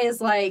the guy is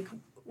like,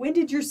 when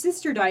did your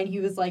sister die? And he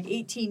was like,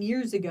 18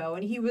 years ago.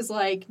 And he was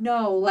like,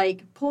 no,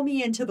 like, pull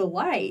me into the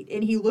light.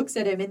 And he looks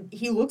at him and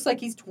he looks like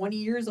he's 20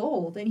 years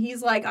old. And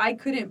he's like, I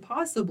couldn't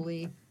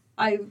possibly.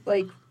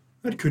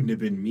 That couldn't have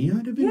been me.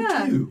 I'd have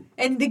been too.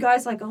 And the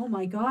guy's like, oh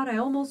my God, I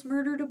almost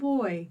murdered a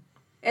boy.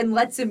 And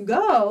lets him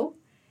go.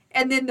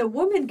 And then the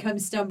woman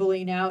comes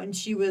stumbling out and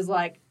she was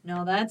like,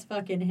 no, that's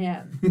fucking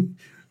him.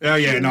 Oh,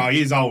 yeah, no,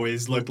 he's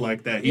always looked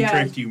like that. He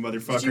tricked you,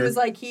 motherfucker. She was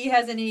like, he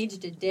hasn't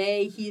aged a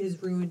day. He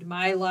has ruined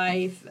my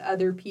life,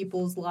 other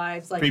people's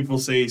lives. Like, people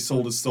say he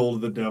sold his soul to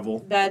the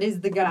devil. that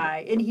is the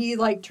guy. And he,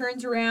 like,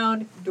 turns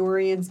around.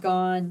 Dorian's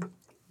gone.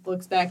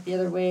 Looks back the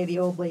other way. The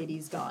old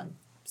lady's gone.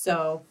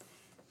 So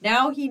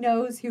now he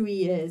knows who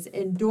he is.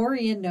 And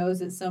Dorian knows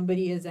that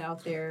somebody is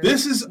out there.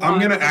 This is, I'm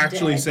going to wanting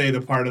actually dead. say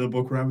the part of the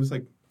book where I was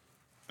like,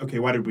 okay,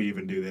 why did we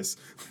even do this?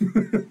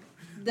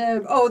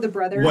 The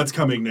brother. What's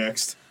coming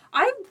next?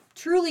 I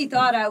truly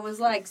thought, I was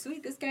like,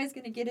 sweet, this guy's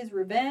going to get his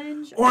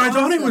revenge. Or I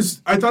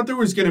Awesome. thought there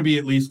was going to be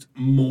at least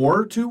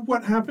more to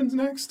what happens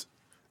next,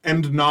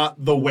 and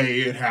not the way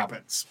it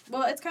happens.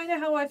 Well, it's kind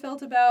of how I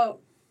felt about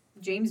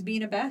James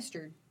being a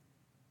bastard.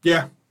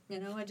 Yeah, You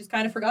know, I just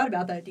kind of forgot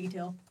about that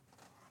detail.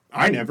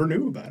 I never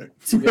knew about it.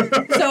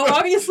 So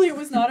obviously it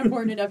was not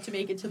important enough to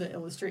make it to the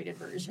illustrated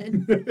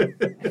version.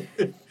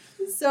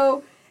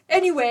 So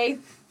anyway,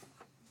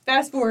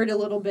 fast forward a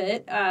little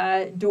bit.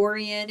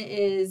 Dorian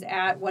is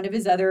at one of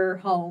his other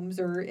homes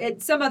or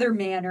at some other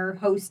manor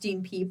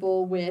hosting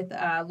people with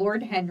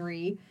Lord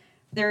Henry.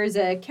 There's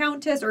a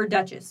countess or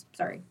Duchess.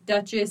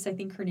 Duchess. I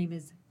think her name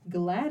is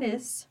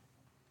Gladys.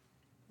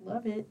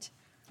 Love it.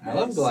 I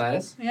love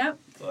Gladys. Yep.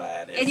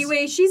 Gladys.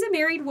 Anyway, she's a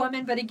married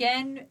woman, but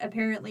again,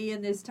 apparently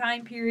in this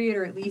time period,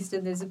 or at least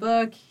in this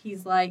book,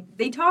 he's like,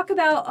 they talk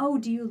about, oh,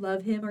 do you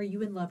love him? Are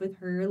you in love with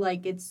her?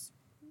 Like, it's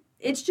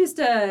just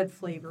a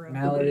flavor of the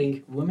Mallory,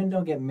 week. women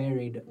don't get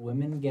married,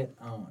 women get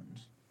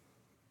owned.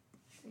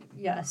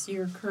 Yes,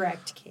 you're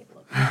correct,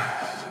 Caleb.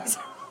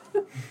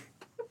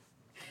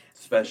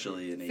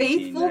 Especially in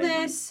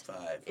Faithfulness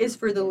 1895. is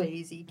for the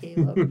lazy,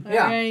 Caleb.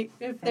 Yeah. All right?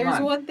 If there's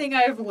on. one thing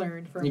I've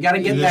learned from You got to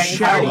get The that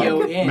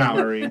shallow, cardio in.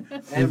 Mallory.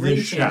 Every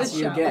The chance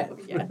shallow. you get.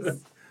 Yes.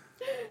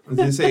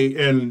 They say,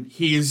 and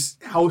he's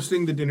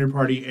hosting the dinner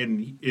party,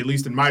 and at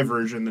least in my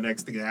version, the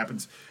next thing that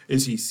happens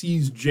is he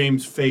sees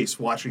James' face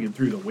watching him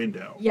through the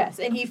window. Yes,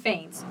 and he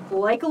faints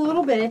like a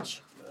little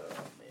bitch.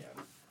 Oh,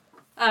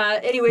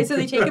 man. Anyway, so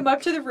they take him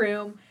up to the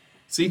room.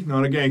 See,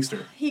 not a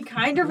gangster. He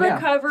kind of Yeah.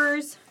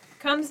 recovers,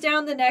 comes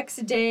down the next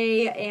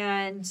day,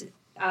 and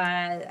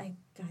I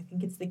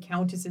think it's the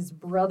Countess's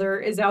brother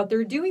is out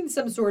there doing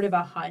some sort of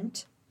a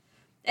hunt.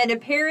 And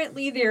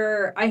apparently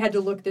I had to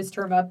look this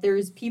term up,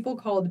 there's people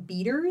called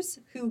beaters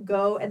who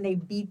go and they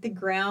beat the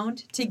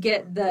ground to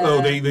get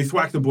They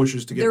thwack the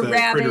bushes to get the critters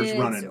rabbits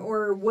running.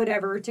 or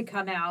whatever to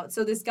come out.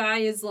 So this guy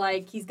is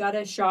like, he's got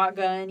a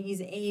shotgun, he's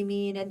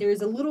aiming, and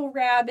there's a little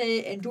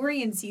rabbit, and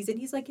Dorian sees it,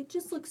 he's like, it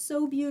just looks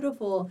so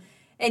beautiful.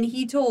 And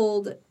he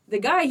told the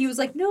guy, he was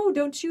like, no,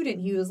 don't shoot it.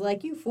 And he was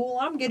like, you fool,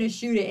 I'm going to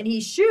shoot it. And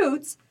he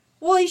shoots.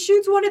 Well, he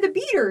shoots one of the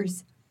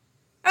beaters.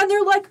 And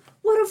they're like,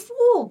 what a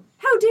fool.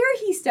 How dare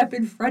he step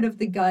in front of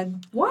the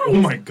gun? Why? Oh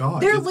my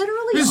God. They're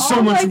literally This is all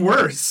so much like,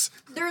 worse.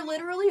 They're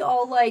literally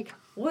all like,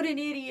 what an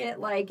idiot.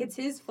 Like, it's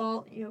his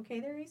fault. You okay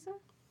there, Asa?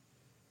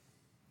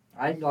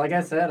 Like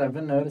I said, I've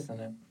been noticing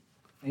it.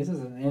 Ace is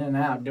in and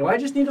out. Do I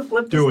just need to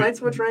flip this Do it. light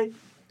switch right?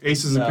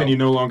 Ace's opinion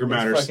no longer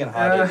matters. It's fucking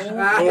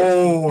hot.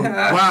 Oh,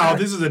 wow,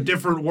 this is a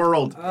different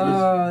world.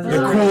 Oh,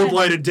 The cold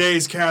lighted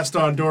days cast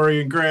on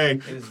Dorian Gray.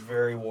 It is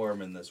very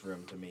warm in this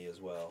room to me as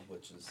well,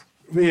 which is...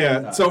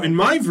 Yeah, so in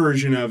my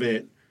version of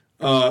it,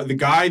 the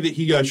guy that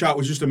he got shot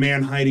was just a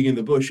man hiding in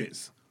the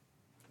bushes.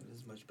 It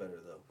is much better,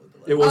 though. With the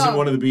light. It wasn't Oh.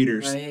 one of the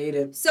beaters. I hate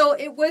it. So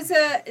it was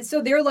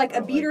so they're like, I a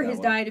like beater that has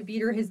one. died, a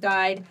beater has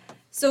died.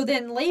 So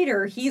then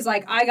later, he's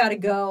like, I gotta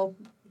go.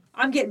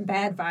 I'm getting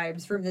bad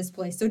vibes from this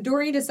place. So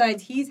Dorian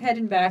decides he's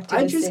heading back to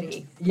the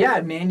city. Yeah,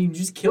 man, you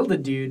just killed a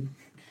dude.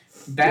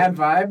 Bad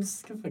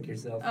vibes? Go fuck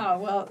yourself. Oh,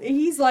 well,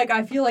 he's like,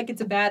 I feel like it's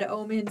a bad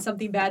omen.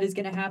 Something bad is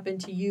going to happen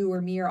to you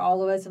or me or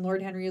all of us. And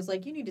Lord Henry is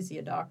like, you need to see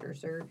a doctor,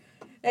 sir.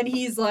 And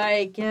he's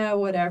like, yeah,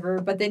 whatever.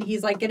 But then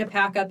he's like going to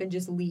pack up and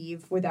just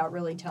leave without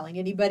really telling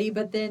anybody.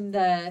 But then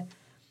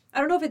I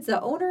don't know if it's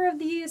the owner of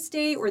the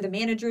estate or the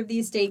manager of the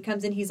estate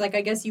comes in. He's like,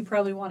 I guess you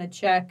probably want to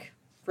check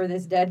for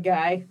this dead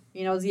guy.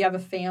 You know, does he have a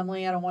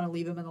family? I don't want to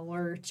leave him in the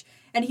lurch.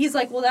 And he's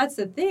like, well, that's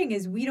the thing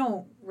is we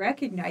don't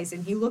recognize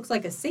him. He looks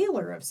like a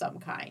sailor of some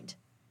kind.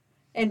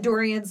 And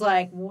Dorian's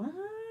like,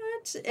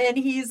 what? And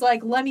he's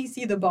like, let me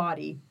see the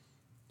body.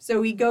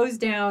 So he goes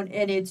down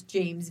and it's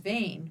James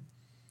Vane,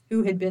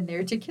 who had been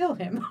there to kill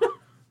him.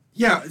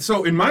 Yeah,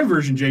 so in my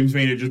version, James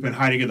Vane had just been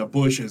hiding in the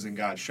bushes and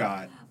got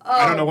shot.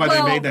 I don't know why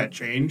they made that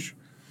change.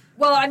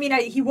 Well, I mean,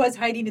 he was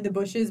hiding in the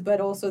bushes,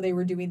 but also they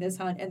were doing this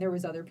hunt, and there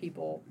was other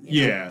people.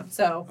 You know? Yeah.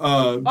 So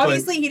But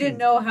obviously he didn't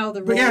know how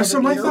the. But role yeah, of so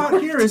a my leader thought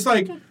worked. here is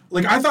like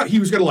I thought he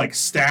was gonna like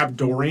stab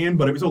Dorian,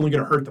 but it was only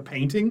gonna hurt the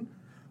painting,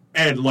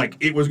 and like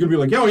it was gonna be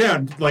like, oh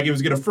yeah, like it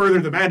was gonna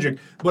further the magic.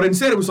 But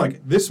instead, it was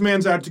like, this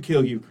man's out to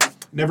kill you.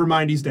 Never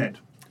mind, he's dead.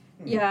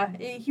 Yeah,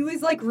 he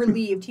was like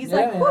relieved. He's Yeah,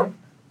 like, yeah. whew,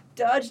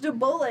 dodged a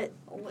bullet,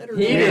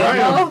 literally. He did.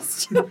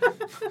 Almost.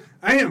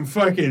 I am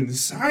fucking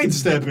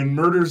sidestepping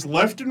murders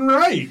left and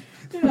right.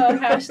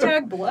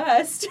 Hashtag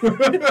blessed.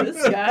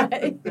 This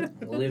guy.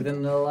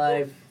 Living the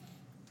life.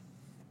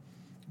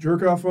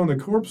 Jerk off on the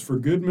corpse for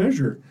good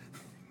measure.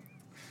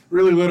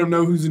 Really let him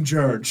know who's in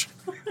charge.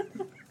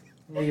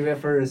 Leave it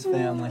for his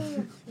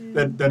family.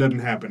 That doesn't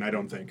happen, I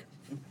don't think.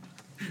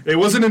 It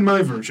wasn't in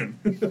my version.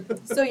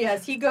 So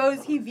yes, he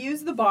goes, he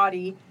views the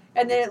body,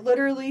 and then it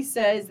literally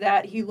says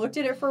that he looked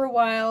at it for a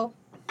while,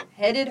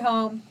 headed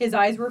home. His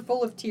eyes were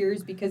full of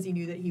tears because he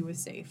knew that he was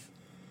safe.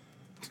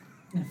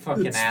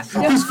 Fucking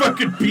asshole. This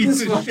fucking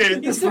piece of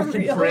shit. He's a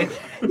fucking real, prick.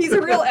 he's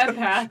a real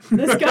empath,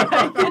 this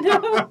guy, you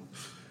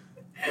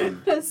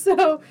know?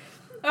 So,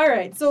 all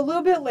right, so a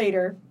little bit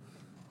later,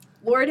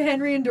 Lord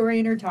Henry and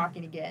Dorian are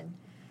talking again.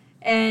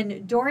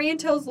 And Dorian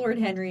tells Lord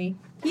Henry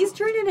he's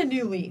turning a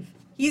new leaf.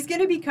 He's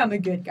going to become a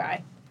good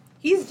guy.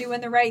 He's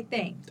doing the right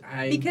thing.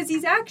 Because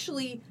he's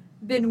actually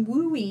been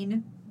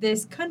wooing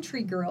this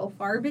country girl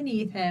far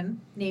beneath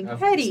him named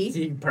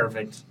Hetty.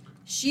 Perfect.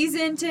 She's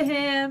into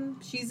him.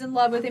 She's in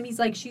love with him. He's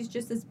like, she's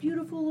just this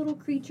beautiful little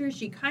creature.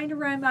 She kind of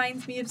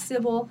reminds me of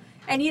Sybil.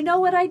 And you know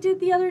what I did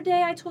the other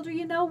day? I told her,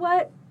 you know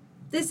what?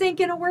 This ain't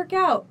going to work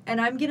out. And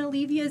I'm going to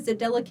leave you as a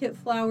delicate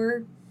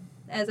flower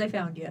as I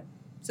found you.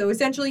 So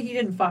essentially, he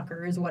didn't fuck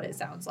her, is what it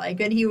sounds like.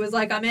 And he was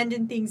like, I'm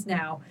ending things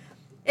now.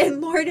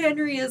 And Lord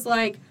Henry is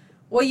like,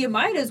 well, you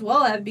might as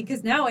well have,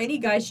 because now any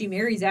guy she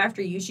marries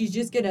after you, she's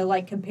just going to,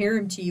 like, compare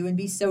him to you and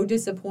be so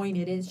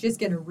disappointed. And it's just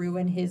going to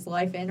ruin his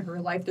life and her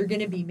life. They're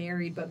going to be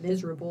married but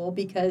miserable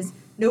because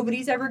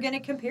nobody's ever going to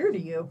compare to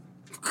you.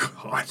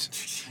 God.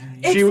 It's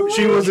She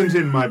like- wasn't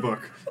in my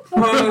book.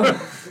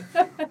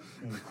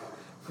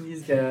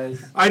 These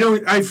guys.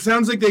 It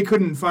sounds like they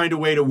couldn't find a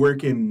way to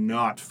work in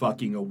not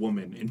fucking a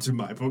woman into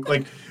my book.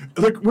 Like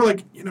we're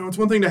like, it's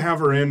one thing to have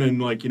her in and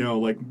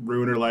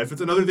ruin her life. It's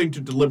another thing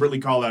to deliberately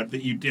call out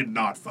that you did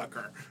not fuck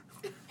her.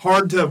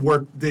 Hard to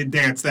work the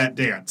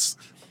dance.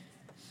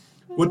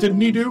 What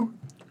didn't he do?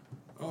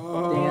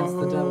 Dance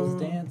the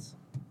devil's dance.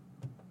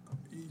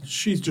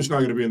 She's just not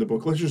going to be in the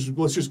book. Let's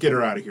just get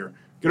her out of here.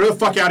 Get her the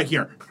fuck out of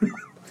here.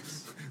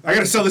 I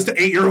got to sell this to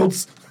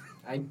 8-year-olds.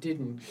 I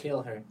didn't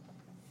kill her.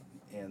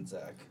 And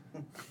Zach.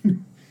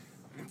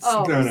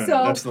 Oh, No,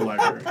 so that's the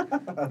library.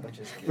 I'm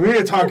just kidding. We're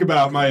going to talk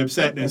about my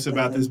upsetness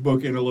about this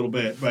book in a little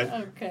bit, but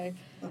okay.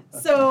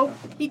 So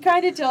he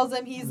kind of tells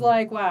him, he's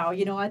like, wow,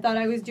 I thought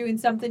I was doing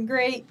something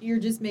great. You're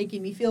just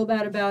making me feel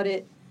bad about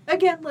it.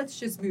 Again, let's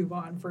just move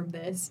on from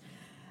this.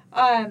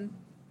 And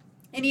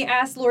he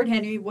asked Lord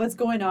Henry, what's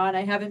going on?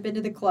 I haven't been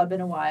to the club in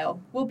a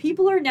while. Well,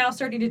 people are now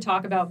starting to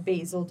talk about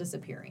Basil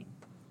disappearing.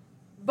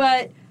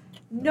 But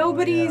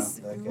nobody's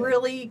that guy.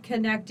 really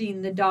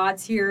connecting the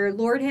dots here.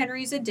 Lord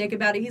Henry's a dick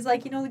about it. He's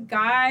like, the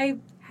guy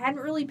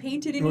hadn't really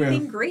painted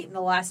anything great in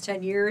the last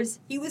 10 years.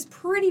 He was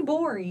pretty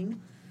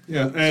boring.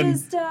 Yeah, and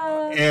Just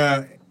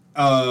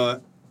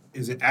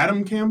is it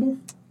Adam Campbell?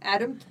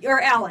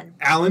 Alan.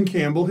 Alan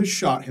Campbell has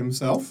shot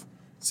himself.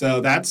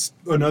 So that's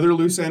another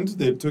loose end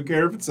that took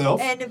care of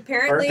itself. And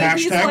apparently Hashtag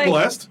he's like,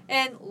 blessed.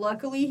 and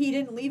luckily he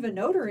didn't leave a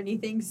note or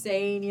anything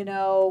saying,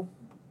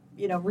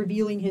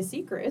 revealing his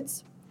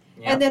secrets.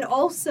 Yep. And then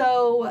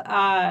also,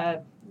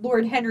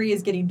 Lord Henry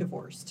is getting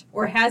divorced,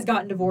 or has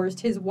gotten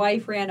divorced. His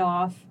wife ran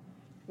off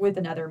with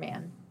another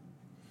man.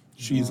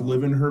 She's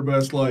living her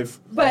best life.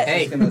 But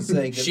Hey, gonna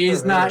say, good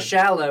she's for not her.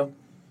 shallow.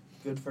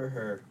 Good for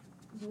her.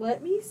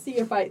 let me see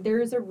if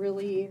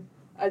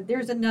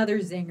there's another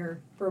zinger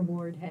from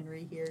Lord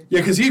Henry here. Yeah,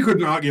 because he could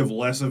not give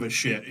less of a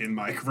shit in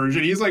my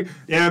version. He's like,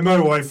 yeah, my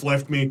wife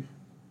left me.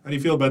 How do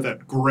you feel about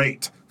that?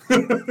 Great.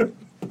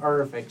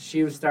 Perfect.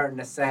 She was starting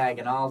to sag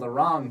in all the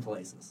wrong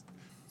places.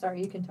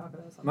 Sorry, you can talk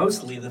about something.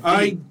 Mostly the feet.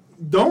 I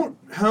don't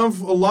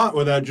have a lot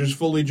without just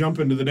fully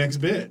jumping to the next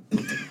bit.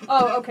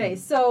 Oh, okay.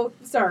 So,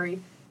 sorry.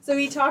 So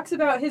he talks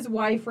about his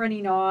wife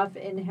running off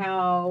and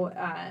how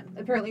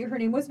apparently her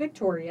name was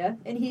Victoria.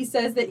 And he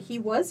says that he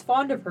was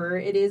fond of her.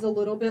 It is a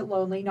little bit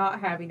lonely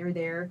not having her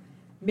there.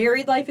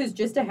 Married life is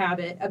just a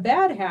habit, a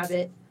bad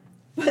habit.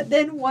 But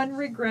then one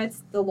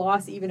regrets the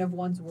loss even of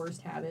one's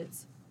worst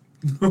habits.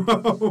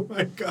 Oh,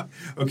 my God.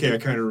 Okay, I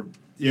kind of...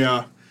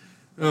 Yeah.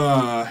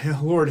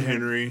 Lord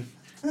Henry,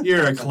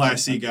 you're a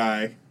classy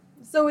guy.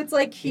 So it's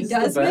like he He's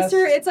does the miss best.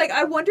 her. It's like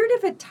I wondered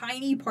if a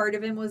tiny part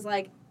of him was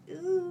like,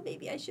 ooh,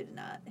 maybe I should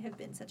not have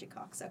been such a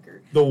cocksucker.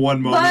 The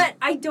one moment. But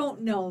I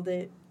don't know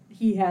that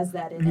he has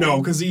that in him.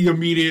 No, because he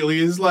immediately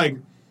is like,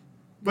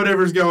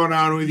 whatever's going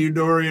on with you,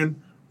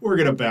 Dorian, we're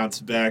going to bounce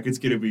back. It's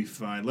going to be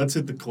fine. Let's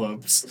hit the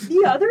clubs.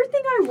 The other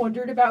thing I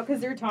wondered about, because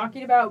they're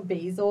talking about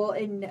Basil,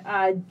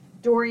 and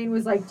Dorian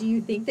was like, do you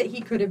think that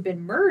he could have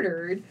been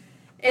murdered?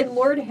 And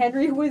Lord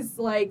Henry was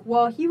like,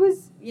 well, he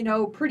was,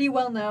 pretty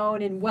well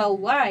known and well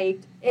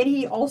liked, and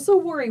he also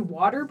wore a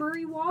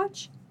Waterbury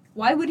watch.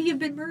 Why would he have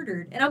been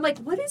murdered? And I'm like,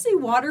 what is a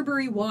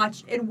Waterbury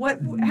watch, and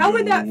how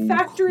would that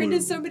factor into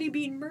clue. somebody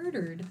being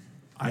murdered?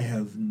 I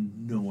have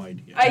no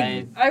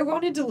idea. I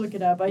wanted to look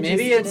it up. Maybe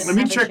just it's- didn't Let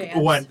me have a check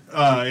chance. what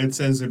it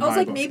says in I was my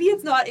like, book. maybe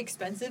it's not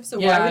expensive, so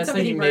Yeah, I why would was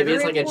somebody thinking murder maybe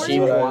it's him like a for cheap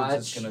it? What I watch.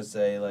 was just gonna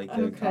say, like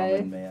a Okay.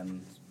 common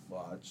man's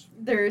watch.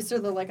 They're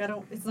like,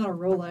 it's not a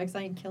Rolex.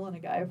 I ain't killing a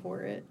guy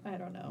for it. I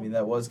don't know. I mean,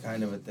 that was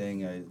kind of a thing.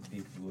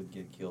 People would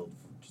get killed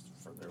just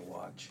for their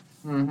watch.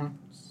 Mm-hmm.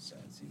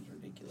 It seems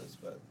ridiculous,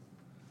 but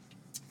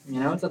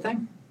It's a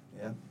thing.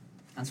 Yeah.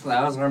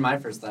 That was where my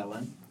first thought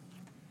went.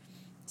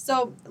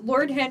 So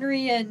Lord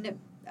Henry and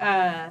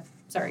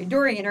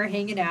Dorian are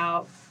hanging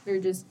out. They're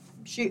just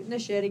shooting the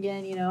shit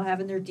again,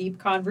 having their deep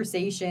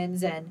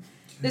conversations. And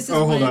this is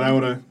hold when- on. I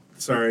want to...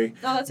 Sorry.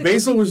 No, that's okay.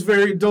 Basil was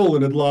very dull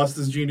and had lost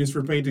his genius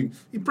for painting.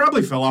 He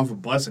probably fell off a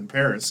bus in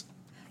Paris.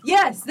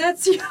 Yes,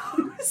 that's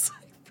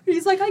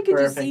he's like, I could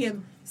just see Perfect.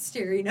 him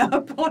staring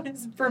up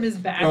from his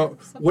back. Oh,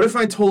 what if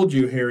I told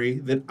you, Harry,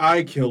 that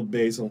I killed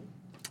Basil?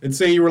 And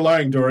say you were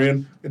lying,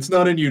 Dorian. It's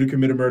not in you to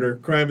commit a murder.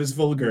 Crime is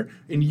vulgar.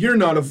 And you're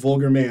not a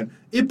vulgar man.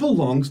 It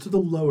belongs to the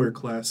lower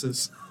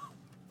classes.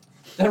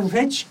 The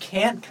rich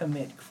can't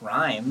commit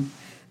crime.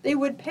 They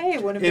would pay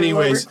one of their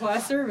Anyways. lower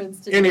class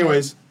servants to do it.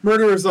 Anyways,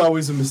 murder is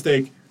always a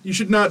mistake. You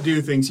should not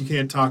do things you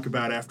can't talk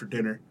about after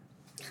dinner.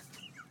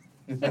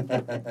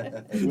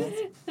 God.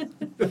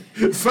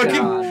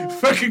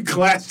 fucking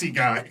classy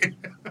guy.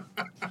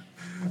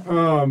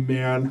 Oh,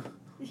 man.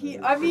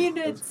 It's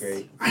that's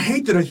great. I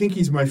hate that I think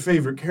he's my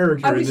favorite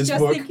character I in was this just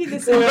book. thinking the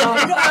same thing.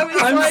 I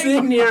was I'm like,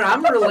 sitting here.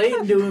 I'm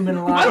relating to him in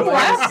a lot I'm of ways.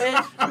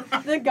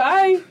 laughing. The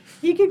guy,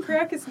 he can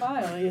crack a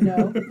smile,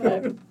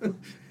 But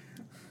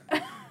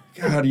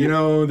God,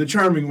 the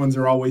charming ones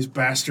are always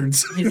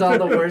bastards. He's all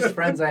the worst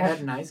friends I had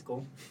in high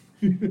school.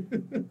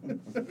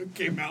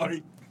 Okay,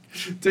 Mallory,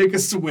 take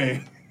us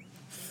away.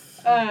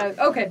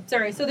 okay,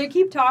 sorry. So they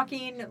keep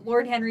talking.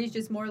 Lord Henry's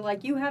just more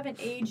like, you haven't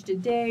aged a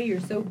day. You're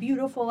so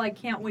beautiful. I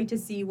can't wait to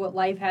see what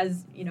life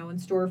has, in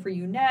store for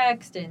you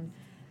next. And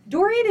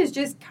Dorian is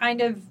just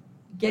kind of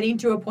getting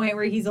to a point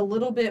where he's a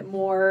little bit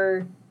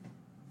more,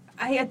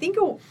 I think,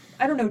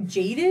 I don't know,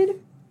 jaded.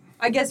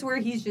 I guess where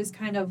he's just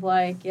kind of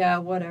like, yeah,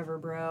 whatever,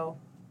 bro.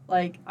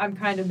 Like, I'm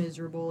kind of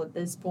miserable at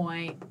this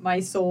point. My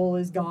soul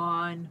is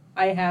gone.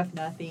 I have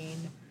nothing.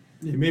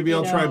 Yeah, maybe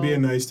I'll try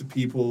being nice to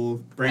people.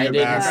 Bring I it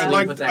didn't back.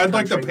 sleep with that I'd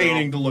like the country girl.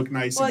 painting to look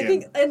nice Well, I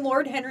again. think, and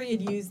Lord Henry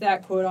had used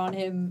that quote on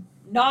him,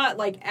 not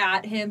like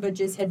at him, but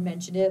just had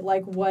mentioned it.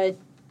 Like, what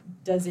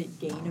does it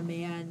gain a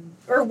man?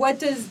 Or what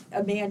does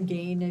a man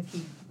gain if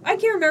he. I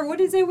can't remember.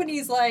 What is it when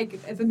he's like,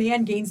 if a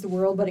man gains the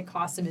world, but it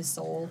costs him his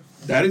soul?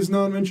 That is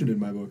not mentioned in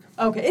my book.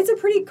 Okay, it's a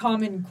pretty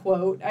common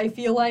quote, I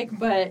feel like,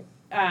 but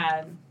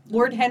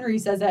Lord Henry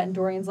says that, and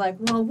Dorian's like,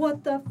 well,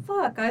 what the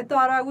fuck? I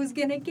thought I was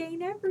going to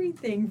gain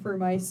everything for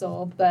my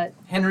soul, but.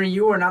 Henry,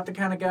 you are not the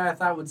kind of guy I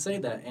thought would say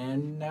that,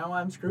 and now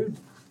I'm screwed.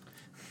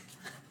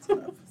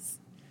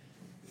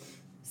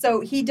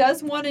 So he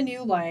does want a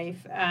new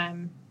life.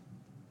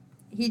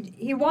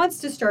 He wants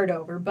to start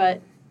over,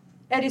 but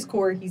at his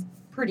core, he's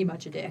pretty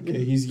much a dick. Yeah,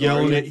 he's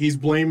yelling at, he's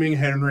blaming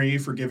Henry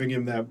for giving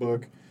him that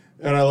book.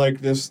 And I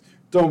like this.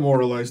 Don't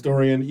moralize,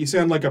 Dorian. You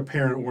sound like a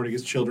parent warning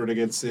his children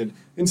against sin.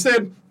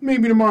 Instead,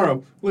 maybe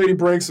tomorrow, Lady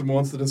Branksome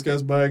wants to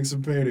discuss buying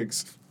some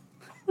paintings.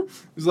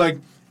 He's like,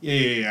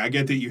 yeah, I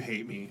get that you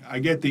hate me. I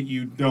get that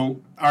you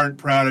aren't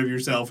proud of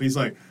yourself. He's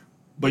like,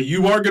 but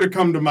you are going to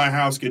come to my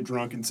house, get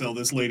drunk, and sell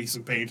this lady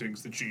some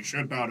paintings that she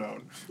should not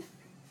own.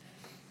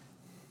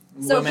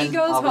 So Women he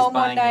goes always home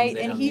one buying things night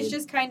they and don't he's need.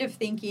 just kind of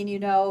thinking,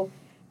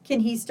 can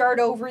he start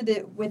over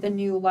with a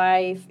new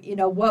life?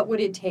 What would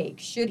it take?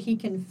 Should he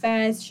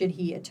confess? Should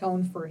he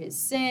atone for his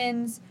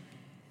sins?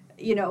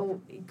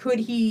 Could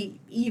he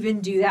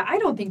even do that? I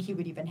don't think he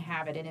would even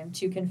have it in him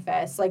to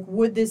confess. Like,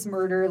 would this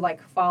murder,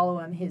 follow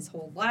him his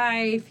whole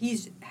life?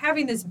 He's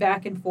having this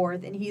back and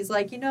forth, and he's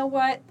like, you know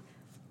what?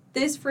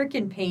 This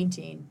freaking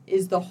painting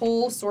is the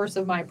whole source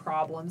of my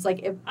problems.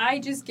 Like, if I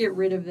just get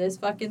rid of this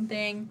fucking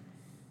thing,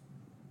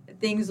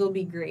 things will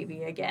be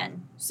gravy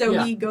again. So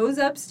Yeah. he goes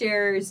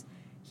upstairs,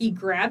 he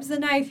grabs the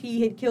knife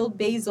he had killed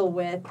Basil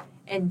with,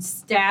 and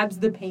stabs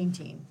the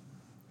painting.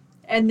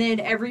 And then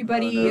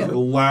everybody...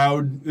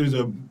 There's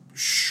a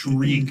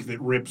shriek that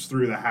rips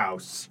through the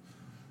house.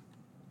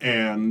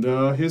 And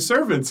his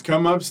servants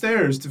come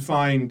upstairs to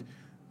find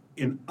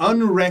an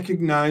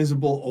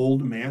unrecognizable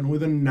old man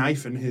with a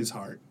knife in his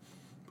heart,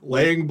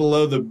 laying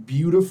below the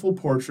beautiful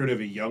portrait of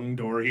a young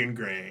Dorian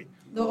Gray.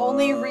 The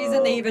only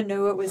reason they even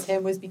knew it was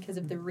him was because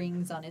of the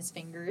rings on his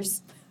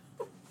fingers.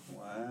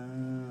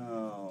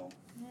 Wow.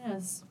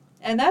 Yes.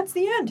 And that's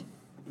the end.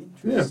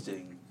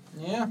 Interesting.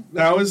 Yeah.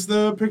 That was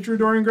the picture of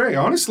Dorian Gray.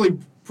 Honestly,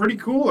 pretty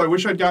cool. I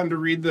wish I'd gotten to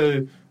read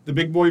the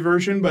big boy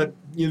version, but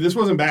this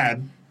wasn't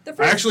bad. The I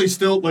first actually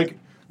still,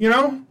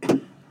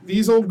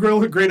 these old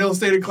great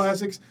illustrated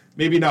classics,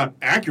 maybe not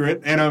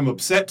accurate, and I'm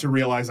upset to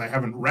realize I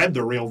haven't read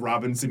the real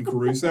Robinson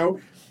Crusoe,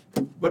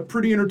 but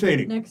pretty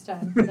entertaining. Next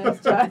time. Yeah,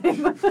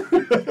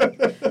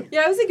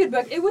 it was a good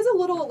book. It was a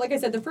little, like I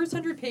said, the first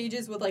 100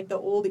 pages with, the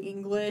old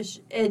English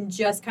and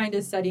just kind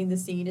of setting the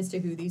scene as to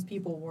who these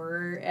people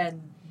were,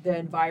 and the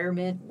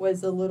environment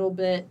was a little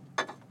bit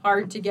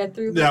hard to get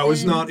through. That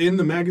was not in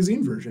the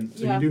magazine version,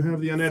 so Yeah. you do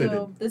have the unedited.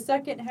 So the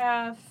second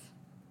half,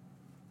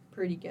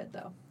 pretty good,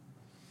 though.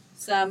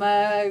 Some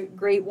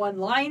great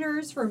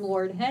one-liners from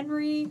Lord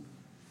Henry.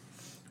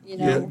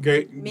 Yeah,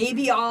 great.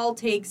 Maybe I'll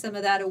take some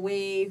of that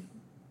away,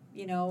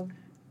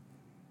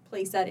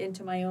 place that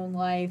into my own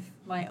life,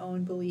 my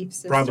own belief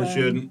system. Probably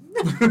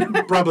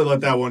shouldn't. Probably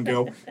let that one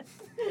go.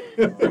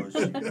 Oh,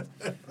 shit.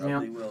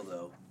 Probably will,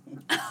 though.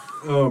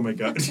 Oh my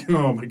god.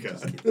 Oh my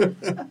god.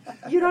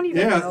 You don't even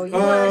Yeah, know. You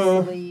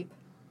were asleep.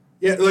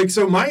 Yeah,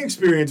 so my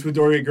experience with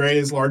Dorian Gray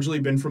has largely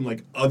been from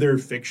other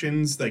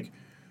fictions.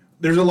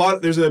 There's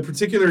a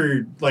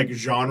particular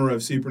genre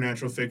of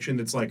supernatural fiction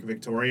that's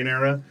Victorian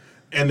era,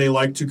 and they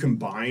like to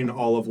combine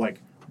all of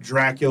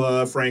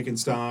Dracula,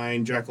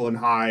 Frankenstein, Jekyll and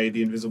Hyde,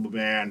 The Invisible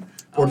Man,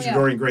 Portrait of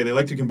Dorian Gray. They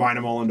like to combine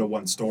them all into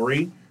one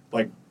story,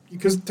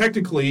 because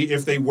technically,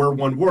 if they were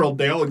one world,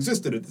 they all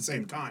existed at the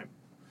same time.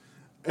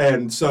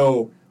 And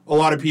so a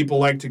lot of people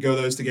like to go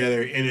those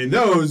together, and in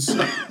those,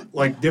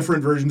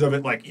 different versions of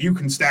it, you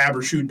can stab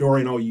or shoot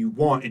Dorian all you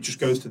want. It just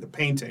goes to the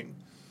painting.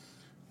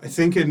 I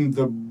think in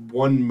the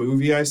one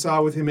movie I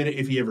saw with him in it,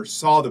 if he ever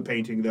saw the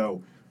painting,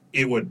 though,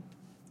 it would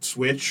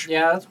switch.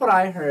 Yeah, that's what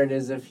I heard,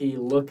 is if he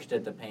looked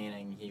at the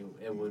painting,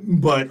 it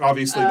would... But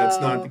obviously that's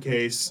not the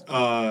case.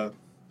 I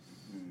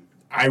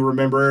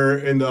remember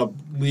in the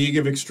League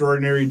of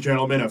Extraordinary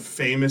Gentlemen, a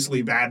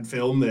famously bad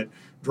film that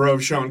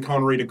drove Sean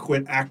Connery to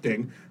quit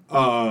acting,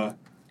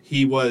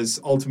 he was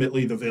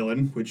ultimately the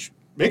villain, which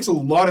makes a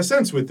lot of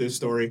sense with this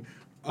story.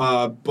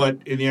 But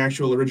in the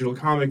actual original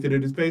comic that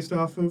it is based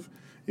off of,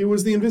 it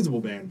was the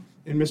Invisible Man,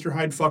 and Mr.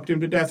 Hyde fucked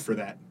him to death for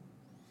that.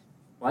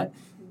 What?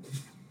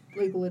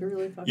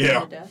 Literally fucking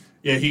Yeah. to death.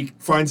 Yeah, he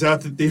finds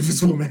out that the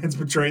Invisible Man's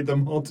betrayed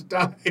them all to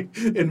die,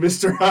 and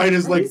Mr. Hyde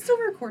is Are we still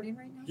recording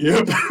right now?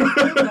 yep.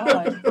 Oh,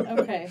 God.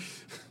 Okay.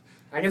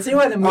 I can see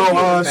why the movie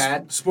was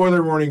bad.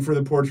 Spoiler warning for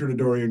the Portrait of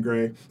Dorian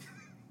Gray.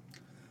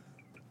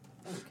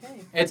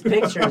 Okay. It's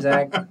picture,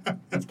 Zach.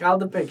 It's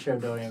called The Picture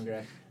of Dorian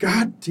Gray.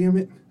 God damn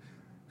it.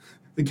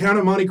 The Count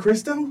of Monte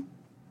Cristo?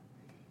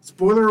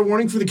 Spoiler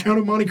warning for the Count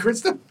of Monte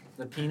Cristo?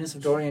 The Penis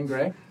of Dorian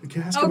Gray? The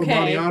Cask of Okay.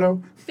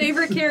 Amontillado?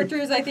 Favorite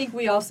characters, I think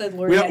we all said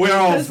Lord We Henry,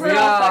 all- because we're we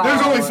all all- fucking-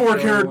 There's only Oh, 4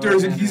 okay,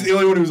 characters, and well, he's the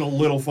only one who's a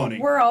little funny.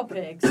 We're all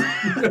pigs.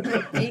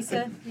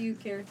 Asa, you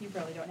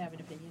probably don't have an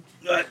opinion.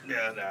 No.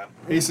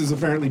 Ace is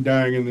apparently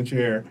dying in the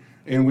chair,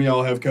 and we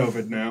all have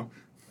COVID now.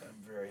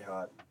 I'm very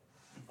hot.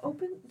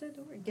 Open the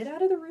door. Get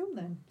out of the room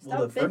then. Stop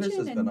Well, the furnace bitching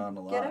has and been on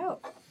a get lot.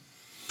 out.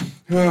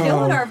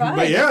 Killing our vibe.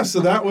 But yeah, so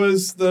that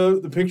was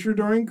the picture of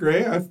Dorian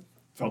Gray. I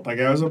felt like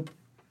I was a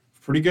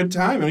pretty good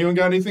time. Anyone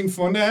got anything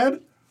fun to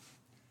add?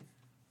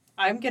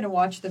 I'm going to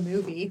watch the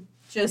movie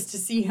just to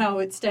see how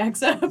it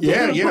stacks up.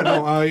 Yeah,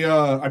 no,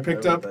 I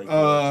picked I up, would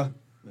like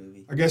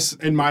Movie. I guess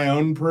in my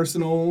own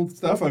personal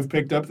stuff, I've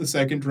picked up the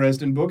second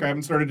Dresden book. I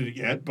haven't started it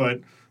yet, but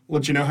I'll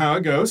let you know how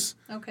it goes.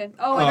 Okay.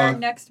 Oh, and our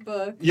next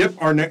book. Yep,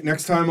 our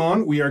next time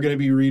on, we are going to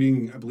be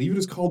reading, I believe it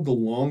is called The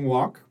Long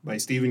Walk by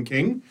Stephen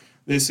King.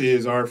 this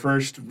is our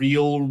first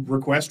real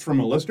request from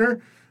a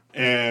listener,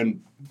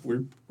 and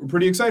we're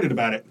pretty excited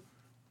about it.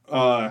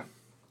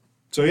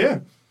 So yeah,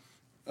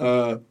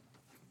 I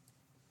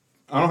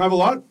don't have a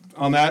lot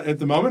on that at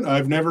the moment.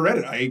 I've never read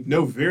it. I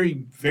know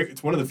very,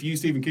 it's one of the few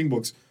Stephen King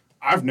books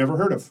I've never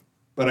heard of,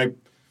 but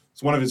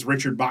it's one of his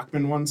Richard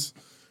Bachman ones,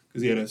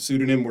 because he had a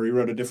pseudonym where he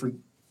wrote a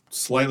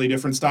slightly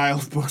different style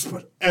of books,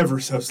 but ever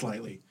so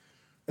slightly.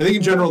 I think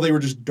in general they were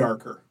just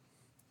darker.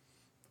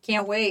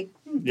 Can't wait.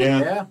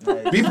 Yeah.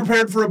 Be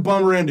prepared for a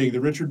bummer ending.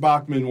 The Richard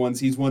Bachman ones,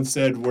 he's once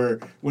said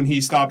when he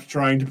stopped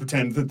trying to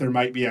pretend that there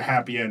might be a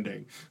happy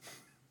ending.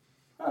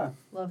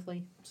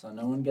 Lovely. So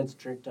no one gets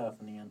tricked off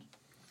in the end.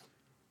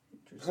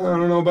 I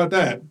don't know about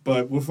that,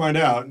 but we'll find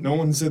out. No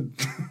one said...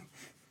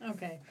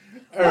 Okay.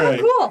 All right.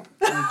 Cool.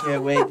 I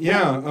can't wait.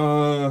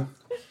 Yeah,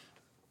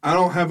 I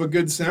don't have a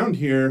good sound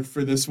here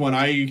for this one.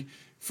 I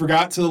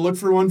forgot to look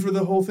for one for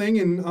the whole thing,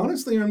 and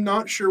honestly, I'm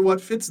not sure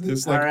what fits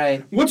this. All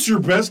right. What's your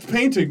best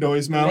painting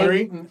noise,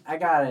 Mallory? I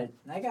got it.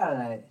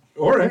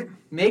 All right.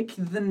 Make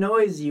the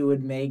noise you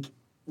would make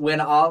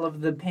when all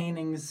of the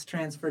paintings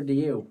transferred to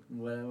you.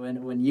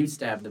 When you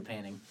stabbed the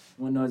painting.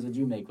 What noise would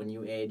you make when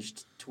you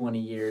aged 20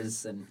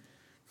 years and...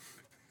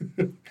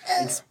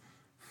 It's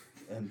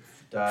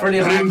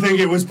pretty I didn't think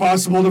it was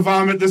possible to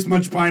vomit this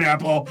much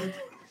pineapple.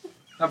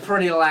 a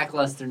pretty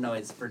lackluster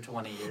noise for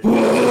 20 years.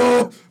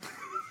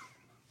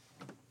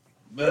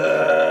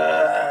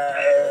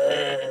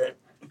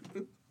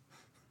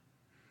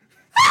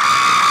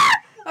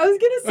 I was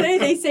gonna say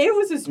they say it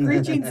was a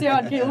screeching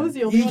sound. Caleb was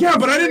the only one Yeah, that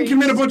but I didn't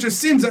screamed. commit a bunch of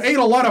sins. I ate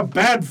a lot of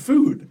bad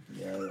food.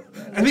 Yeah,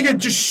 I think I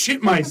just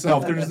shit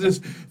myself. There's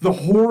the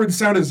horrid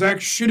sound of Zach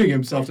shitting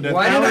himself to death.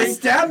 Why did I Mallory,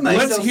 stab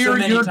myself let's hear so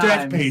many your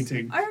death times?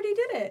 painting. I already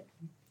did it.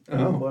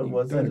 Oh, what you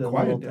was done it? A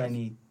quiet little death.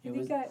 tiny. It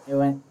think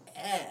went...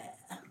 Yeah.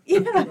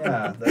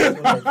 Yeah,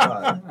 that's what I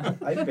thought.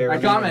 I barely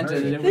I commented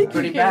even it heard was Thank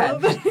pretty you,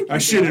 bad. Caleb. I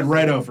shitted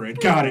right over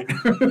it. Got it.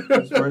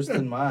 It's worse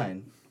than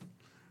mine.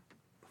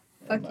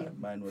 Fuck you.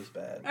 Mine was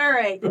bad. All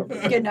right.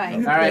 Good night.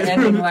 All right,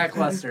 ending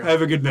lackluster.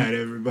 Have a good night,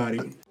 everybody.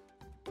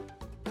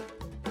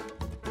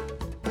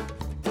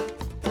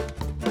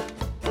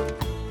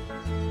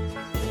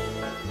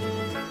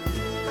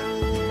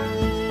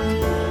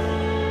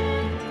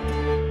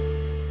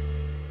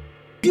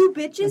 You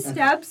bitches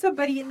stabbed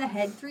somebody in the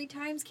head 3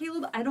 times,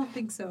 Caleb? I don't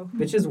think so.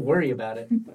 Bitches worry about it.